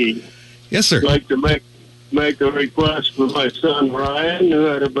at Lee. Yes, sir. I'd like to make a request for my son Ryan, who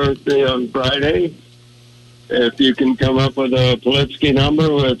had a birthday on Friday. If you can come up with a Politsky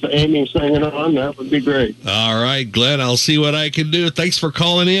number with Amy singing on, that would be great. All right, Glenn. I'll see what I can do. Thanks for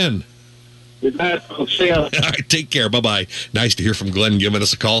calling in. With that, I'll see you. All right, take care. Bye-bye. Nice to hear from Glenn giving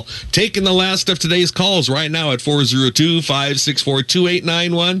us a call. Taking the last of today's calls right now at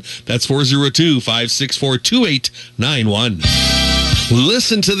 402-564-2891. That's 402-564-2891.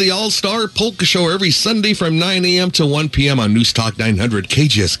 Listen to the All-Star Polka Show every Sunday from 9 a.m. to 1 p.m. on News Talk 900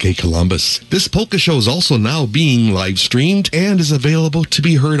 KGSK Columbus. This polka show is also now being live streamed and is available to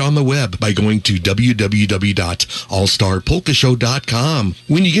be heard on the web by going to www.allstarpolkashow.com.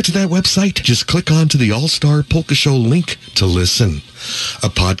 When you get to that website, just click onto the All-Star Polka Show link to listen. A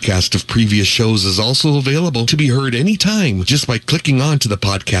podcast of previous shows is also available to be heard anytime just by clicking onto the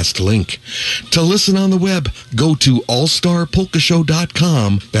podcast link. To listen on the web, go to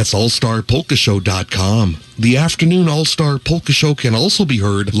allstarpolkashow.com. That's allstarpolkashow.com. The afternoon All-Star Polka Show can also be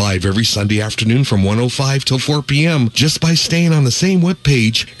heard live every Sunday afternoon from 1:05 till 4 p.m. just by staying on the same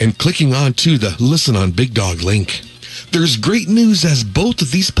webpage and clicking onto the Listen on Big Dog link. There's great news as both of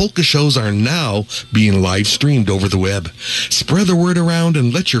these polka shows are now being live streamed over the web. Spread the word around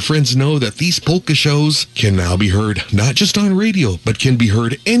and let your friends know that these polka shows can now be heard, not just on radio, but can be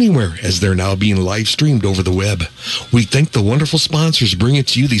heard anywhere as they're now being live streamed over the web. We thank the wonderful sponsors bringing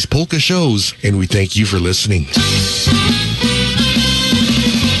to you these polka shows, and we thank you for listening.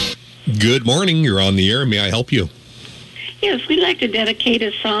 Good morning. You're on the air. May I help you? Yes, we'd like to dedicate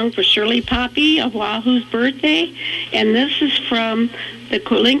a song for Shirley Poppy of Wahoo's birthday, and this is from the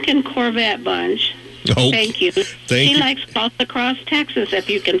Lincoln Corvette Bunch, Oh, Thank you. Thank He you. likes Salsa Cross, Texas, if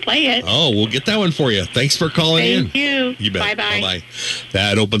you can play it. Oh, we'll get that one for you. Thanks for calling in. Thank you. You bet. Bye-bye. Bye-bye.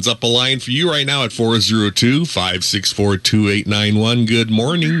 That opens up a line for you right now at 402-564-2891. Good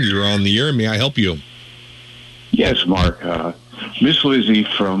morning. You're on the air. May I help you? Yes, Mark. Miss Lizzie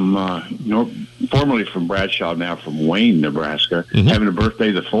from formerly from Bradshaw, now from Wayne, Nebraska, having a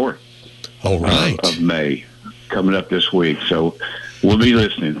birthday the 4th of May, coming up this week. So we'll be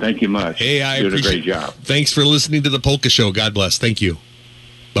listening. Thank you much. Hey, I Doing appreciate a great job. Thanks for listening to the Polka Show. God bless. Thank you.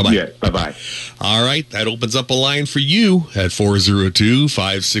 Bye-bye. Yeah, bye-bye. All right, that opens up a line for you at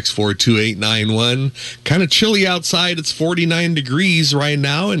 402-564-2891. Kind of chilly outside. It's 49 degrees right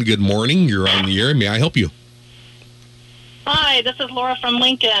now, and good morning. You're on the air. May I help you? Hi, this is Laura from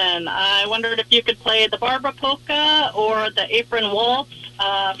Lincoln. I wondered if you could play the Barbara Polka or the Apron Waltz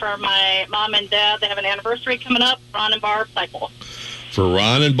for my mom and dad. They have an anniversary coming up, Ron and Barb Cycle. For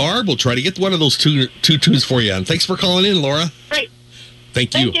Ron and Barb, we'll try to get one of those two tunes for you. And thanks for calling in, Laura. Great.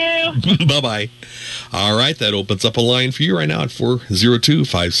 Thank you. Bye-bye. All right, that opens up a line for you right now at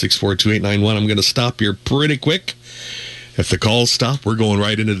 402-564-2891. I'm going to stop here pretty quick. If the calls stop, we're going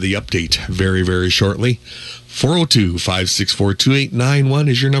right into the update very, very shortly. 402-564-2891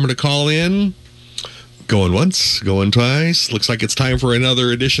 is your number to call in. Going once, going twice. Looks like it's time for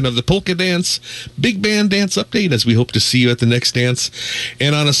another edition of the Polka Dance Big Band Dance Update, as we hope to see you at the next dance.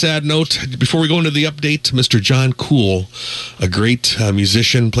 And on a sad note, before we go into the update, Mr. John Kuhl, a great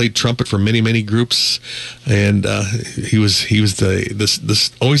musician, played trumpet for many, many groups, and he was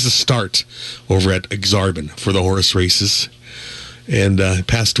always the start over at Exarban for the horse races. And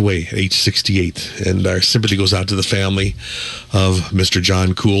passed away at age 68. And our sympathy goes out to the family of Mr.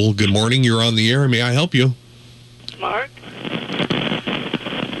 John Kuhl. Good morning. You're on the air. May I help you? Mark?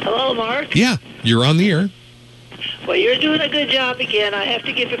 Hello, Mark? Yeah, you're on the air. Well, you're doing a good job again. I have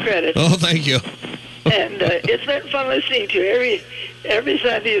to give you credit. Oh, thank you. And it's been fun listening to you. Every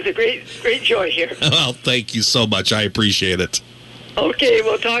Sunday is a great joy here. Well, thank you so much. I appreciate it. Okay,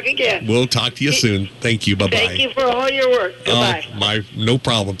 we'll talk again. We'll talk to you soon. Thank you. Bye-bye. Thank you for all your work. Goodbye. No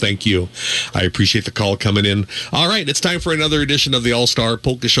problem. Thank you. I appreciate the call coming in. All right, it's time for another edition of the All-Star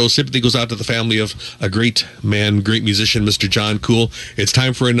Polka Show. Sympathy goes out to the family of a great man, great musician, Mr. John Kuhl. It's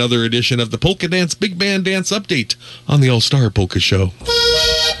time for another edition of the Polka Dance Big Band Dance Update on the All-Star Polka Show.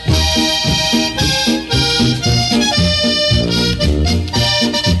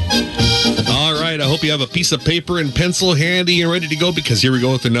 I hope you have a piece of paper and pencil handy and ready to go, because here we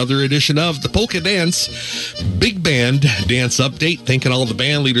go with another edition of the Polka Dance Big Band Dance Update. Thanking all the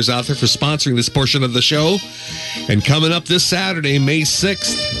band leaders out there for sponsoring this portion of the show. And coming up this Saturday, May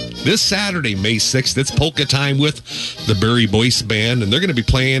 6th, it's polka time with the Barry Boyce Band, and they're going to be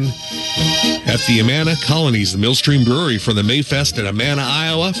playing at the Amana Colonies, the Millstream Brewery, for the Mayfest in Amana,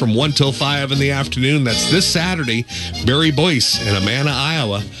 Iowa, from 1 till 5 in the afternoon. That's this Saturday, Barry Boyce in Amana,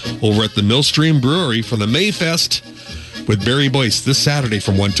 Iowa, over at the Millstream Brewery for the Mayfest with Barry Boyce this Saturday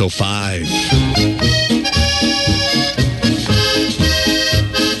from 1 till 5.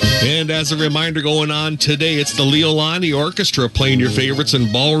 And as a reminder, going on today, it's the Leolani Orchestra playing your favorites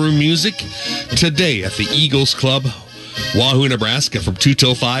in ballroom music today at the Eagles Club, Wahoo, Nebraska, from 2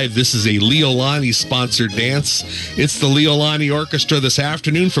 till 5. This is a Leolani-sponsored dance. It's the Leolani Orchestra this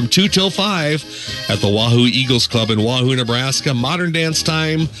afternoon from 2 till 5 at the Wahoo Eagles Club in Wahoo, Nebraska. Modern dance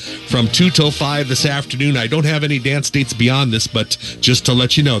time from 2 till 5 this afternoon. I don't have any dance dates beyond this, but just to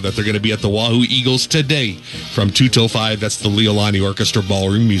let you know that they're going to be at the Wahoo Eagles today from 2 till 5. That's the Leolani Orchestra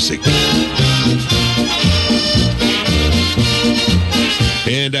ballroom music.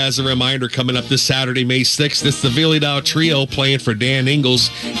 And as a reminder, coming up this Saturday, May 6th, it's the Villadao Trio playing for Dan Ingles'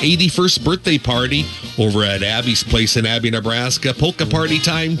 81st birthday party over at Abby's Place in Abby, Nebraska. Polka party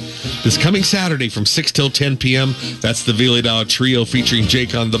time this coming Saturday from 6 till 10 p.m. That's the Villadao Trio featuring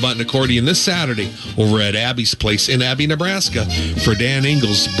Jake on the button accordion this Saturday over at Abby's Place in Abby, Nebraska for Dan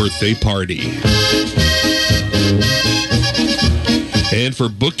Ingles' birthday party. And for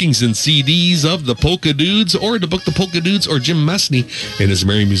bookings and CDs of the Polka Dudes, or to book the Polka Dudes or Jim Messney and his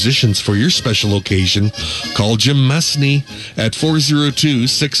merry musicians for your special occasion, call Jim Messney at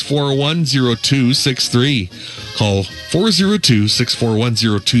 402-641-0263. Call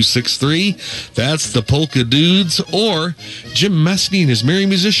 402-641-0263. That's the Polka Dudes, or Jim Messney and his merry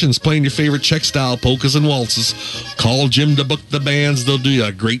musicians playing your favorite Czech style polkas and waltzes. Call Jim to book the bands. They'll do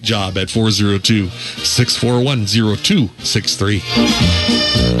a great job at 402-641-0263.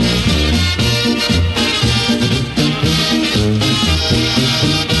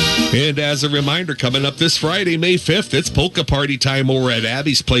 And as a reminder, coming up this Friday, May 5th, it's polka party time over at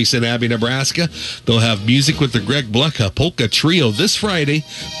Abby's Place in Abby, Nebraska. They'll have music with the Greg Blecka Polka Trio this Friday,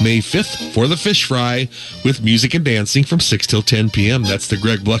 May 5th, for the fish fry, with music and dancing from 6 till 10 p.m. That's the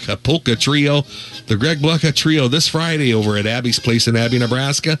Greg Blecka Polka Trio. The Greg Blecka Trio this Friday over at Abby's Place in Abby,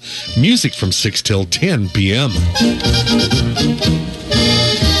 Nebraska. Music from 6 till 10 p.m.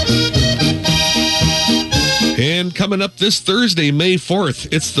 And coming up this Thursday, May 4th,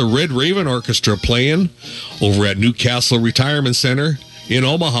 it's the Red Raven Orchestra playing over at Newcastle Retirement Center in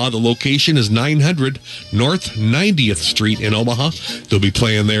Omaha. The location is 900 North 90th Street in Omaha. They'll be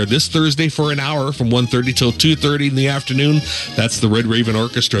playing there this Thursday for an hour from 1:30 till 2:30 in the afternoon. That's the Red Raven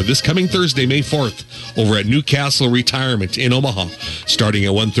Orchestra this coming Thursday, May 4th, over at Newcastle Retirement in Omaha, starting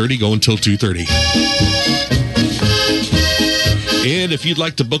at 1:30, going till 2:30. And if you'd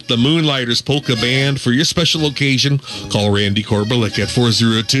like to book the Moonlighters Polka Band for your special occasion, call Randy Korbelik at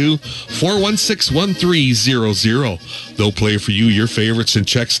 402-416-1300. They'll play for you your favorites in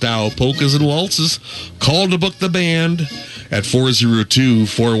Czech style polkas and waltzes. Call to book the band at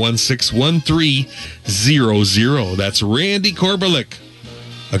 402-416-1300. That's Randy Korbelik,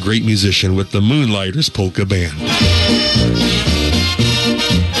 a great musician with the Moonlighters Polka Band.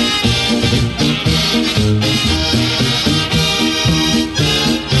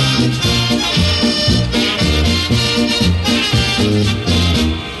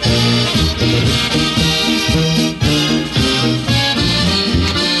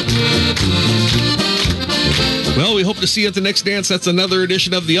 Well, we hope to see you at the next dance. That's another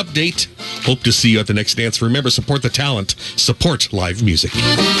edition of The Update. Hope to see you at the next dance. Remember, support the talent. Support live music.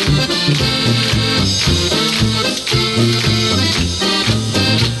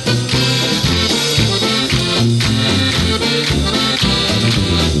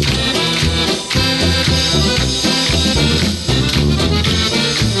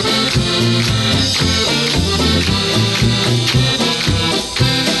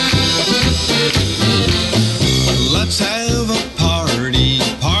 Let's have a party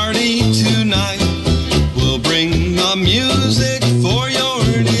tonight. We'll bring the music for your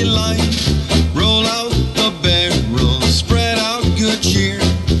delight. Roll out the barrel, spread out good cheer.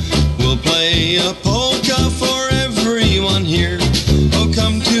 We'll play a polka for everyone here. Oh,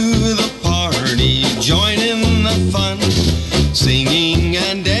 come to the party, join in the fun, singing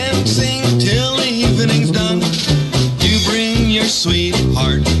and dancing till the evening's done. You bring your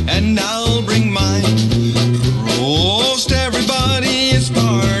sweetheart and I'll bring mine. Prost, everybody, it's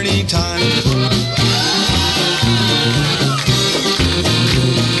party time.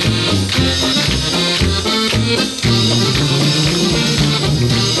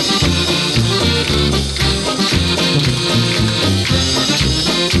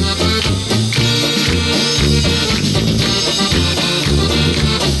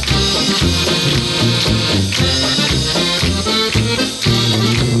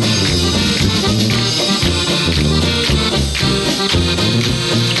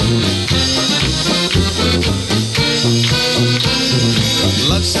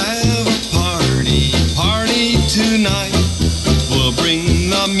 Let's have a party tonight. We'll bring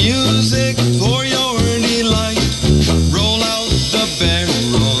the music for your delight. Roll out the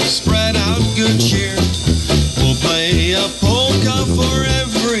barrel, spread out good cheer. We'll play a polka for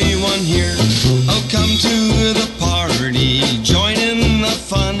everyone here. Oh, come to the party, join in the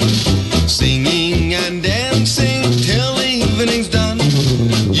fun, singing and dancing till the evening's done.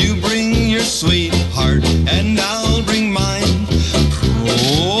 You bring your sweetheart and I'll bring mine.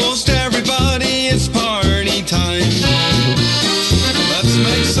 Prost, everybody, it's party time. Let's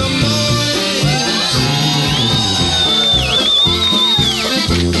make some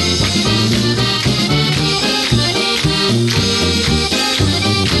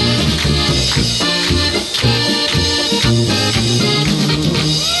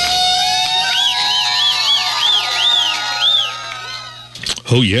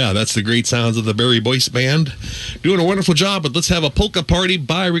Oh, yeah, that's the great sounds of the Barry Boyce Band. Doing a wonderful job, but let's have a polka party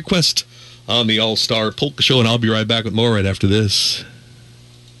by request on the All-Star Polka Show, and I'll be right back with more right after this.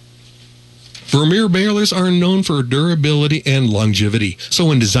 Vermeer balers are known for durability and longevity. So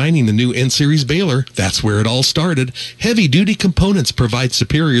when designing the new N-Series baler, that's where it all started. Heavy-duty components provide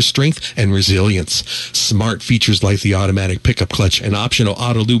superior strength and resilience. Smart features like the automatic pickup clutch and optional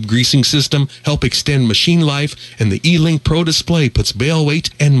auto-lube greasing system help extend machine life, and the E-Link Pro display puts bale weight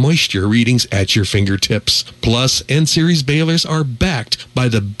and moisture readings at your fingertips. Plus, N-Series balers are backed by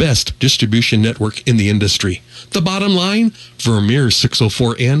the best distribution network in the industry. The bottom line, Vermeer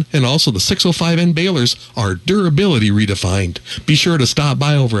 604N and also the 605 5N balers are durability redefined. Be sure to stop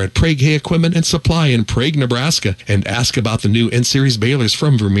by over at Prague Hay Equipment and Supply in Prague, Nebraska, and ask about the new N-Series balers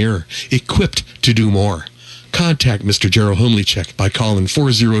from Vermeer, equipped to do more. Contact Mr. Gerald Humlichek by calling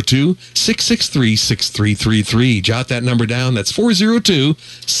 402-663-6333. Jot that number down. That's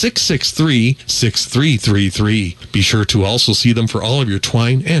 402-663-6333. Be sure to also see them for all of your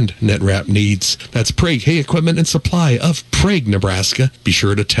twine and net wrap needs. That's Prague Hay Equipment and Supply of Prague, Nebraska. Be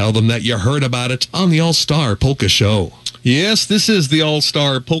sure to tell them that you heard about it on the All-Star Polka Show. Yes, this is the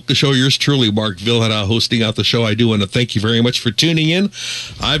All-Star Polka Show. Yours truly, Mark Vilhena, hosting out the show. I do want to thank you very much for tuning in.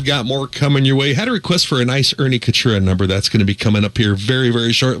 I've got more coming your way. Had a request for a nice Ernie Katura number. That's going to be coming up here very,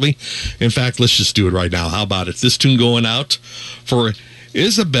 very shortly. In fact, let's just do it right now. How about it? This tune going out for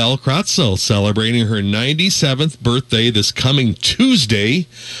Isabel Kratzel, celebrating her 97th birthday this coming Tuesday.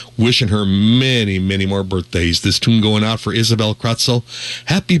 Wishing her many, many more birthdays. This tune going out for Isabel Kratzel.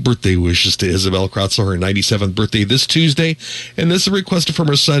 Happy birthday wishes to Isabel Kratzel, her 97th birthday this Tuesday. And this is requested from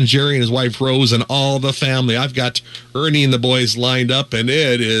her son Jerry and his wife Rose and all the family. I've got Ernie and the boys lined up, and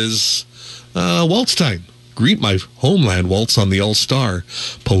it is waltz time. Greet My Homeland waltz on the All-Star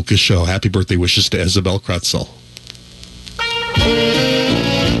Polka Show. Happy birthday wishes to Isabel Kratzel.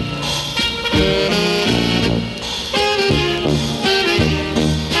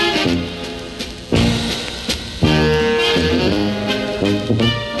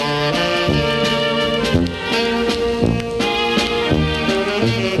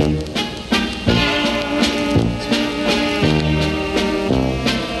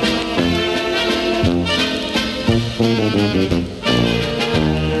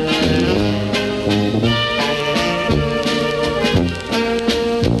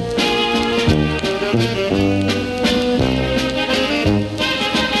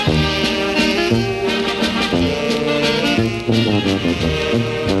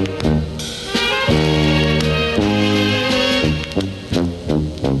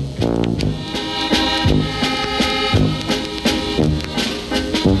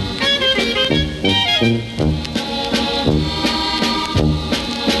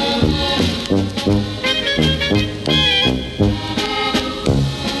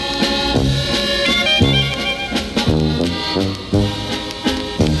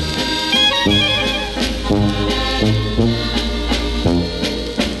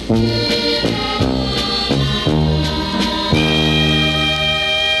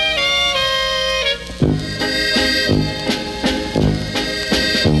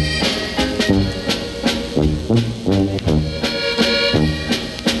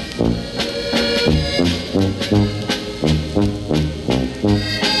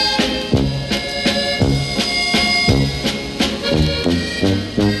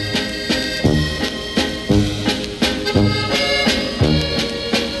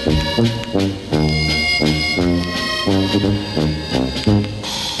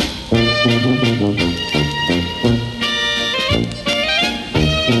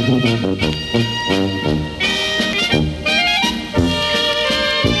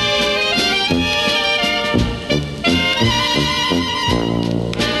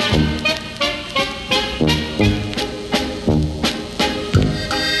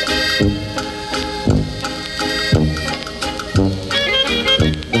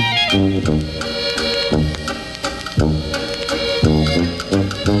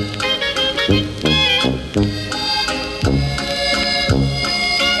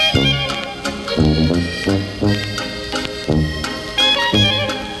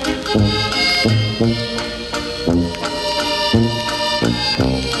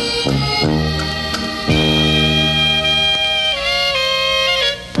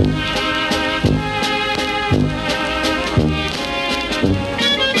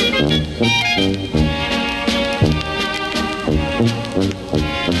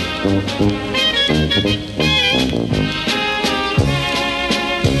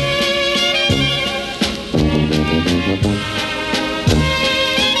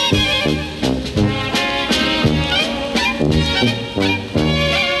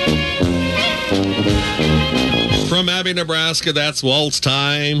 From Abbey, Nebraska, that's waltz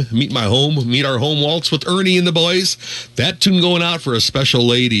time. Meet our home waltz with Ernie and the boys. That tune going out for a special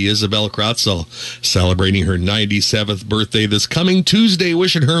lady, Isabel Kratzel, celebrating her 97th birthday this coming Tuesday.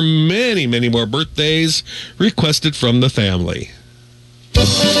 Wishing her many, many more birthdays, requested from the family.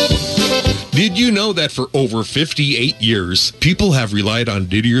 Did you know that for over 58 years, people have relied on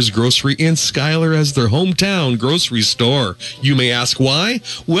Didier's Grocery in Schuyler as their hometown grocery store? You may ask why?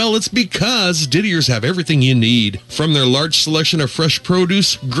 Well, it's because Didier's have everything you need, from their large selection of fresh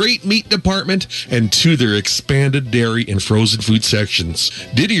produce, great meat department, and to their expanded dairy and frozen food sections.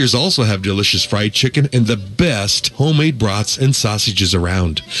 Didier's also have delicious fried chicken and the best homemade brats and sausages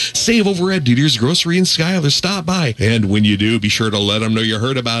around. Save over at Didier's Grocery in Schuyler. Stop by, and when you do, be sure to let them know you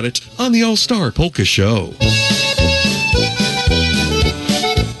heard about it on the All-Star Polka Show.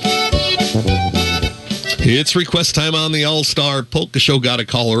 It's request time on the All-Star Polka Show. Got a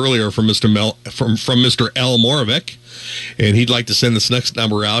call earlier from Mr. Al Moravec, and he'd like to send this next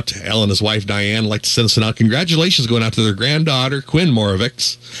number out. Al and his wife Diane like to send this out. Congratulations going out to their granddaughter Quinn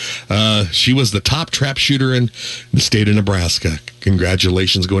Moravec. She was the top trap shooter in the state of Nebraska.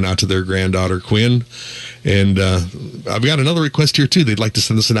 Congratulations going out to their granddaughter Quinn. And I've got another request here, too. They'd like to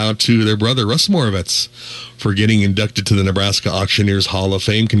send this out to their brother, Russ Moravec, for getting inducted to the Nebraska Auctioneers Hall of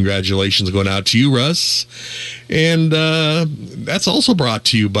Fame. Congratulations going out to you, Russ. And that's also brought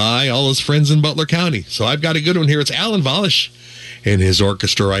to you by all his friends in Butler County. So I've got a good one here. It's Alan Volish and his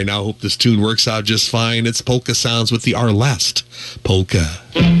orchestra right now. Hope this tune works out just fine. It's Polka Sounds with the Our Last Polka.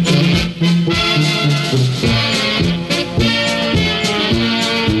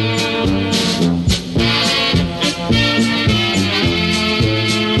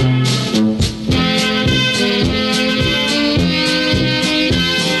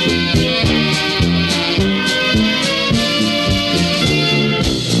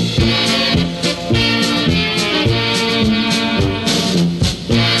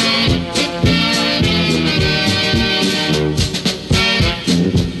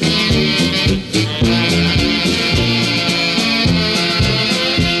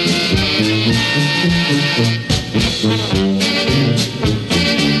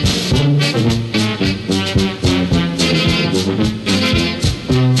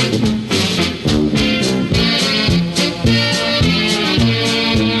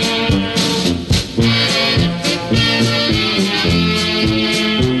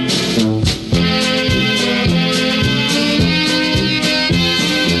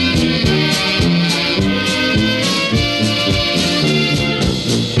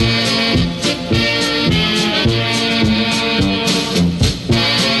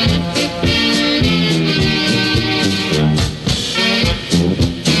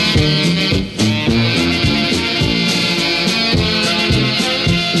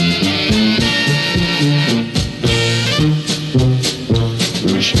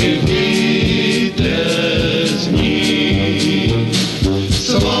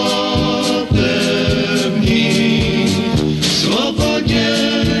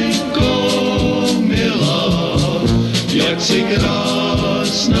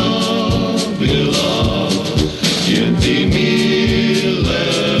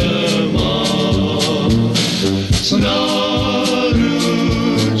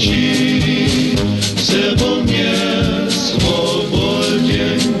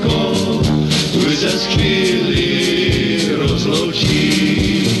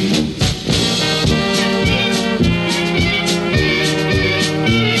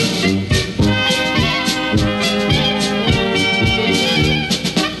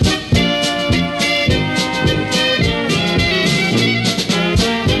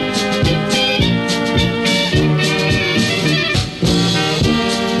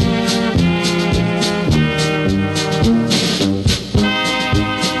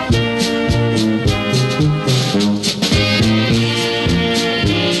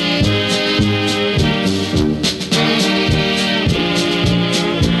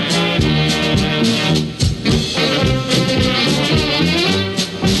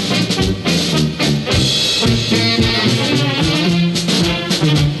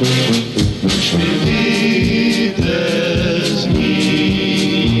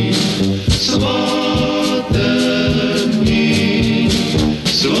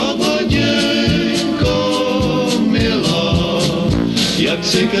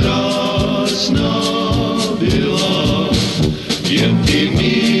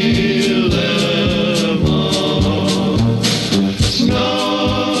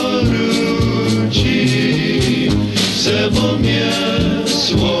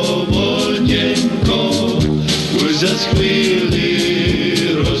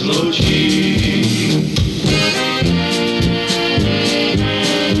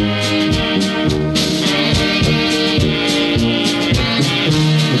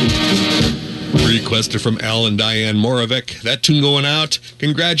 From Al and Diane Moravec. That tune going out.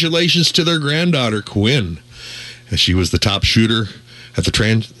 Congratulations to their granddaughter, Quinn. She was the top shooter at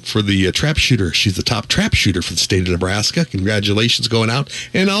for the trap shooter. She's the top trap shooter for the state of Nebraska. Congratulations going out.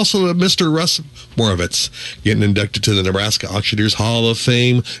 And also Mr. Russ Moravitz getting inducted to the Nebraska Auctioneers Hall of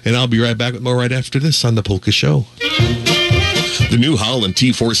Fame. And I'll be right back with more right after this on the Polka Show. The New Holland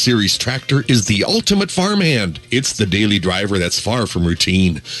T4 Series tractor is the ultimate farmhand. It's the daily driver that's far from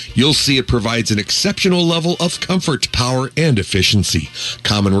routine. You'll see it provides an exceptional level of comfort, power, and efficiency.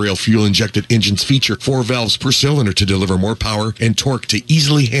 Common rail fuel-injected engines feature 4 valves per cylinder to deliver more power and torque to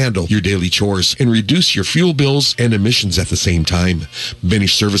easily handle your daily chores and reduce your fuel bills and emissions at the same time.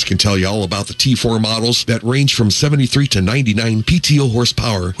 Benish Service can tell you all about the T4 models that range from 73 to 99 PTO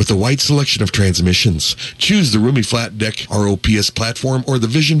horsepower with a wide selection of transmissions. Choose the roomy flat deck ROPS platform or the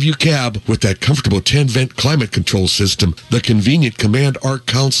Vision View cab with that comfortable 10-vent climate control system. The convenient Command Arc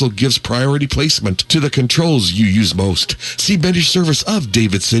console gives priority placement to the controls you use most. See Benish Service of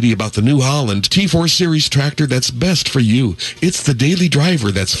David City about the New Holland T4 Series tractor that's best for you. It's the daily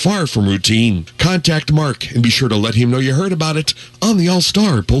driver that's far from routine. Contact Mark and be sure to let him know you heard about it on the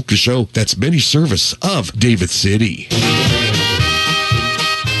All-Star Polka Show. That's Benish Service of David City.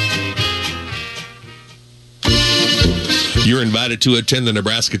 You're invited to attend the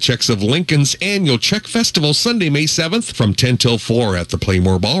Nebraska Czechs of Lincoln's annual Czech Festival Sunday, May 7th from 10 till 4 at the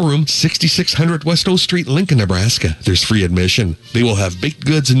Playmore Ballroom, 6600 West O Street, Lincoln, Nebraska. There's free admission. They will have baked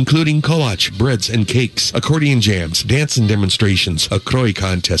goods including kolach, breads and cakes, accordion jams, dance and demonstrations, a kroj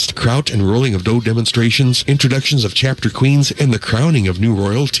contest, kraut and rolling of dough demonstrations, introductions of chapter queens, and the crowning of new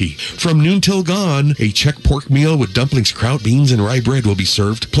royalty. From noon till gone, a Czech pork meal with dumplings, kraut, beans, and rye bread will be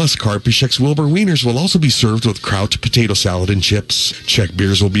served, plus Karpischek's Wilbur Wieners will also be served with kraut, potato salad, and chips. Czech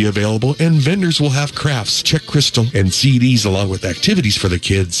beers will be available, and vendors will have crafts, Czech crystal, and CDs along with activities for the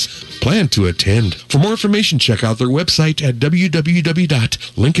kids. Plan to attend. For more information, check out their website at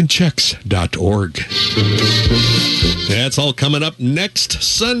www.lincolnczechs.org. That's all coming up next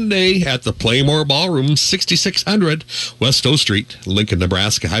Sunday at the Playmore Ballroom, 6600 West O Street, Lincoln,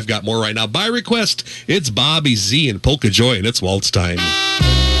 Nebraska. I've got more right now. By request, it's Bobby Z and Polka Joy, and it's waltz time.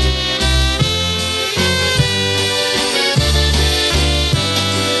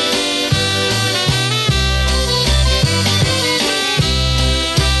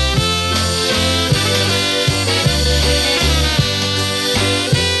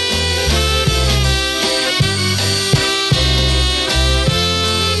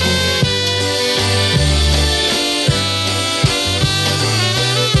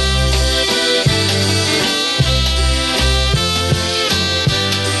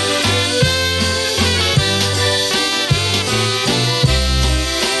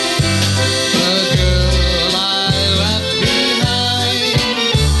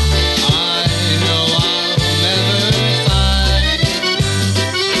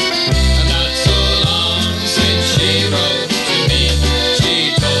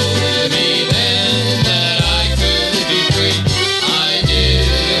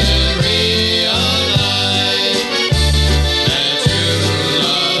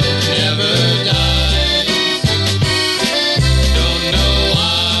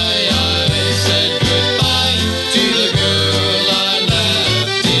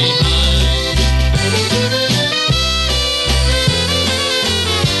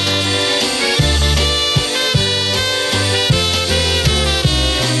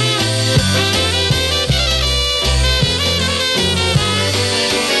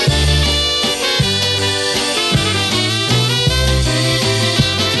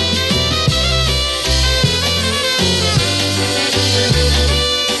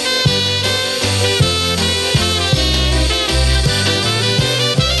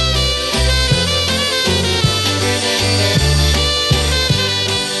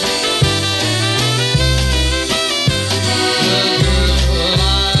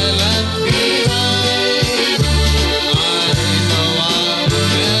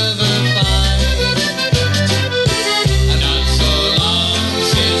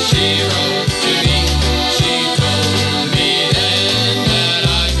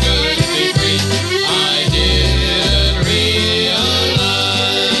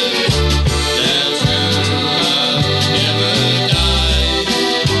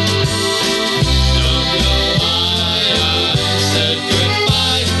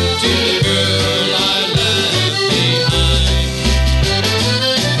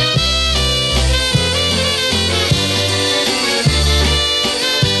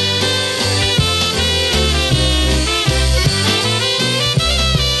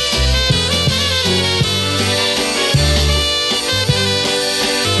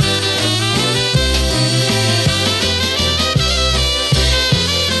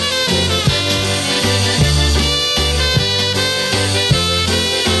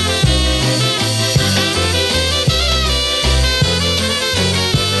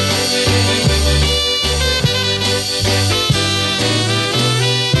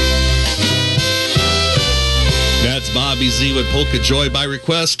 Z with Polka Joy by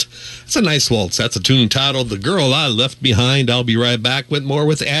request. It's a nice waltz. That's a tune titled The Girl I Left Behind. I'll be right back with more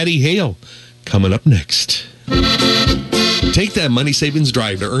with Addie Hale coming up next. Take that money savings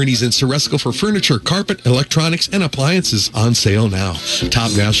drive to Ernie's in Ceresco for furniture, carpet, electronics, and appliances on sale now.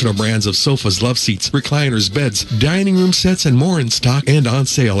 Top national brands of sofas, love seats, recliners, beds, dining room sets, and more in stock and on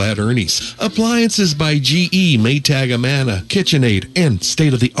sale at Ernie's. Appliances by GE, Maytag, Amana, KitchenAid, and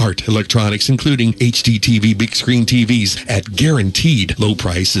state-of-the-art electronics, including HDTV big screen TVs at guaranteed low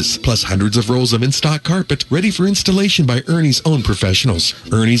prices. Plus hundreds of rolls of in-stock carpet ready for installation by Ernie's own professionals.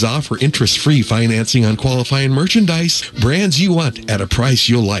 Ernie's offer interest-free financing on qualifying merchandise. Brands you want at a price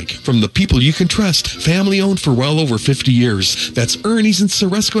you'll like. From the people you can trust. Family owned for well over 50 years. That's Ernie's in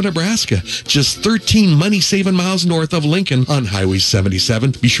Ceresco, Nebraska. Just 13 money-saving miles north of Lincoln on Highway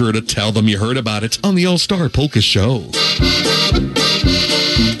 77. Be sure to tell them you heard about it on the All-Star Polka Show.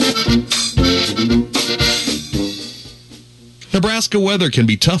 Nebraska weather can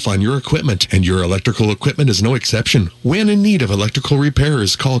be tough on your equipment, and your electrical equipment is no exception. When in need of electrical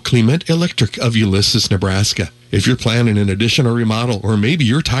repairs, call Clement Electric of Ulysses, Nebraska. If you're planning an addition or remodel, or maybe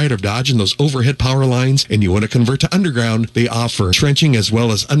you're tired of dodging those overhead power lines and you want to convert to underground, they offer trenching as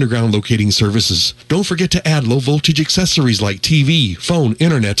well as underground locating services. Don't forget to add low voltage accessories like TV, phone,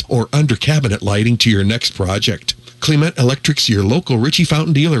 internet, or under cabinet lighting to your next project. Clement Electric's your local Ritchie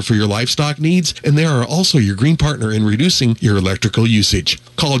Fountain dealer for your livestock needs, and they are also your green partner in reducing your electrical usage.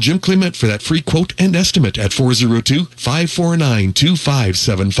 Call Jim Clement for that free quote and estimate at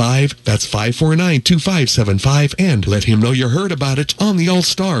 402-549-2575. That's 549-2575, and let him know you heard about it on the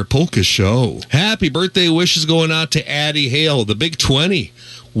All-Star Polka Show. Happy birthday wishes going out to Addie Hale, the Big 20.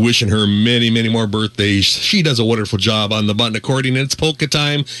 Wishing her many, many more birthdays. She does a wonderful job on the button accordion, and it's polka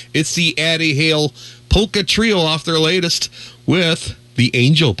time. It's the Addie Hale Polka Trio off their latest with the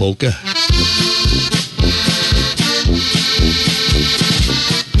Angel Polka.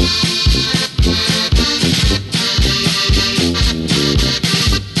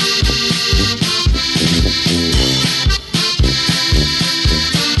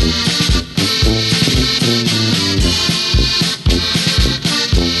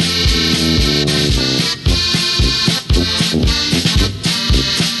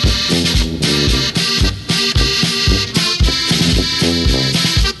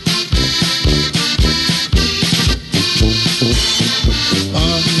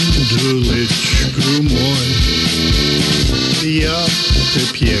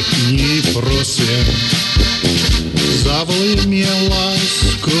 Pięknie proszę, zawolej mnie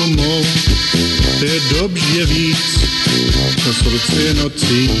łasku mą, ty dobrze widz, na serce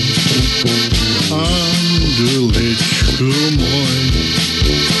nocy. Anduleczku mój,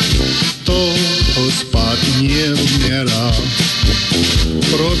 to spać nie umiera,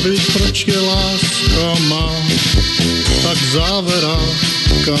 probyć procie laska ma, tak zawera,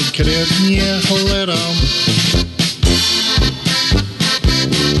 konkretnie cholera.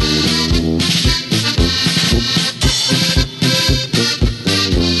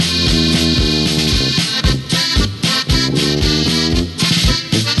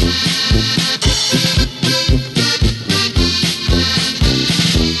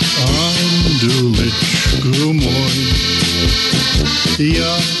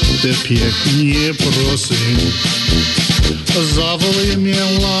 Ja te pięknie proszę, zawolej mnie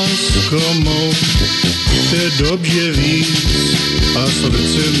laską mą, ty dobrze widz, a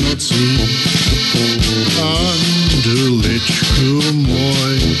serce nocy. Anduleczku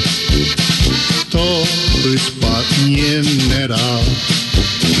mój, to by spać nie da.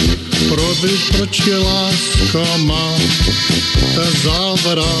 Probyć procie laska ma, ta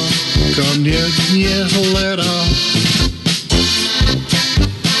zawara, ka mnie nie cholera.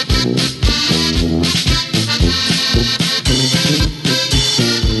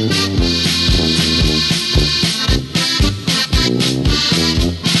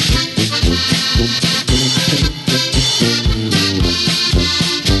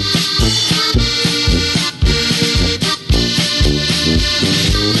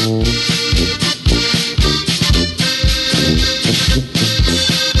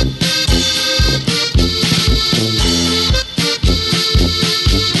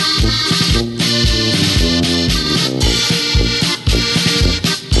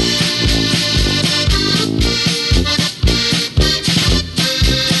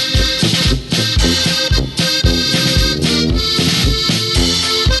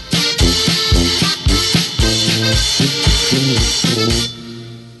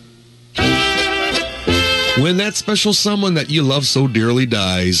 When that special someone that you love so dearly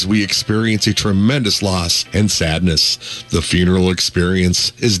dies, we experience a tremendous loss and sadness. The funeral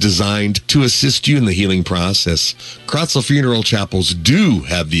experience is designed to assist you in the healing process. Kratzel Funeral Chapels do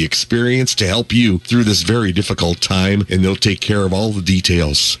have the experience to help you through this very difficult time, and they'll take care of all the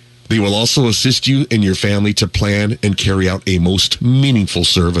details. They will also assist you and your family to plan and carry out a most meaningful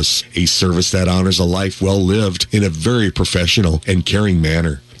service, a service that honors a life well lived in a very professional and caring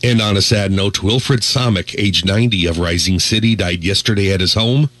manner. And on a sad note, Wilfred Somick, age 90, of Rising City, died yesterday at his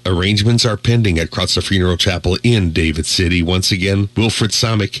home. Arrangements are pending at Kratzer Funeral Chapel in David City. Once again, Wilfred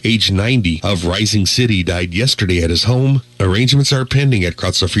Somick, age 90, of Rising City, died yesterday at his home. Arrangements are pending at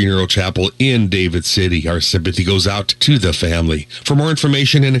Kratzer Funeral Chapel in David City. Our sympathy goes out to the family. For more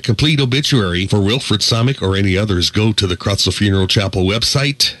information and a complete obituary for Wilfred Somick or any others, go to the Kratzer Funeral Chapel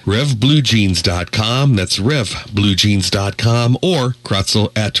website, revbluejeans.com. That's revbluejeans.com, or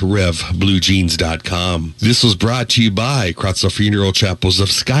Kratzel at revbluejeans.com. This was brought to you by Kratzel Funeral Chapels of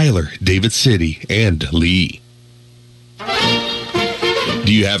Schuyler, David City, and Lee.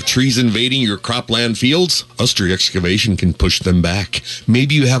 Do you have trees invading your cropland fields? Ustry Excavation can push them back.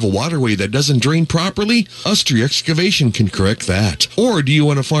 Maybe you have a waterway that doesn't drain properly? Ustry Excavation can correct that. Or do you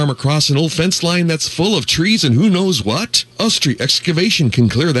want to farm across an old fence line that's full of trees and who knows what? Ustry Excavation can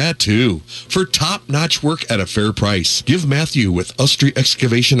clear that too. For top-notch work at a fair price, give Matthew with Ustry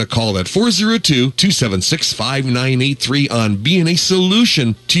Excavation a call at 402-276-5983 on being a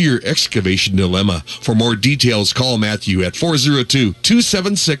solution to your excavation dilemma. For more details, call Matthew at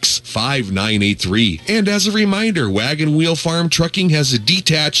 402-276-5983. And as a reminder, Wagon Wheel Farm Trucking has a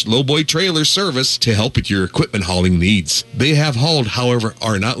detached lowboy trailer service to help with your equipment hauling needs. They have hauled, however,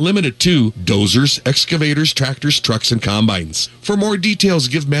 are not limited to dozers, excavators, tractors, trucks, and combines. For more details,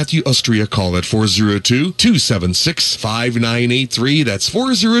 give Matthew Ustry a call at 402-276-5983. That's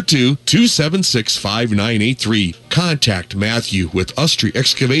 402-276-5983. Contact Matthew with Ustry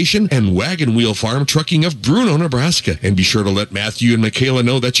Excavation and Wagon Wheel Farm Trucking of Bruno, Nebraska. And be sure to let Matthew and Michaela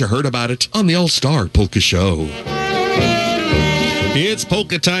know that you heard about it on the All-Star Polka Show. It's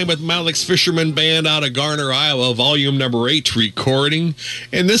polka time with Malik's Fisherman Band out of Garner, Iowa, volume number 8 recording.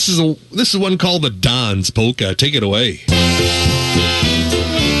 And this is one called the Don's Polka. Take it away.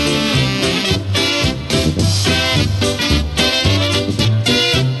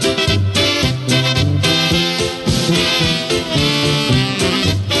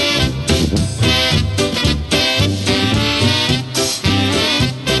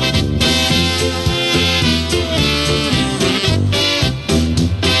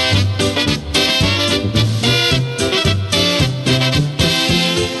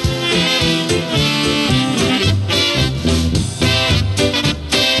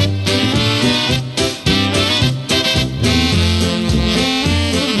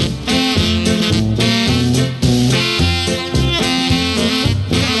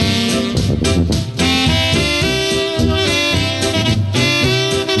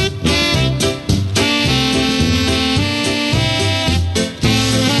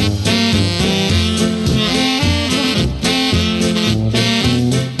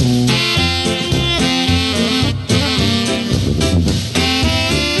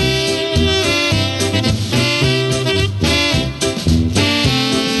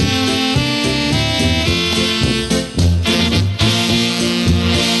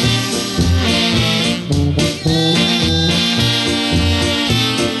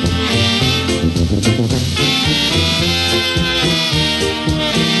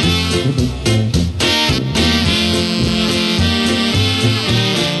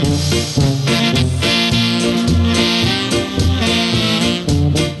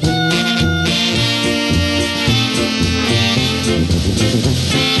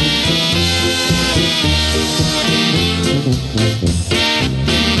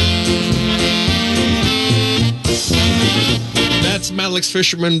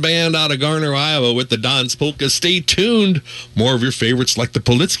 Fisherman Band out of Garner, Iowa with the Don's Polka. Stay tuned. More of your favorites like the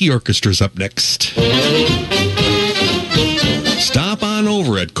Politsky Orchestra's up next. Stop on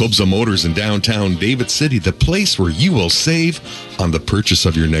over at Kobza Motors in downtown David City, the place where you will save on the purchase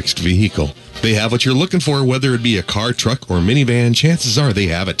of your next vehicle. They have what you're looking for, whether it be a car, truck, or minivan. Chances are they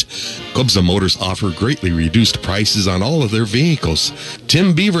have it. Kobza Motors offer greatly reduced prices on all of their vehicles.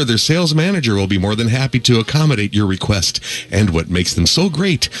 Tim Beaver, their sales manager, will be more than happy to accommodate your request. And what makes them so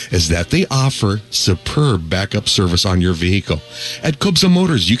great is that they offer superb backup service on your vehicle. At Kobza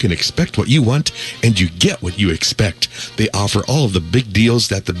Motors, you can expect what you want, and you get what you expect. They offer all of the big deals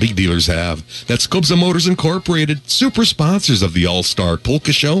that the big dealers have. That's Kobza Motors Incorporated, super sponsors of the All-Star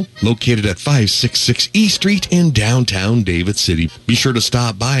Polka Show, located at 566 E Street in downtown David City. Be sure to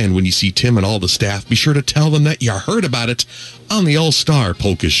stop by, and when you see Tim and all the staff, be sure to tell them that you heard about it on the All-Star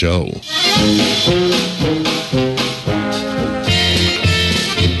Polka Show.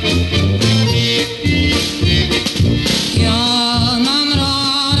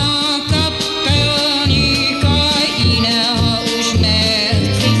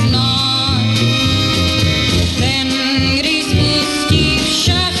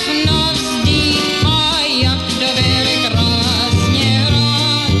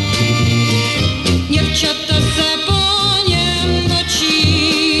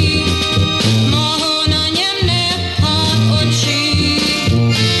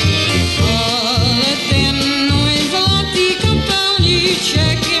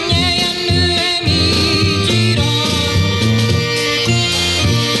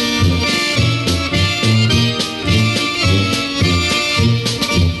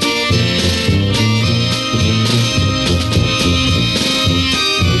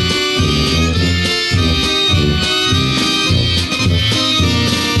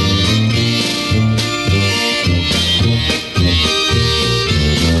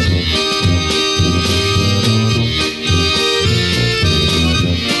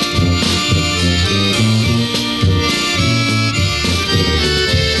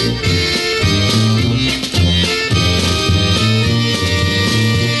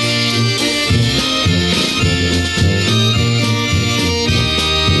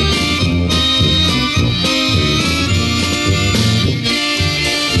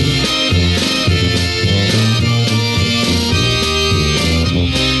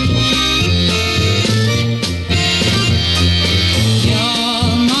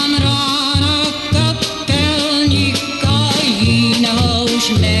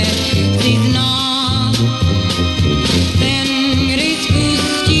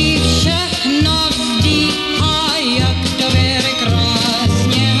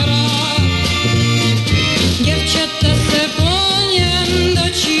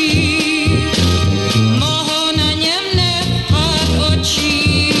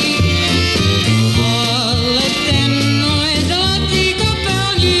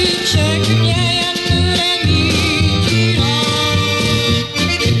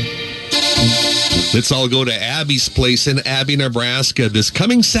 Let's all go to Abby's place in Abby, Nebraska this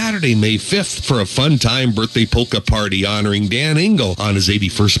coming Saturday, May 5th, for a fun-time birthday polka party honoring Dan Engel on his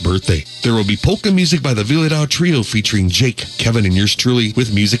 81st birthday. There will be polka music by the Villadao Trio featuring Jake, Kevin, and yours truly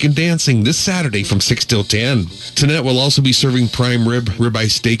with music and dancing this Saturday from 6 till 10. Tonette will also be serving prime rib, ribeye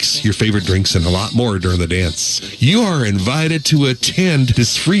steaks, your favorite drinks, and a lot more during the dance. You are invited to attend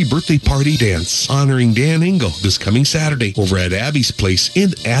this free birthday party dance honoring Dan Engel this coming Saturday over at Abby's place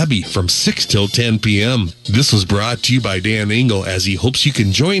in Abby from 6 till 10 p.m. This was brought to you by Dan Engel as he hopes you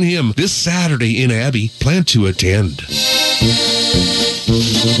can join him this Saturday in Abby. Plan to attend.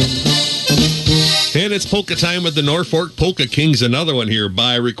 And it's polka time with the Norfolk Polka Kings. Another one here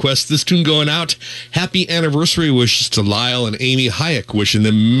by request. This tune going out. Happy anniversary wishes to Lyle and Amy Hayek. Wishing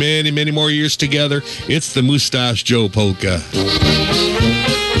them many, many more years together. It's the Mustache Joe Polka.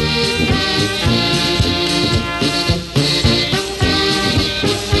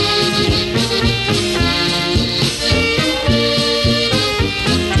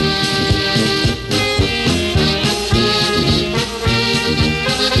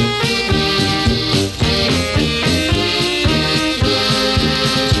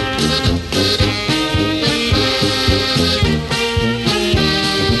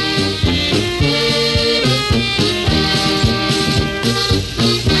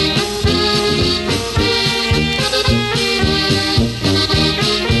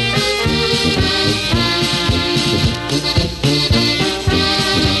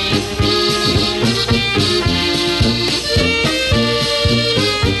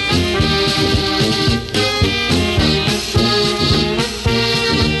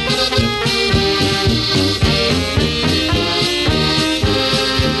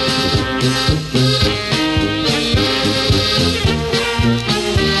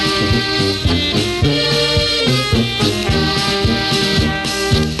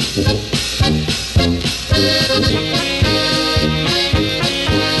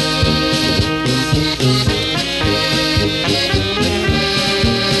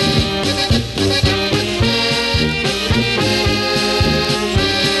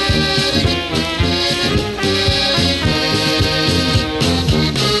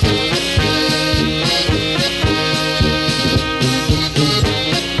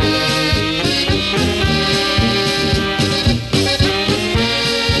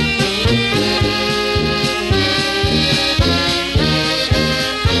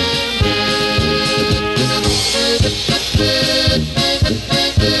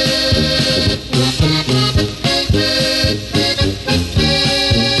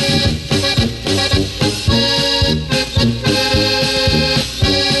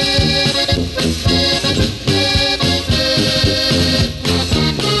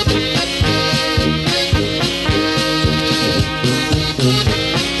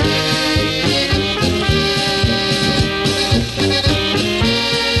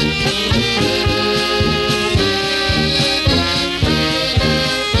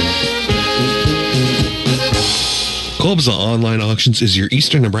 Kobza Online Auctions is your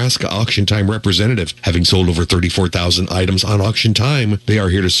Eastern Nebraska Auction Time representative. Having sold over 34,000 items on Auction Time, they are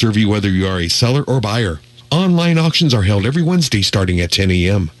here to serve you whether you are a seller or buyer. Online auctions are held every Wednesday starting at 10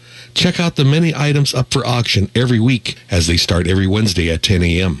 a.m. Check out the many items up for auction every week as they start every Wednesday at 10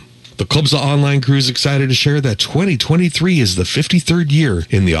 a.m. The Kobza Online crew is excited to share that 2023 is the 53rd year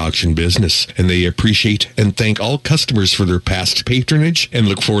in the auction business, and they appreciate and thank all customers for their past patronage and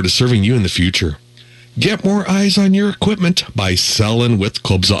look forward to serving you in the future. Get more eyes on your equipment by selling with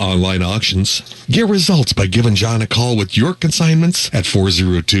Kobza Online Auctions. Get results by giving John a call with your consignments at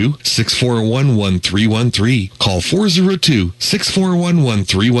 402-641-1313. Call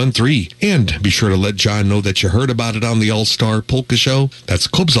 402-641-1313. And be sure to let John know that you heard about it on the All-Star Polka Show. That's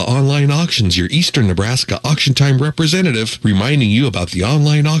Kobza Online Auctions, your Eastern Nebraska Auction Time representative, reminding you about the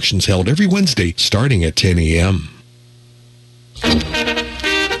online auctions held every Wednesday starting at 10 a.m.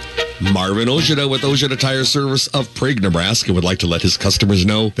 Marvin Ojeda with Ojeda Tire Service of Prague, Nebraska would like to let his customers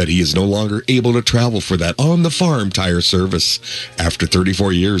know that he is no longer able to travel for that on-the-farm tire service. After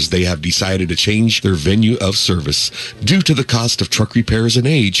 34 years, they have decided to change their venue of service. Due to the cost of truck repairs and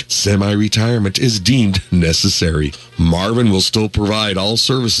age, semi-retirement is deemed necessary. Marvin will still provide all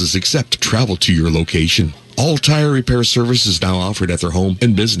services except travel to your location. All tire repair service is now offered at their home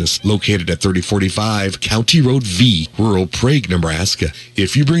and business located at 3045 County Road V, rural Prague, Nebraska.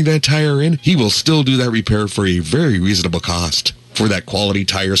 If you bring that tire in, he will still do that repair for a very reasonable cost. For that quality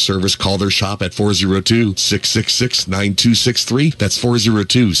tire service, call their shop at 402-666-9263. That's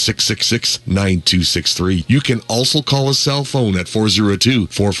 402-666-9263. You can also call a cell phone at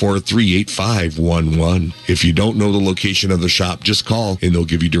 402-443-8511. If you don't know the location of the shop, just call and they'll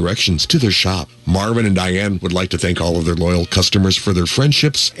give you directions to their shop. Marvin and Diane would like to thank all of their loyal customers for their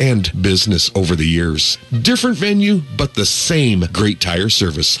friendships and business over the years. Different venue, but the same great tire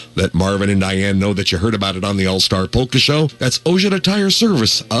service. Let Marvin and Diane know that you heard about it on the All-Star Polka Show. That's Ojeda Tire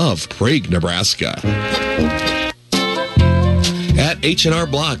Service of Prague, Nebraska. At H&R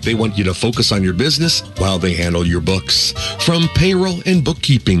Block, they want you to focus on your business while they handle your books. From payroll and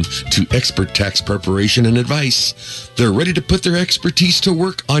bookkeeping to expert tax preparation and advice, they're ready to put their expertise to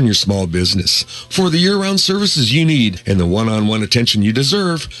work on your small business. For the year-round services you need and the one-on-one attention you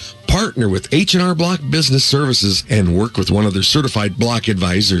deserve, partner with H&R Block Business Services and work with one of their certified block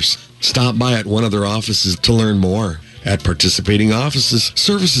advisors. Stop by at one of their offices to learn more. At participating offices,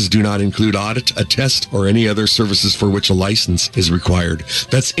 services do not include audit, a test, or any other services for which a license is required.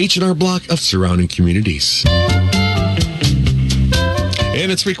 That's H&R Block of surrounding communities.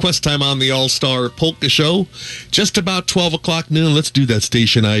 And it's request time on the All-Star Polka Show. Just about 12 o'clock noon. Let's do that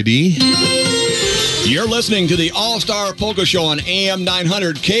station ID. You're listening to the All-Star Polka Show on AM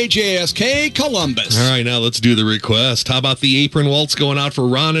 900 KJSK Columbus. All right, now let's do the request. How about the apron waltz going out for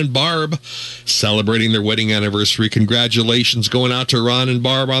Ron and Barb, celebrating their wedding anniversary? Congratulations going out to Ron and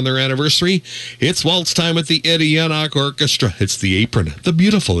Barb on their anniversary. It's waltz time with the Eddie Yannock Orchestra. It's the apron, the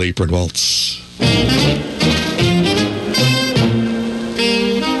beautiful apron waltz.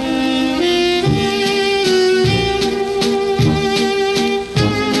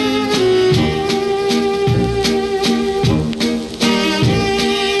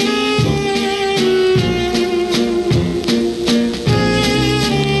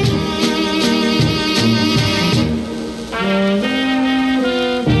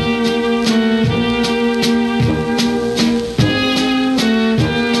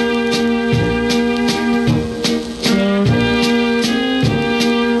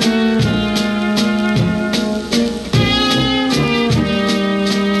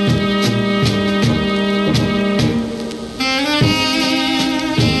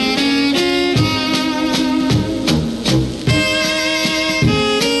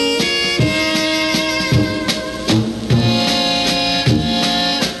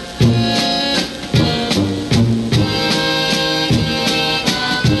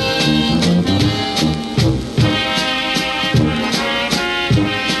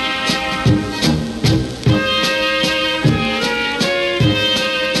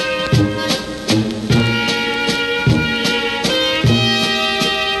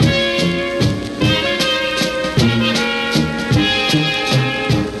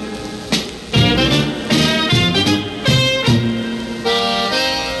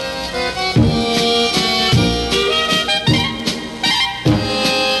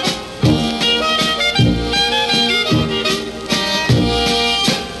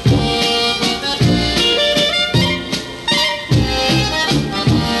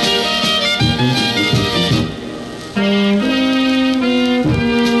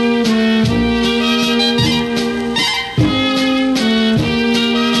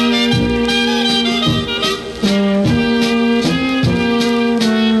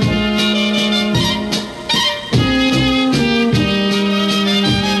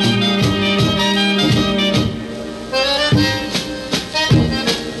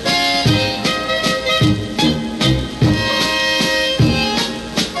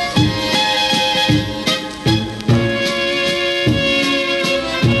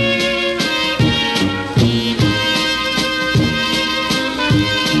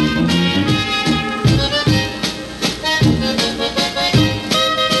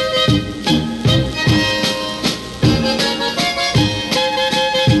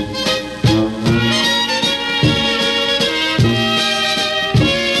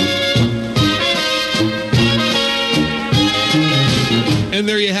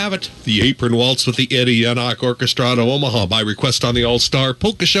 have it. The Apron Waltz with the Eddie Yannock Orchestra out of Omaha by request on the All-Star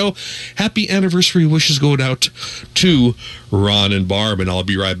Polka Show. Happy anniversary wishes going out to Ron and Barb, and I'll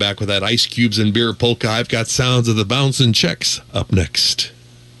be right back with that Ice Cubes and Beer Polka. I've got Sounds of the Bouncin' Checks up next.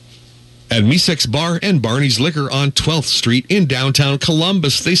 At Misek's Bar and Barney's Liquor on 12th Street in downtown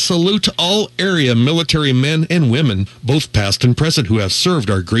Columbus, they salute all area military men and women, both past and present, who have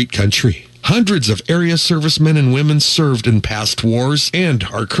served our great country. Hundreds of area servicemen and women served in past wars and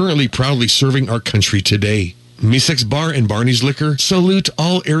are currently proudly serving our country today. Misek's Bar and Barney's Liquor salute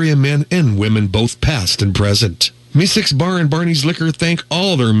all area men and women, both past and present. Misek's Bar and Barney's Liquor thank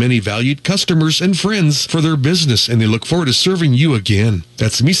all their many valued customers and friends for their business, and they look forward to serving you again.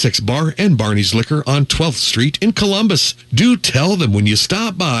 That's Misek's Bar and Barney's Liquor on 12th Street in Columbus. Do tell them when you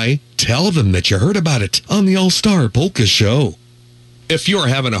stop by, tell them that you heard about it on the All-Star Polka Show. If you are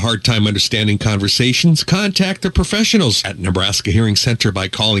having a hard time understanding conversations, contact the professionals at Nebraska Hearing Center by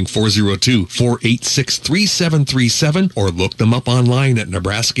calling 402-486-3737 or look them up online at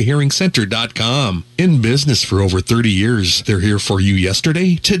nebraskahearingcenter.com. In business for over 30 years, they're here for you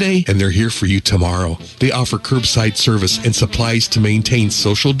yesterday, today, and they're here for you tomorrow. They offer curbside service and supplies to maintain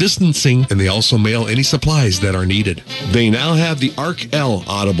social distancing, and they also mail any supplies that are needed. They now have the ARC-L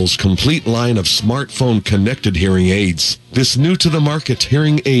Audible's complete line of smartphone connected hearing aids. This new-to-the-market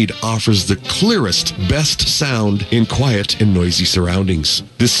hearing aid offers the clearest, best sound in quiet and noisy surroundings.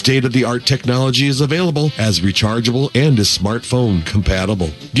 This state-of-the-art technology is available as rechargeable and is smartphone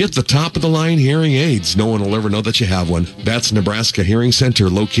compatible. Get the top-of-the-line hearing aids. No one will ever know that you have one. That's Nebraska Hearing Center,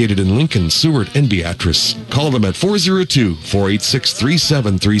 located in Lincoln, Seward, and Beatrice. Call them at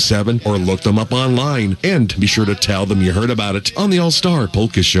 402-486-3737 or look them up online, and be sure to tell them you heard about it on the All-Star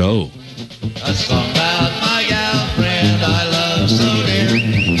Polka Show. A song about my gal friend I love so dear.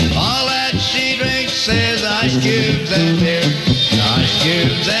 All that she drinks is ice cubes and beer. Ice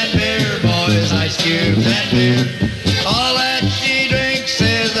cubes and beer, boys, ice cubes and beer. All that she drinks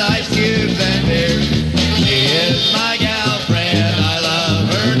is ice cubes and beer. She is my gal friend, I love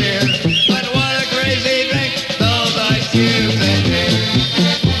her dear. But what a crazy drink, those ice cubes and beer.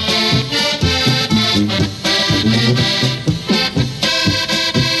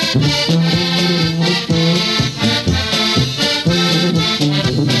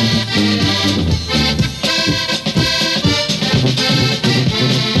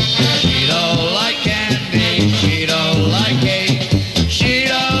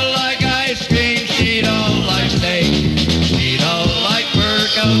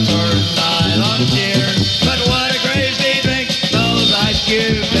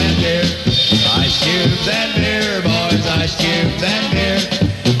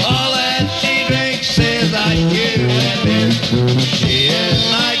 She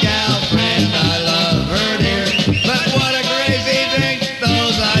is my gal friend, I love her dear. But what a crazy drink,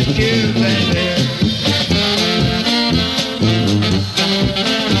 those ice cubes and beer.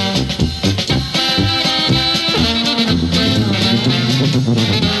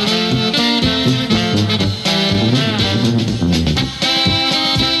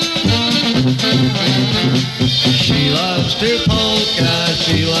 She loves to polka,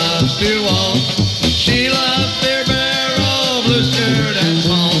 she loves to waltz. She loves beer barrel, blue skirt and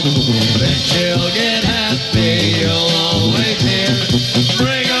small. Then she'll get happy, you'll always hear.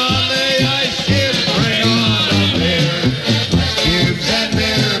 Bring on the ice cubes, bring on the beer. Ice cubes and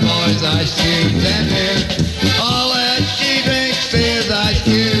beer, boys, ice cubes and beer. All that she drinks is ice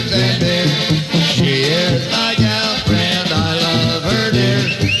cubes and beer. She is my gal friend, I love her dear.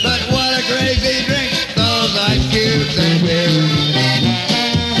 But what a crazy drink, those ice cubes and beer.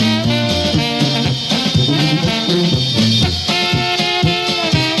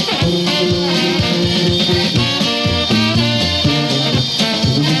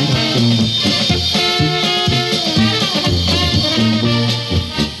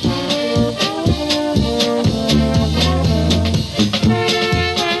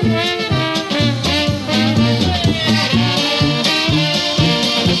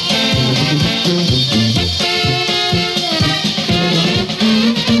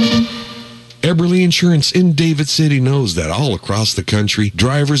 Eberly Insurance in David City knows that all across the country,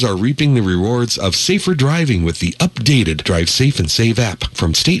 drivers are reaping the rewards of safer driving with the updated Drive Safe and Save app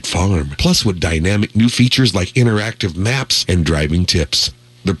from State Farm, plus with dynamic new features like interactive maps and driving tips.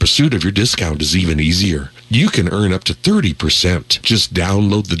 The pursuit of your discount is even easier. You can earn up to 30%. Just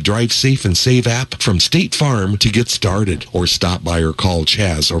download the Drive Safe and Save app from State Farm to get started, or stop by or call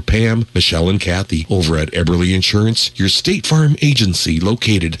Chaz or Pam, Michelle, and Kathy over at Eberly Insurance, your State Farm agency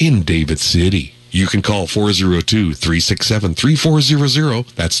located in David City. You can call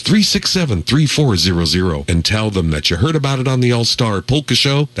 402-367-3400. That's 367-3400. And tell them that you heard about it on the All-Star Polka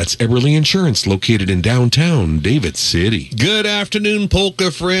Show. That's Eberly Insurance, located in downtown David City. Good afternoon,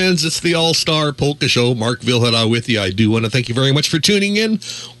 polka friends. It's the All-Star Polka Show. Mark Vilhada with you. I do want to thank you very much for tuning in.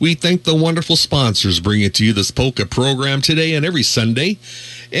 We thank the wonderful sponsors bringing to you this polka program today and every Sunday.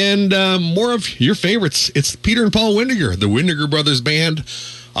 And more of your favorites. It's Peter and Paul Windiger, the Windiger Brothers Band.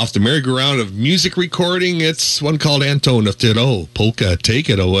 Off the merry-go-round of music recording, it's one called Anton of Tiro. Polka, take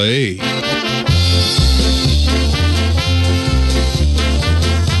it away.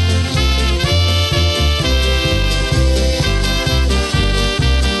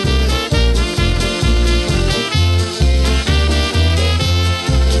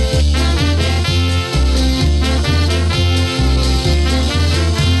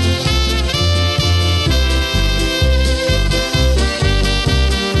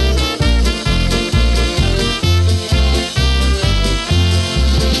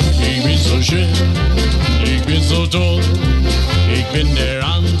 Ik ben zo dol, ik ben der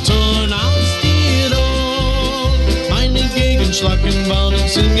Anton aus Tirol. Meine Gegenschlackenbahnen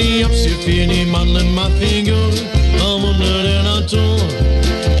sind die Absicht die Mandeln macht Figur. Am unter den Anton.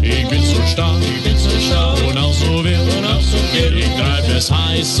 Ich bin so stark und auch so wild, ich treib es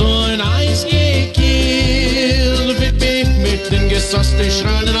heiß und Eis gekillt. Wipp ich mit den Gesast, ich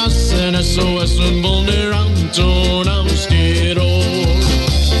schreien lassen, SOS und Bull der Anton aus Tirol.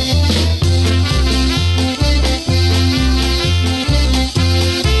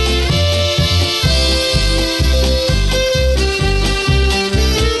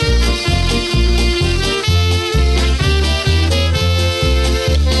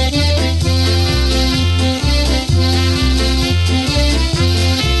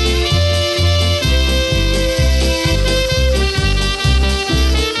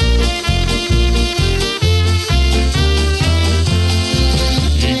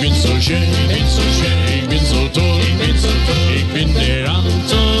 Ich bin so toll, ich bin der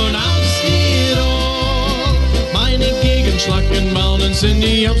Anton aus Tirol. Meine Gegenschlackenbahnen sind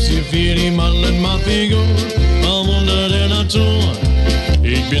die Absicht für die Mandeln macht Figur. Am unter der Natur.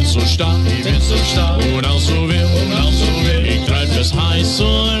 Ich bin so stark und auch so wild, ich treib das heiß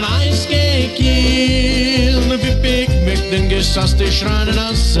und Eis gekillt. Wipp ich mit den Gesast, ich schreien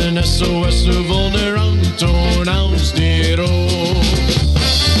lassen, SOS, du wohl der Anton aus Tirol.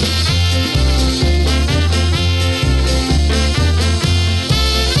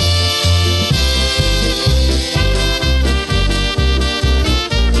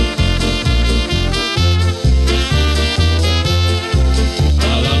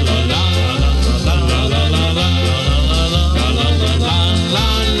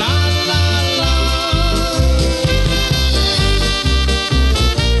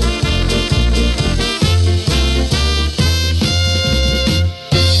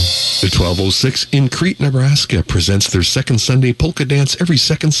 The 1206 in Crete, Nebraska presents their second Sunday polka dance every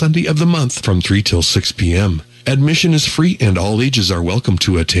second Sunday of the month from 3 till 6 p.m. Admission is free and all ages are welcome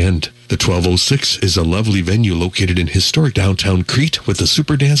to attend. The 1206 is a lovely venue located in historic downtown Crete with a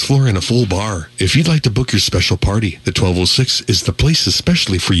super dance floor and a full bar. If you'd like to book your special party, the 1206 is the place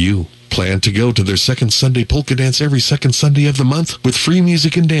especially for you. Plan to go to their second Sunday polka dance every second Sunday of the month with free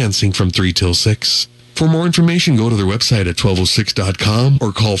music and dancing from 3 till 6. For more information, go to their website at 1206.com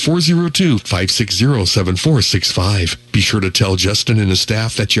or call 402-560-7465. Be sure to tell Justin and his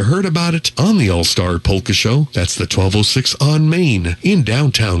staff that you heard about it on the All-Star Polka Show. That's the 1206 on Main in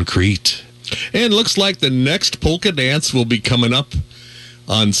downtown Crete. And looks like the next polka dance will be coming up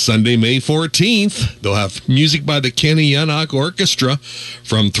on Sunday, May 14th. They'll have music by the Kenny Yannock Orchestra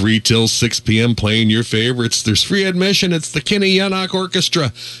from 3 till 6 p.m. playing your favorites. There's free admission. It's the Kenny Yannock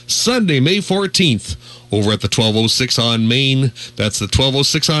Orchestra, Sunday, May 14th, over at the 1206 on Main. That's the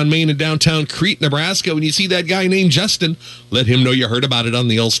 1206 on Main in downtown Crete, Nebraska. When you see that guy named Justin, let him know you heard about it on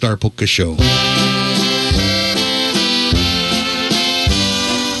the All-Star Polka Show.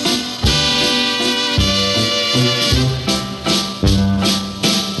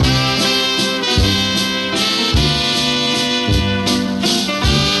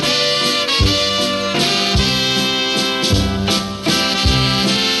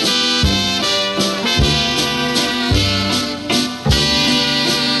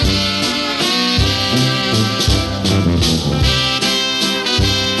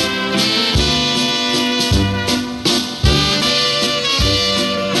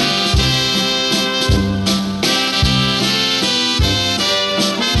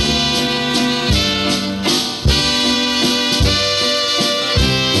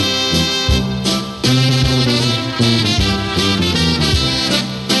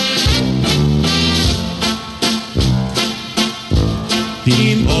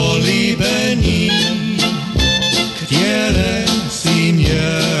 políbení, které si mě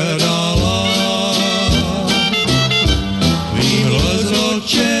dala. Vím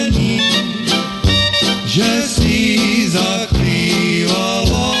rozhočení, že si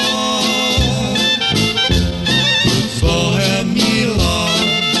zakrývala. Buď s Bohem milá,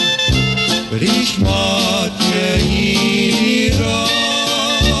 když má tě jiný rád.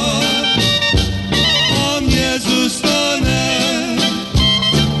 A mě zůstane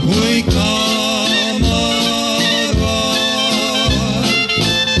můj kamarád.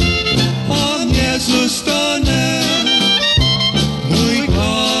 A mě zůstane můj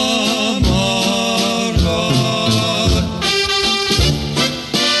kamarád.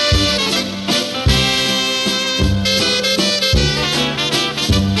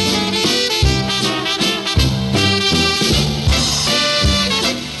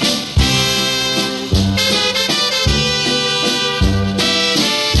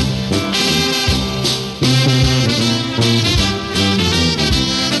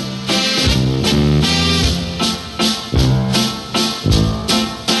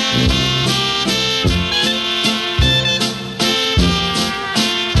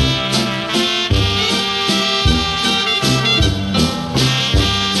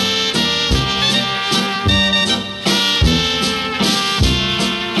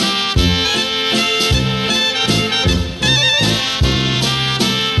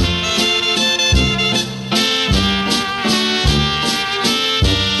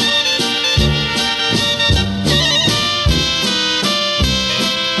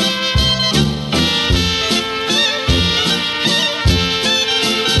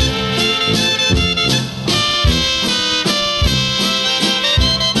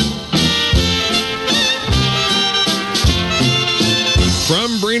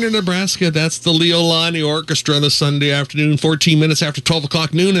 Nebraska. That's the Leolani Orchestra on the Sunday afternoon, 14 minutes after 12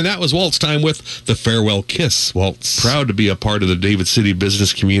 o'clock noon, and that was Waltz time with the Farewell Kiss Waltz. Proud to be a part of the David City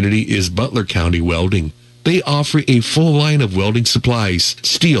business community is Butler County Welding. They offer a full line of welding supplies,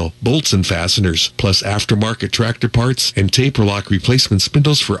 steel, bolts, and fasteners, plus aftermarket tractor parts and taper lock replacement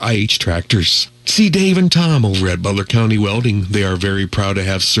spindles for IH tractors. See Dave and Tom over at Butler County Welding. They are very proud to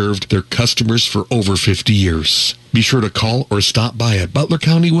have served their customers for over 50 years. Be sure to call or stop by at Butler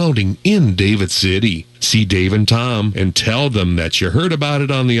County Welding in David City. See Dave and Tom and tell them that you heard about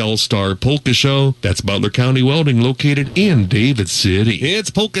it on the All-Star Polka Show. That's Butler County Welding located in David City. It's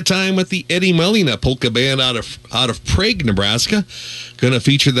polka time with the Eddie Melina Polka Band out of Prague, Nebraska. Going to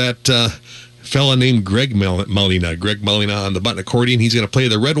feature that fella named Greg Melina. Greg Melina on the button accordion. He's going to play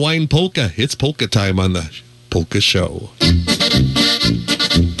the Red Wine Polka. It's polka time on the Polka Show.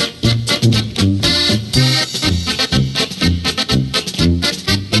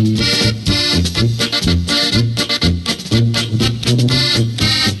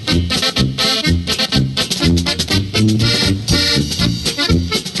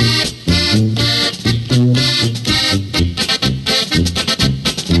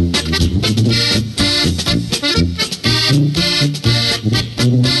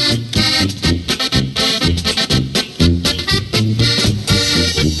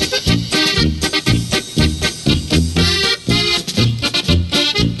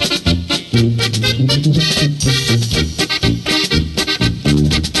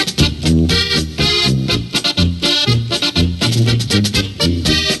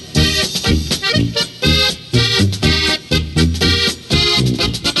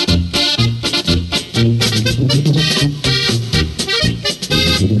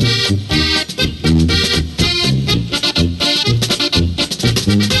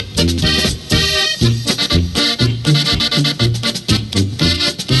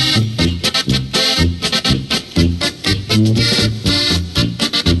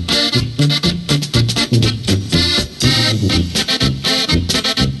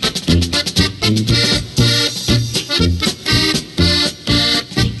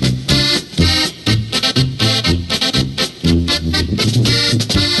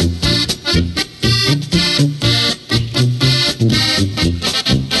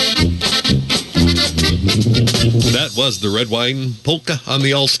 The Red Wine Polka on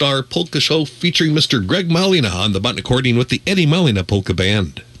the All-Star Polka Show featuring Mr. Greg Melina on the button accordion with the Eddie Melina Polka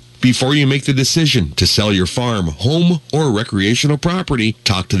Band. Before you make the decision to sell your farm, home, or recreational property,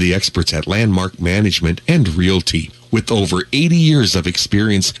 talk to the experts at Landmark Management and Realty. With over 80 years of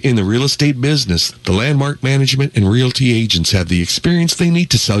experience in the real estate business, the Landmark Management and Realty agents have the experience they need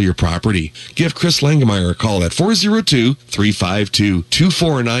to sell your property. Give Chris Langemeyer a call at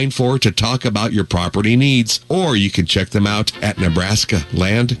 402-352-2494 to talk about your property needs, or you can check them out at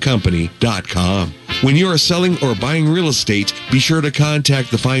NebraskaLandCompany.com. When you are selling or buying real estate, be sure to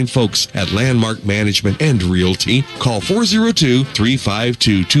contact the fine folks at Landmark Management and Realty. Call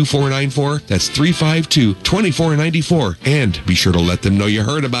 402-352-2494. That's 352-2494. And be sure to let them know you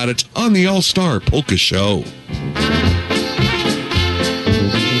heard about it on the All-Star Polka Show.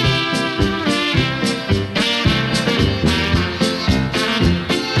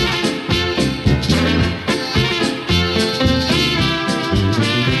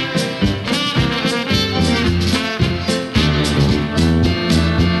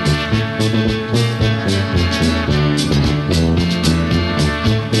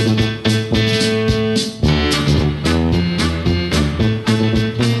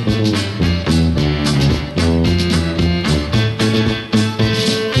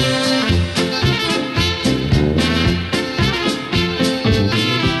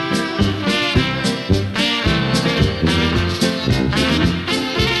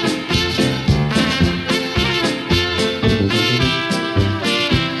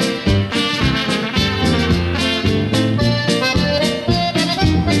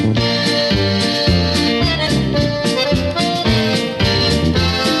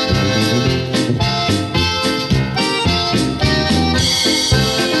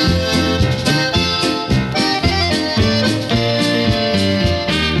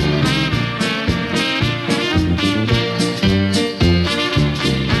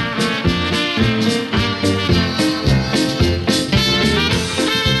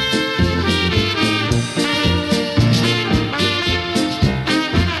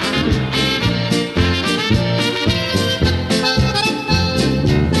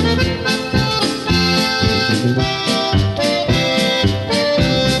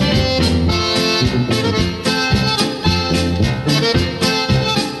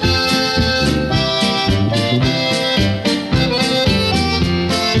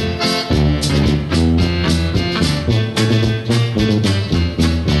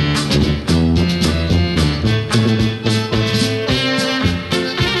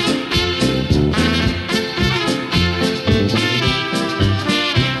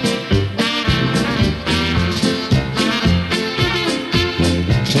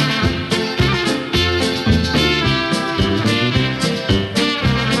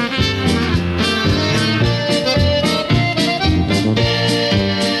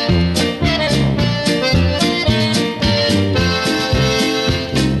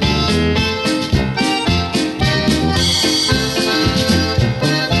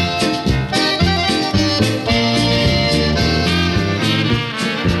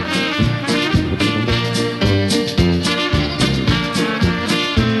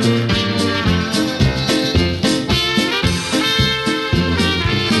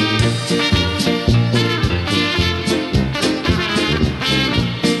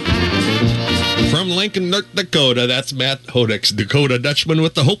 Lincoln, North Dakota. That's Matt Hodek's Dakota Dutchman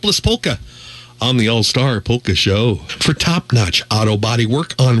with the Hopeless Polka on the All-Star Polka Show. For top-notch auto body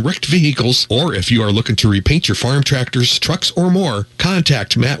work on wrecked vehicles, or if you are looking to repaint your farm tractors, trucks, or more,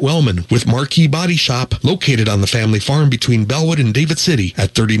 contact Matt Wellman with Marquee Body Shop, located on the family farm between Bellwood and David City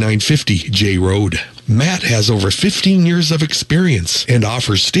at 3950 J Road. Matt has over 15 years of experience and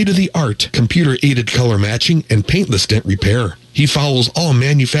offers state-of-the-art computer-aided color matching and paintless dent repair. He follows all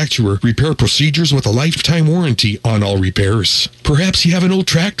manufacturer repair procedures with a lifetime warranty on all repairs. Perhaps you have an old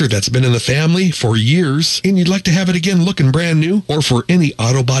tractor that's been in the family for years and you'd like to have it again looking brand new, or for any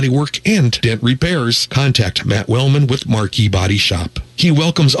auto body work and dent repairs, contact Matt Wellman with Marquee Body Shop. He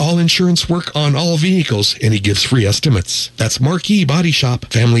welcomes all insurance work on all vehicles and he gives free estimates. That's Marquee Body Shop,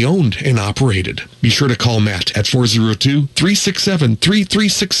 family owned and operated. Be sure to call Matt at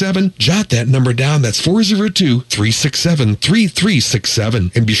 402-367-3367. Jot that number down. That's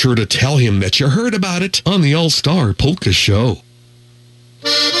 402-367-3367. And be sure to tell him that you heard about it on the All-Star Polka Show.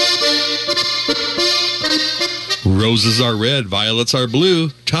 Roses are red, violets are blue.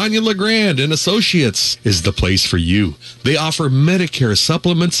 Tanya LeGrand and Associates is the place for you. They offer Medicare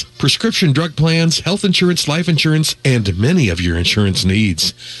supplements, prescription drug plans, health insurance, life insurance, and many of your insurance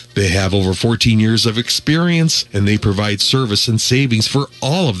needs. They have over 14 years of experience, and they provide service and savings for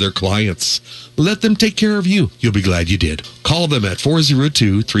all of their clients. Let them take care of you. You'll be glad you did. Call them at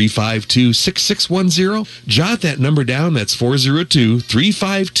 402-352-6610. Jot that number down. That's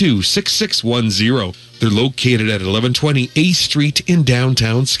 402-352-6610. They're located at 1120 A Street in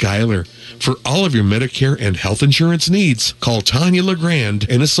downtown Schuyler. For all of your Medicare and health insurance needs, call Tanya LeGrand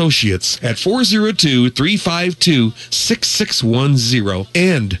and Associates at 402-352-6610.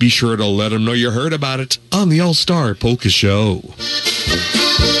 And be sure to let them know you heard about it on the All-Star Polka Show.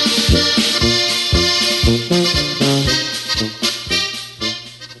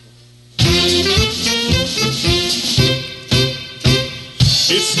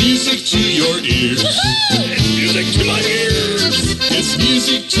 It's music to your ears. It's music to my ears. It's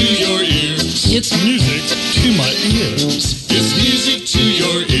music to your ears. It's music to my ears. It's music to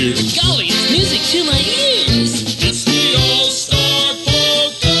your ears. Golly, it's music to my ears. It's the All-Star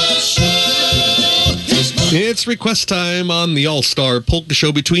Polka Show. Here's Mark. It's request time on the All-Star Polka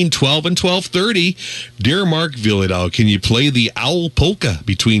Show between 12 and 12:30. Dear Mark Villadau, can you play the Owl Polka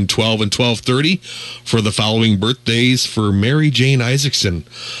between 12 and 12:30 for the following birthdays? For Mary Jane Isaacson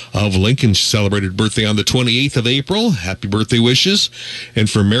of Lincoln, she celebrated birthday on the 28th of April. Happy birthday wishes. And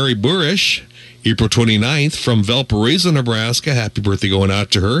for Mary Burish, April 29th, from Valparaiso, Nebraska. Happy birthday going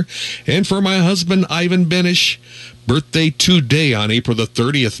out to her. And for my husband, Ivan Benish, birthday today on April the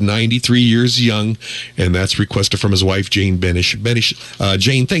 30th, 93 years young. And that's requested from his wife, Jane Benish.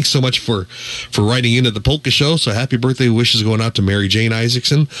 Jane, thanks so much for writing into the Polka Show. So happy birthday wishes going out to Mary Jane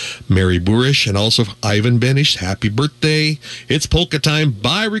Isaacson, Mary Burish, and also Ivan Benish. Happy birthday. It's polka time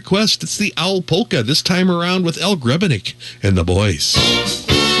by request. It's the Owl Polka, this time around with El Grebenik and the boys.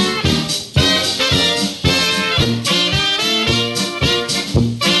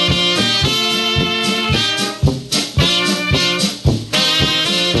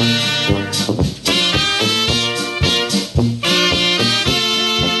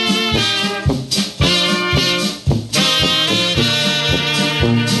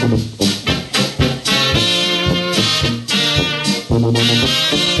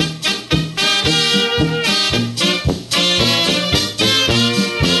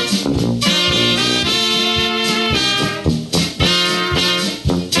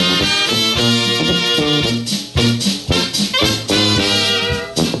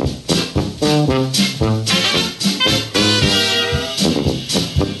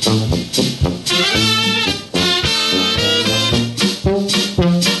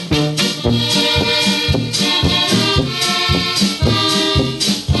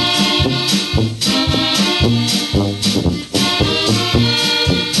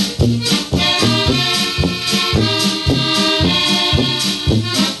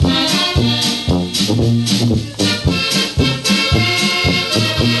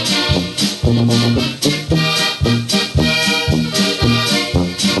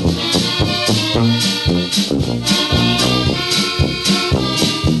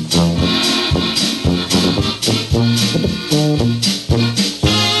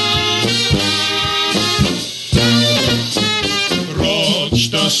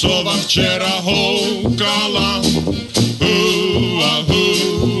 Sowa wczera hołkala,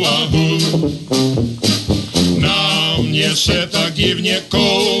 na mnie se tak dziwnie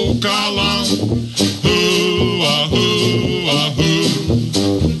kołkala,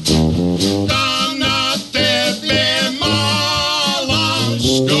 ta na tebe mala,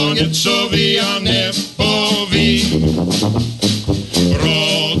 skoniec ja nie powi,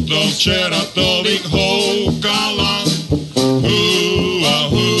 proto wczera tolik hołkala,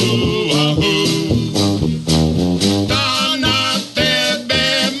 ta na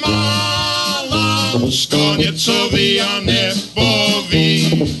tebe mala, skoniecowi ja nie powi,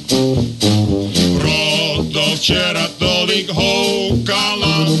 proto wczera tolik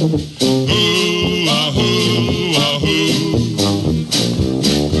hołkala,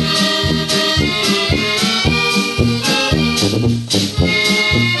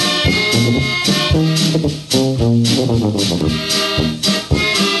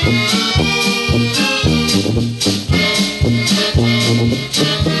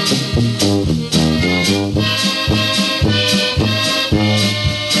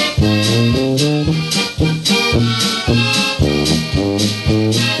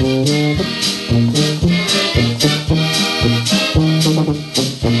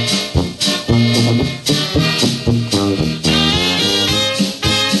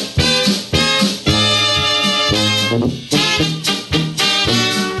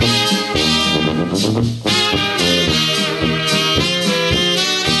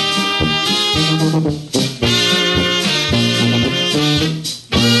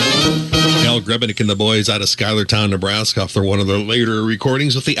 And the boys out of Schuylertown, Nebraska, off their one of their later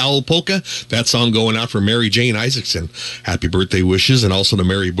recordings with the Owl Polka. That song going out for Mary Jane Isaacson. Happy birthday wishes, and also to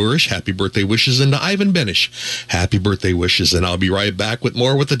Mary Burish. Happy birthday wishes, and to Ivan Benish. Happy birthday wishes, and I'll be right back with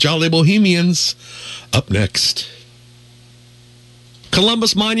more with the Jolly Bohemians up next.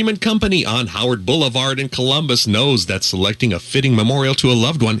 Columbus Monument Company on Howard Boulevard in Columbus knows that selecting a fitting memorial to a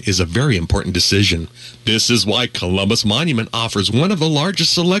loved one is a very important decision. This is why Columbus Monument offers one of the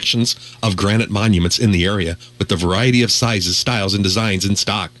largest selections of granite monuments in the area, with a variety of sizes, styles, and designs in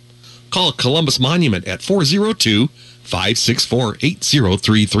stock. Call Columbus Monument at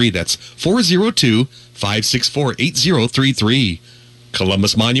 402-564-8033. That's 402-564-8033.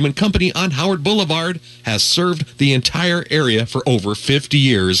 Columbus Monument Company on Howard Boulevard has served the entire area for over 50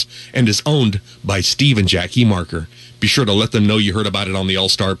 years and is owned by Steve and Jackie Marker. Be sure to let them know you heard about it on the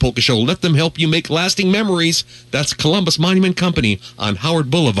All-Star Polka Show. Let them help you make lasting memories. That's Columbus Monument Company on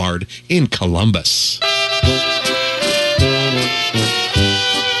Howard Boulevard in Columbus.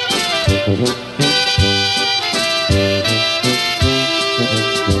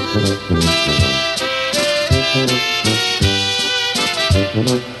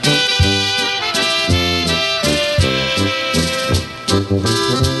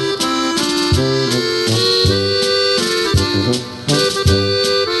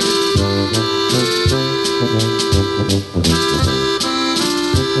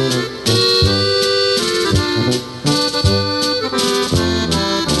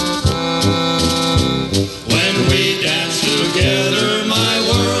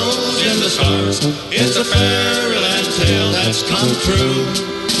 It's a fairyland tale that's come true.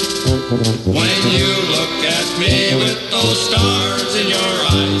 When you look at me with those stars in your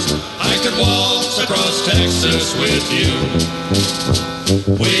eyes, I could waltz across Texas with you.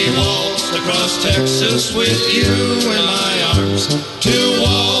 We waltzed across Texas with you in my arms, to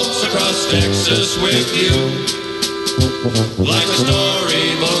waltz across Texas with you. Like a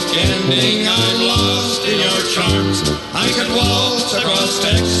storybook ending, I'm lost in your charms. I could waltz across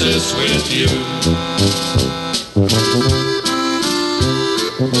Texas with you.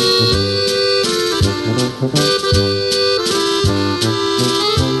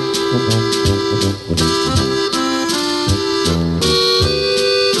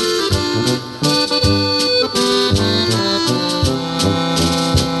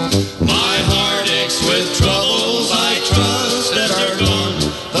 My heart aches with troubles I trusted are gone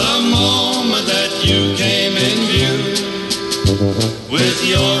the moment that you came in view. With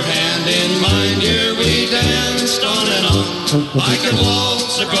your hand in mine, dear, we danced on and on. I could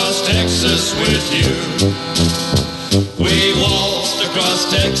waltz across Texas with you. We waltzed across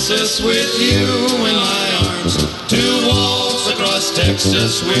Texas with you in my arms, to waltz across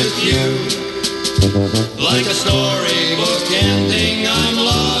Texas with you. Like a storybook ending, I'm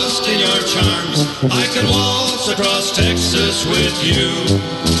lost in your charms. I could waltz across Texas with you.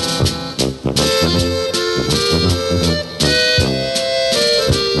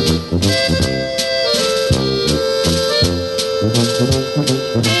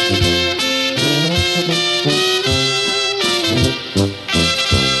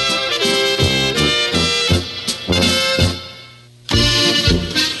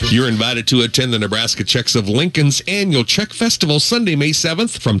 You're invited to attend the Nebraska Czechs of Lincoln's annual Czech Festival Sunday, May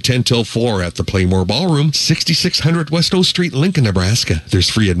 7th from 10 till 4 at the Playmore Ballroom, 6600 West O Street, Lincoln, Nebraska. There's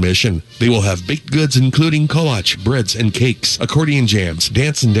free admission. They will have baked goods including kolach, breads and cakes, accordion jams,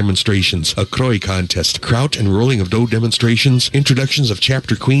 dance and demonstrations, a kroj contest, kraut and rolling of dough demonstrations, introductions of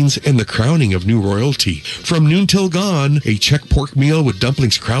chapter queens, and the crowning of new royalty. From noon till gone, a Czech pork meal with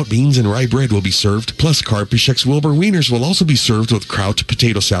dumplings, kraut, beans, and rye bread will be served, plus Karpischek's Wilbur Wieners will also be served with kraut,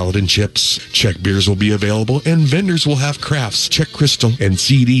 potato salad, and chips. Czech beers will be available, and vendors will have crafts, Czech crystal, and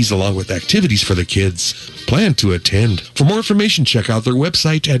CDs along with activities for the kids. Plan to attend. For more information, check out their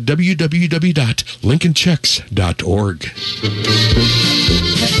website at www.lincolnczechs.org.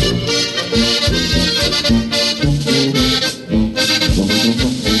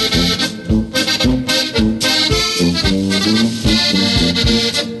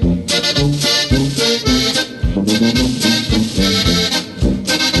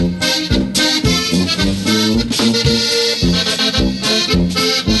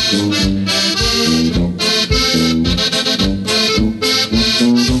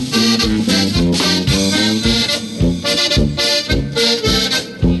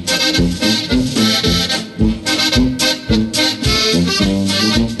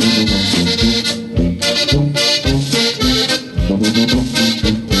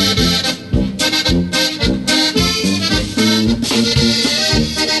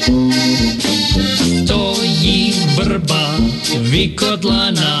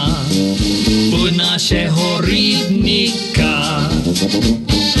 vykodlaná u našeho rybníka.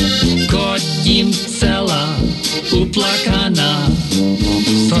 Chodím celá uplakaná,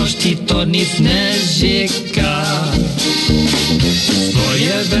 což ti to nic neříká.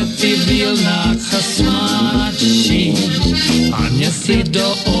 Svoje věci v vilnách smáčí a mě si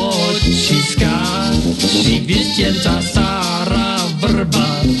do očí skáčí. Vystěntá stará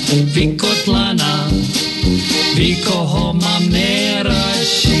vrba vykotlaná, ví, koho mám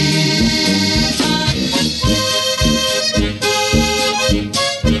nejradší.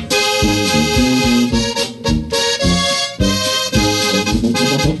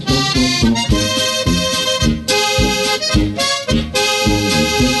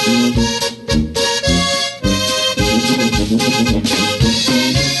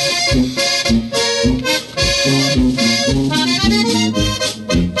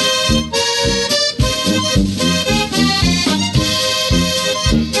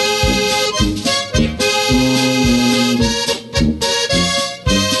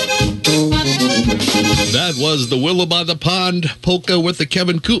 the Willow by the Pond polka with the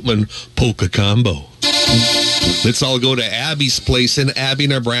Kevin Koopman polka combo. Let's all go to Abby's place in Abby,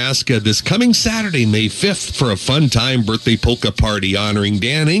 Nebraska this coming Saturday, May 5th, for a fun-time birthday polka party honoring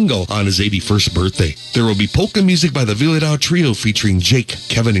Dan Engel on his 81st birthday. There will be polka music by the Villadao Trio featuring Jake,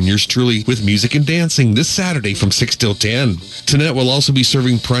 Kevin, and yours truly with music and dancing this Saturday from 6 till 10. Tonette will also be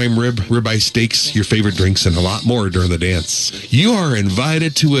serving prime rib, ribeye steaks, your favorite drinks, and a lot more during the dance. You are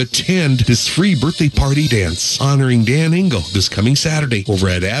invited to attend this free birthday party dance honoring Dan Engel this coming Saturday over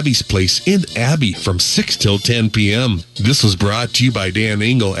at Abby's place in Abby from 6 till 10 p.m. This was brought to you by Dan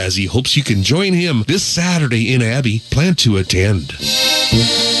Engel as he hopes you can join him this Saturday in Abby. Plan to attend.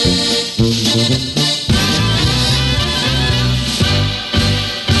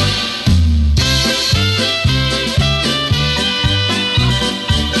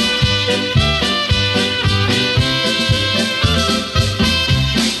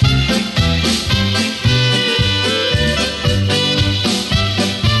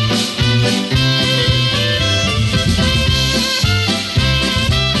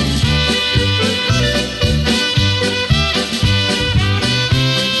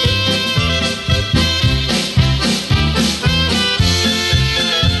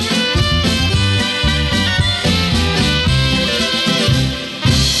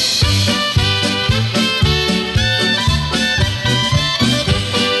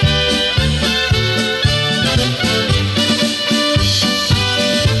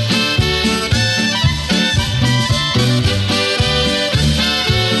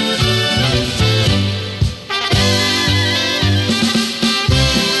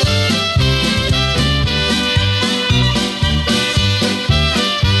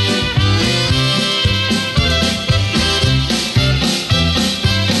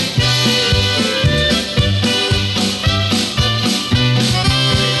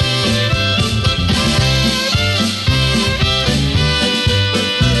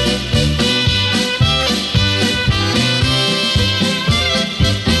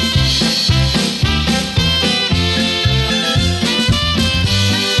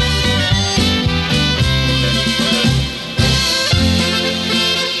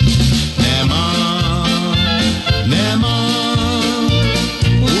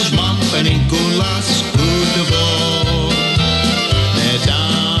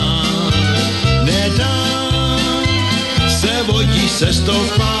 cestou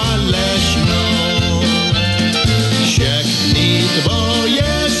falešnou. Všechny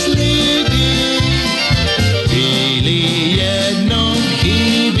tvoje sliby byly jednou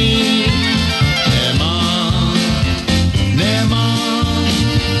chybí. Nemám,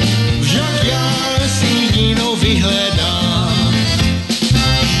 však já si jinou vyhledám.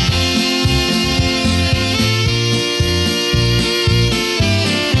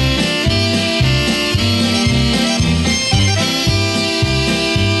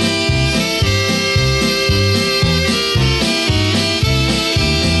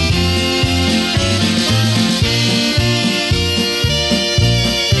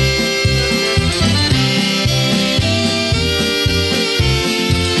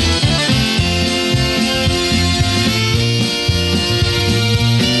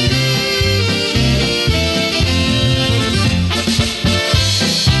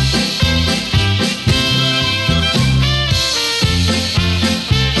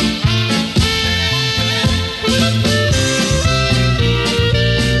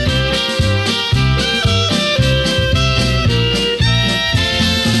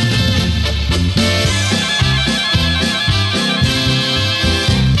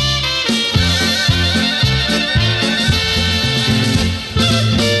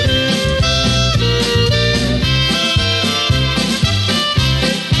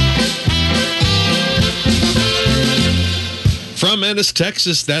 From Ennis,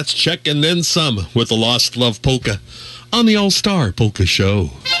 Texas, that's Check and Then Some with the Lost Love Polka on the All-Star Polka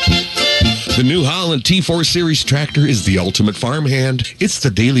Show. The New Holland T4 Series tractor is the ultimate farmhand. It's the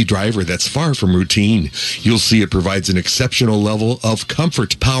daily driver that's far from routine. You'll see it provides an exceptional level of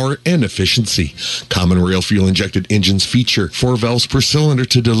comfort, power, and efficiency. Common rail fuel-injected engines feature 4 valves per cylinder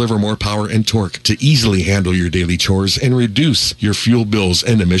to deliver more power and torque to easily handle your daily chores and reduce your fuel bills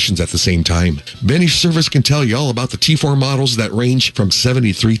and emissions at the same time. Benish Service can tell you all about the T4 models that range from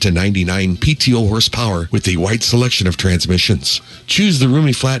 73 to 99 PTO horsepower with a wide selection of transmissions. Choose the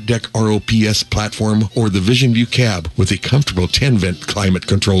roomy flat deck ROPS platform or the Vision View cab with a comfortable 10-vent climate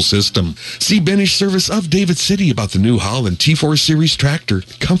control system. See Benish Service of David City about the New Holland T4 Series tractor.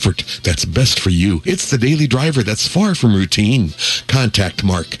 Comfort that's best for you. It's the daily driver that's far from routine. Contact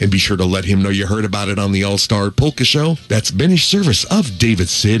Mark and be sure to let him know you heard about it on the All-Star Polka Show. That's Benish Service of David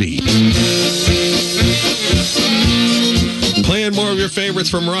City. favorites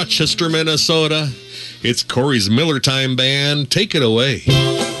from Rochester, Minnesota. It's Corey's Miller Time Band. Take it away.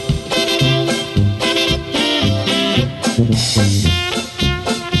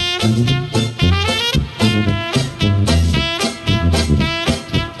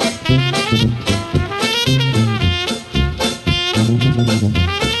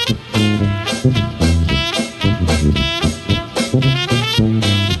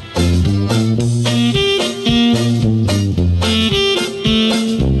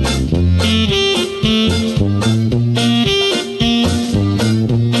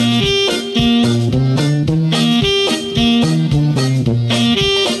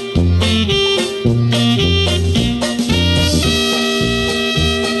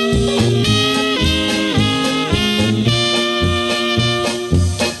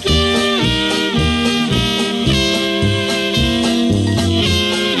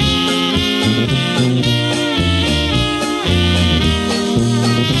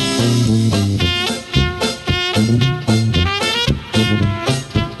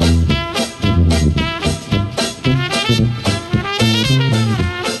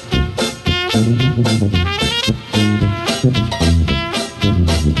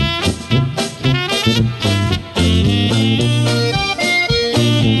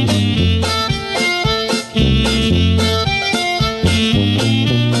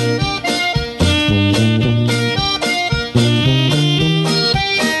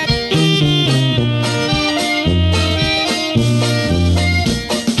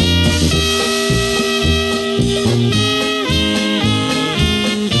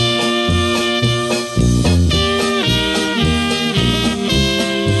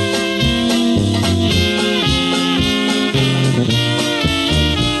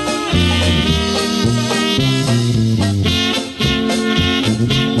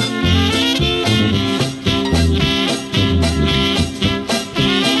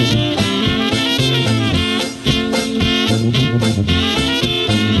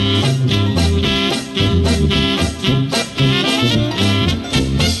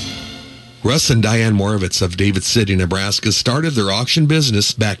 Russ and Diane Moravitz of David City, Nebraska started their auction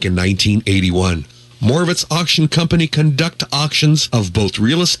business back in 1981. Moravitz Auction Company conduct auctions of both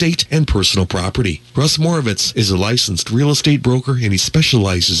real estate and personal property. Russ Moravitz is a licensed real estate broker, and he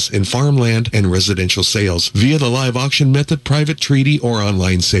specializes in farmland and residential sales via the live auction method, private treaty, or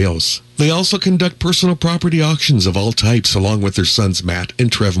online sales. They also conduct personal property auctions of all types along with their sons Matt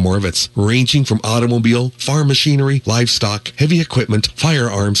and Trev Moravitz, ranging from automobile, farm machinery, livestock, heavy equipment,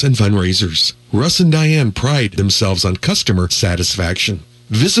 firearms, and fundraisers. Russ and Diane pride themselves on customer satisfaction.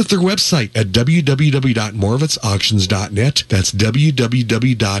 Visit their website at www.moravitzauctions.net. That's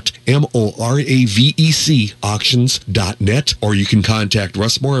www.moravecauctions.net. Or you can contact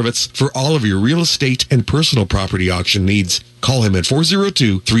Russ Moravitz for all of your real estate and personal property auction needs. Call him at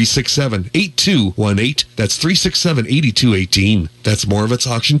 402-367-8218. That's 367-8218. That's Moravitz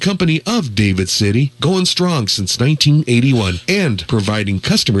Auction Company of David City, going strong since 1981 and providing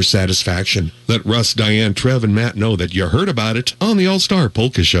customer satisfaction. Let Russ, Diane, Trev, and Matt know that you heard about it on the All-Star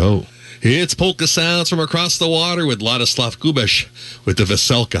Polka Show. It's polka sounds from across the water with Ladislav Kubish with the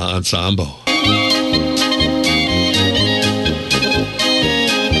Veselka Ensemble.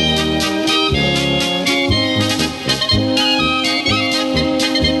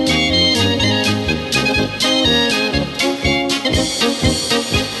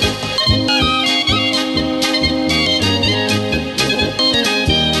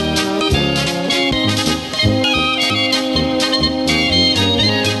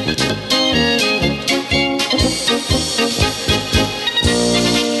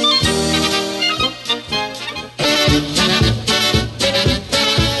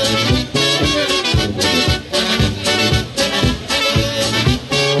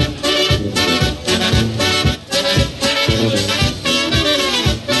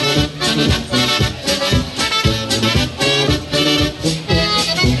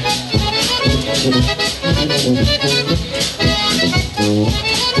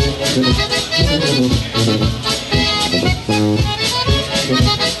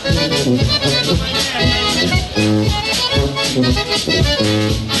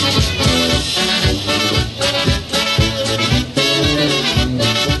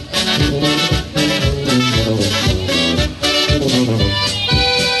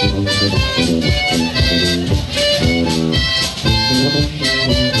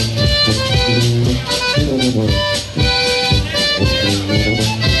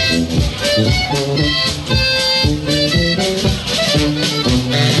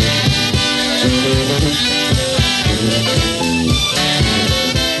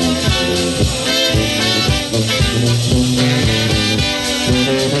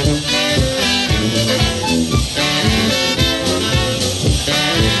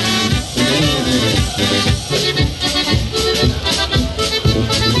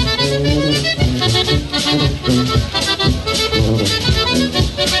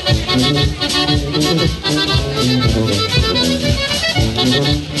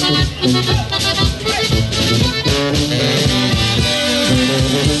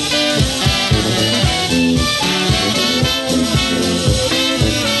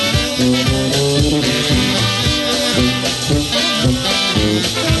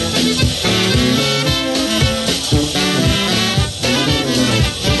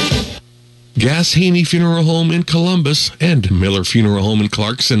 Gass Haney Funeral Home in Columbus and Miller Funeral Home in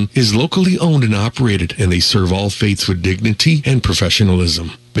Clarkson is locally owned and operated, and they serve all faiths with dignity and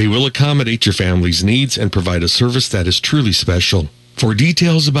professionalism. They will accommodate your family's needs and provide a service that is truly special. For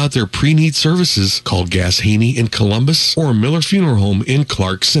details about their pre-need services, call Gass Haney in Columbus or Miller Funeral Home in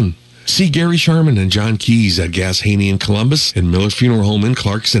Clarkson. See Gary Sharman and John Keys at Gass Haney in Columbus and Miller Funeral Home in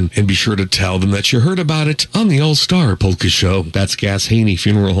Clarkson, and be sure to tell them that you heard about it on the All-Star Polka Show. That's Gass Haney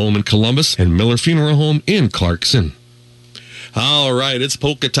Funeral Home in Columbus and Miller Funeral Home in Clarkson. All right, it's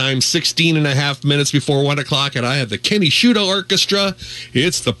polka time, 16 and a half minutes before 1 o'clock, and I have the Kenny Shuda Orchestra.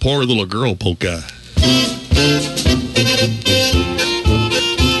 It's the Poor Little Girl Polka.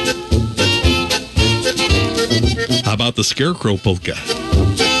 How about the Scarecrow Polka?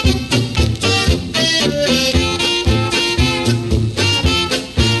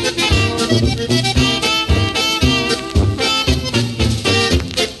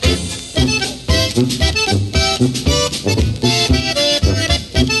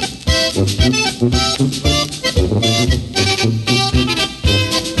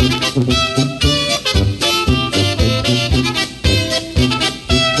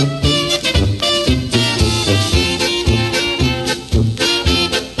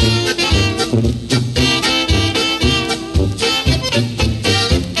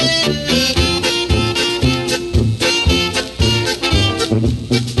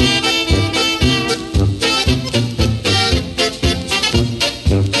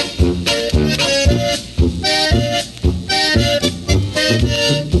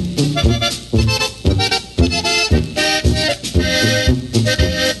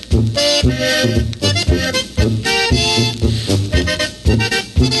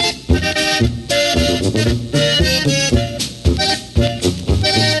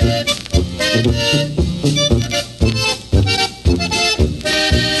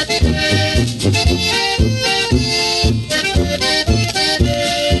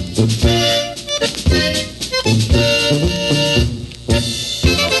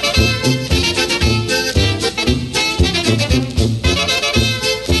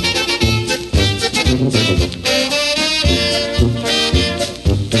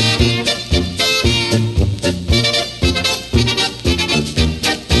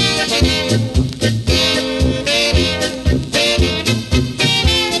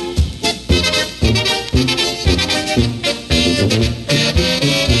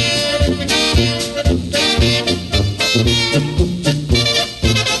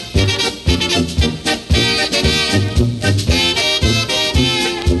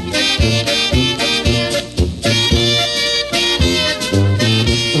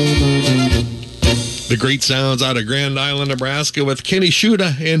 Great sounds out of Grand Island, Nebraska with Kenny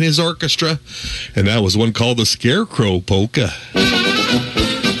Shuda and his orchestra. And that was one called the Scarecrow Polka.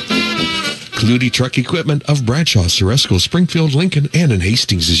 Clutie Truck Equipment of Bradshaw, Ceresco, Springfield, Lincoln, and in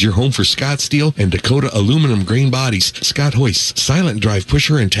Hastings is your home for Scott Steel and Dakota aluminum grain bodies, Scott hoists, silent drive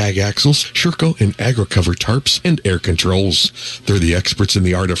pusher and tag axles, Sherco and AgriCover tarps, and air controls. They're the experts in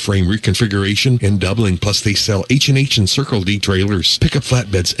the art of frame reconfiguration and doubling, plus they sell H&H and Circle D trailers, pickup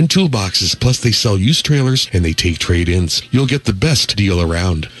flatbeds, and toolboxes, plus they sell used trailers and they take trade-ins. You'll get the best deal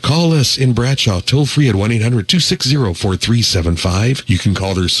around. Call us in Bradshaw toll-free at 1-800-260-4375. You can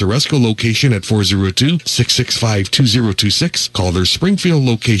call their Ceresco location at 402-665-2026. Call their Springfield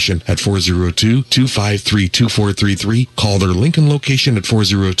location at 402-253-2433. Call their Lincoln location at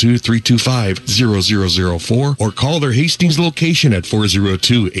 402-325-0004. Or call their Hastings location at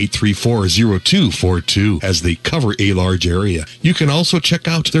 402-834-0242 as they cover a large area. You can also check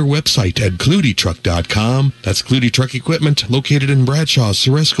out their website at clutietruck.com. That's Clutie Truck Equipment, located in Bradshaw,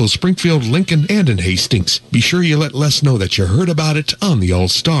 Ceresco, Springfield, Lincoln, and in Hastings. Be sure you let Les know that you heard about it on the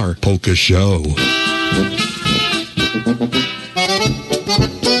All-Star Polka Show.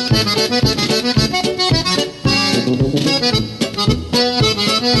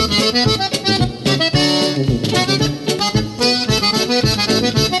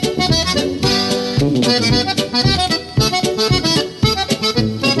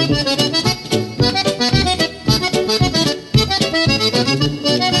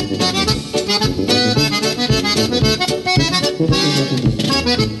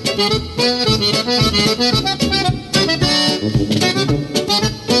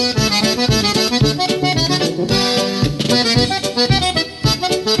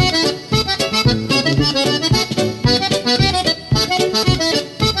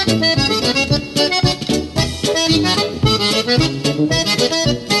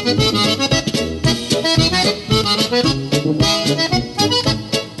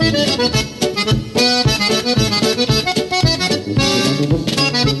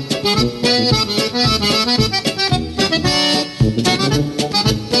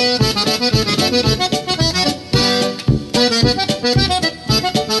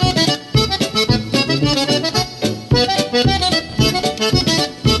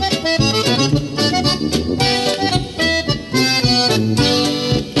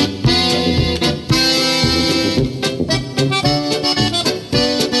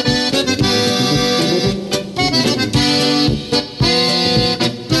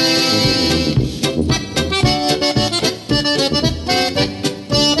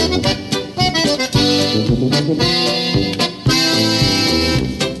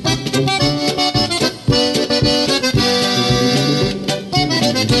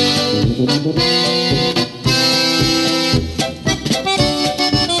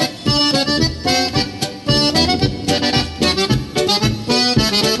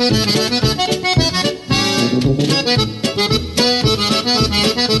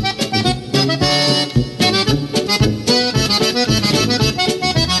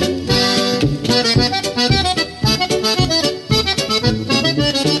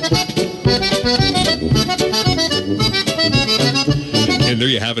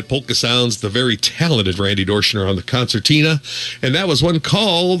 Polka Sounds, the very talented Randy Dorschner on the concertina, and that was one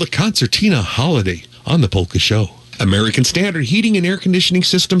called the Concertina Holiday on the Polka Show. American Standard heating and air conditioning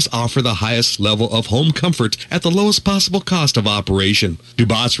systems offer the highest level of home comfort at the lowest possible cost of operation.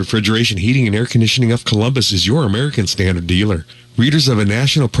 Dubas Refrigeration Heating and Air Conditioning of Columbus is your American Standard dealer. Readers of a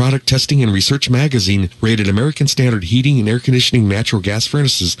national product testing and research magazine rated American Standard Heating and Air Conditioning natural gas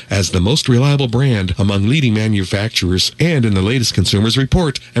furnaces as the most reliable brand among leading manufacturers. And in the latest Consumers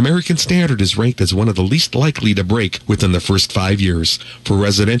Report, American Standard is ranked as one of the least likely to break within the first 5 years. For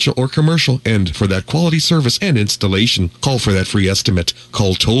residential or commercial, and for that quality service and installation, call for that free estimate.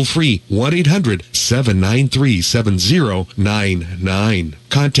 Call toll-free 1-800-793-7099.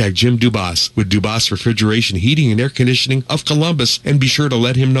 Contact Jim Dubas with Dubas Refrigeration Heating and Air Conditioning of Columbus, and be sure to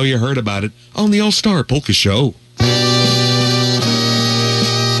let him know you heard about it on the All-Star Polka Show.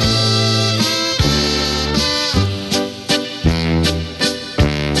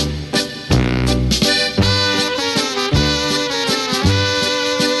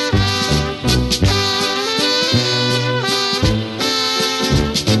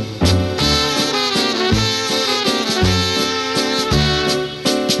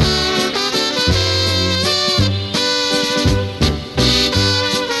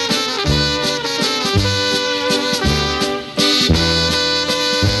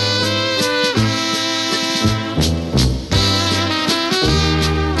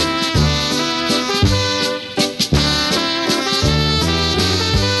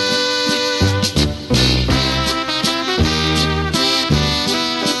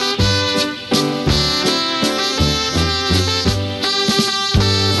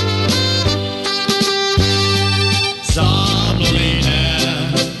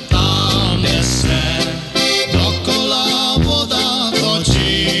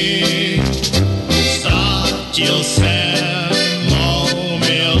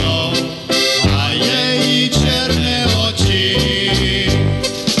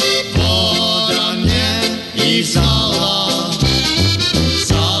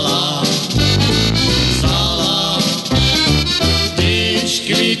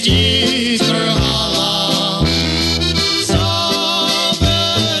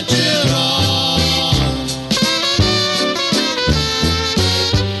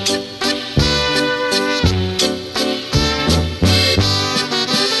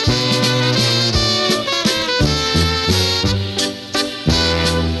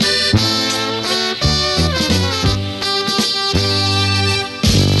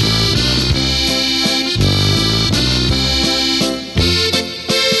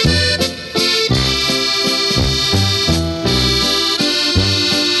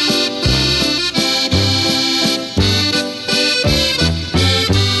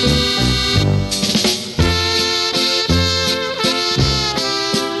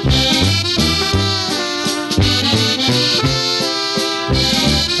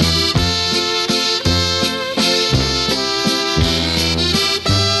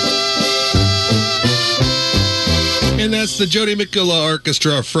 That's the Jody Mikula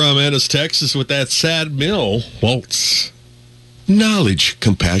Orchestra from Ennis, Texas with that Sad Mill Waltz. Knowledge,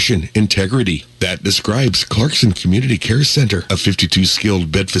 compassion, integrity. That describes Clarkson Community Care Center, a 52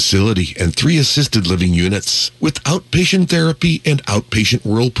 skilled bed facility and 3 assisted living units. With outpatient therapy and outpatient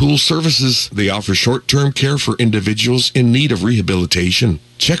whirlpool services, they offer short-term care for individuals in need of rehabilitation.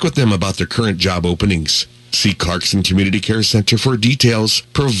 Check with them about their current job openings. See Clarkson Community Care Center for details.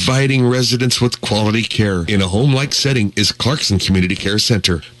 Providing residents with quality care in a home-like setting is Clarkson Community Care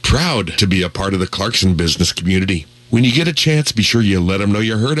Center. Proud to be a part of the Clarkson business community. When you get a chance, be sure you let them know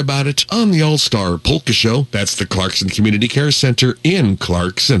you heard about it on the All-Star Polka Show. That's the Clarkson Community Care Center in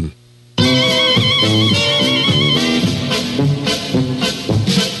Clarkson.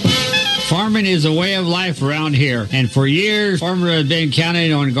 Farming is a way of life around here, and for years, farmers have been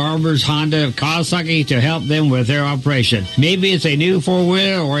counting on Garber's, Honda, Kawasaki to help them with their operation. Maybe it's a new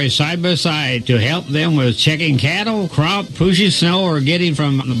four-wheeler or a side-by-side to help them with checking cattle, crop, pushing snow, or getting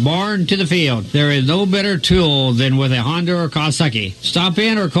from the barn to the field. There is no better tool than with a Honda or Kawasaki. Stop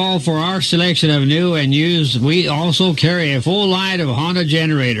in or call for our selection of new and used. We also carry a full line of Honda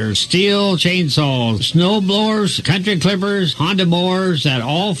generators, steel chainsaws, snow blowers, country clippers, Honda mowers that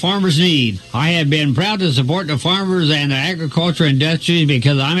all farmers need. I have been proud to support the farmers and the agriculture industry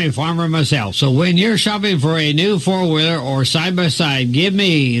because I'm a farmer myself. So when you're shopping for a new four-wheeler or side-by-side, give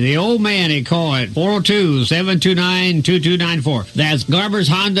me, the old man, a call at 402-729-2294. That's Garber's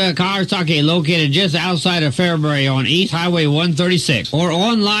Honda Kawasaki, located just outside of Fairbury on East Highway 136, or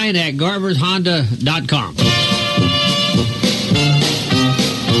online at garbershonda.com.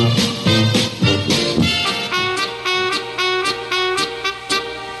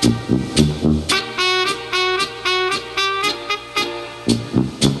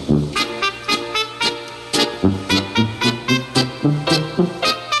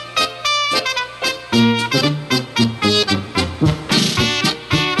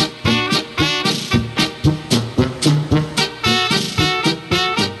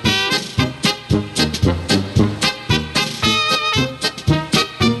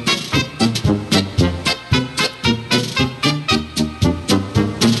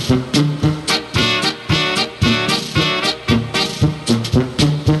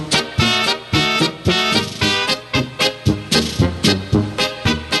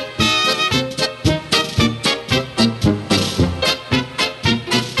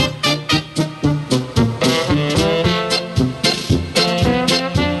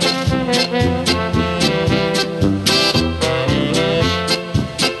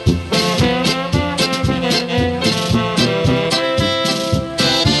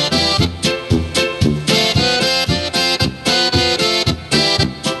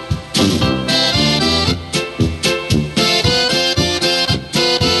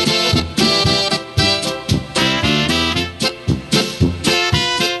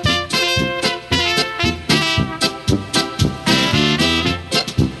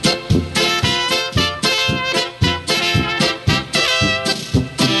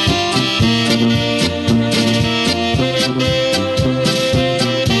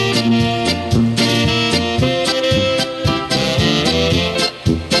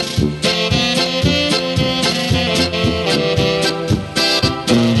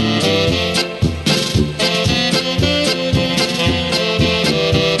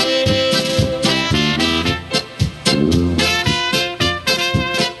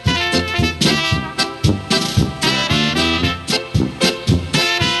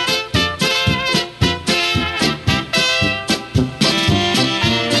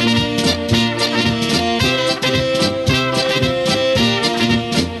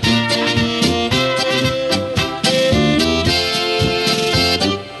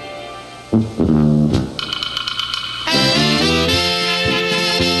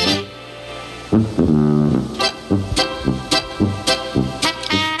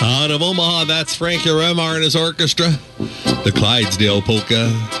 Out of Omaha, that's Frankie Remar and his orchestra, the Clydesdale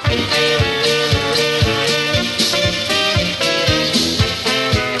Polka.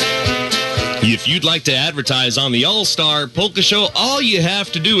 If you'd like to advertise on the All-Star Polka Show, all you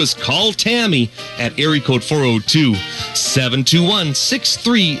have to do is call Tammy at area code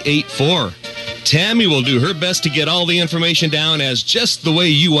 402-721-6384. Tammy will do her best to get all the information down as just the way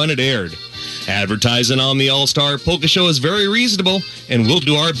you want it aired. Advertising on the All-Star Polka Show is very reasonable, and we'll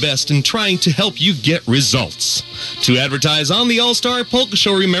do our best in trying to help you get results. To advertise on the All-Star Polka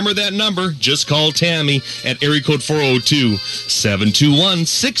Show, remember that number. Just call Tammy at area code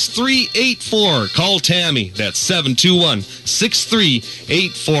 402-721-6384. Call Tammy. That's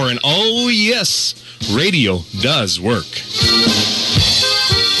 721-6384. And oh, yes, radio does work.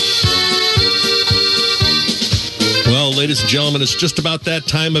 Well, ladies and gentlemen, it's just about that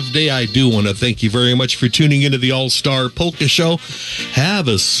time of day. I do want to thank you very much for tuning into the All-Star Polka Show. Have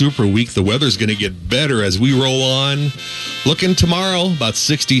a super week. The weather's going to get better as we roll on. Looking tomorrow, about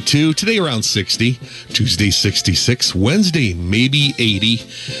 62. Today, around 60. Tuesday, 66. Wednesday, maybe 80.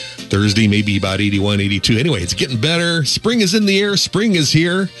 Thursday, maybe about 81, 82. Anyway, it's getting better. Spring is in the air. Spring is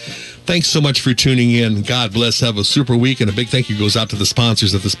here. Thanks so much for tuning in. God bless. Have a super week. And a big thank you goes out to the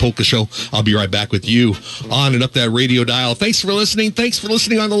sponsors of this Polka Show. I'll be right back with you on and up that radio dial. Thanks for listening. Thanks for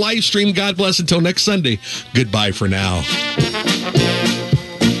listening on the live stream. God bless. Until next Sunday. Goodbye for now.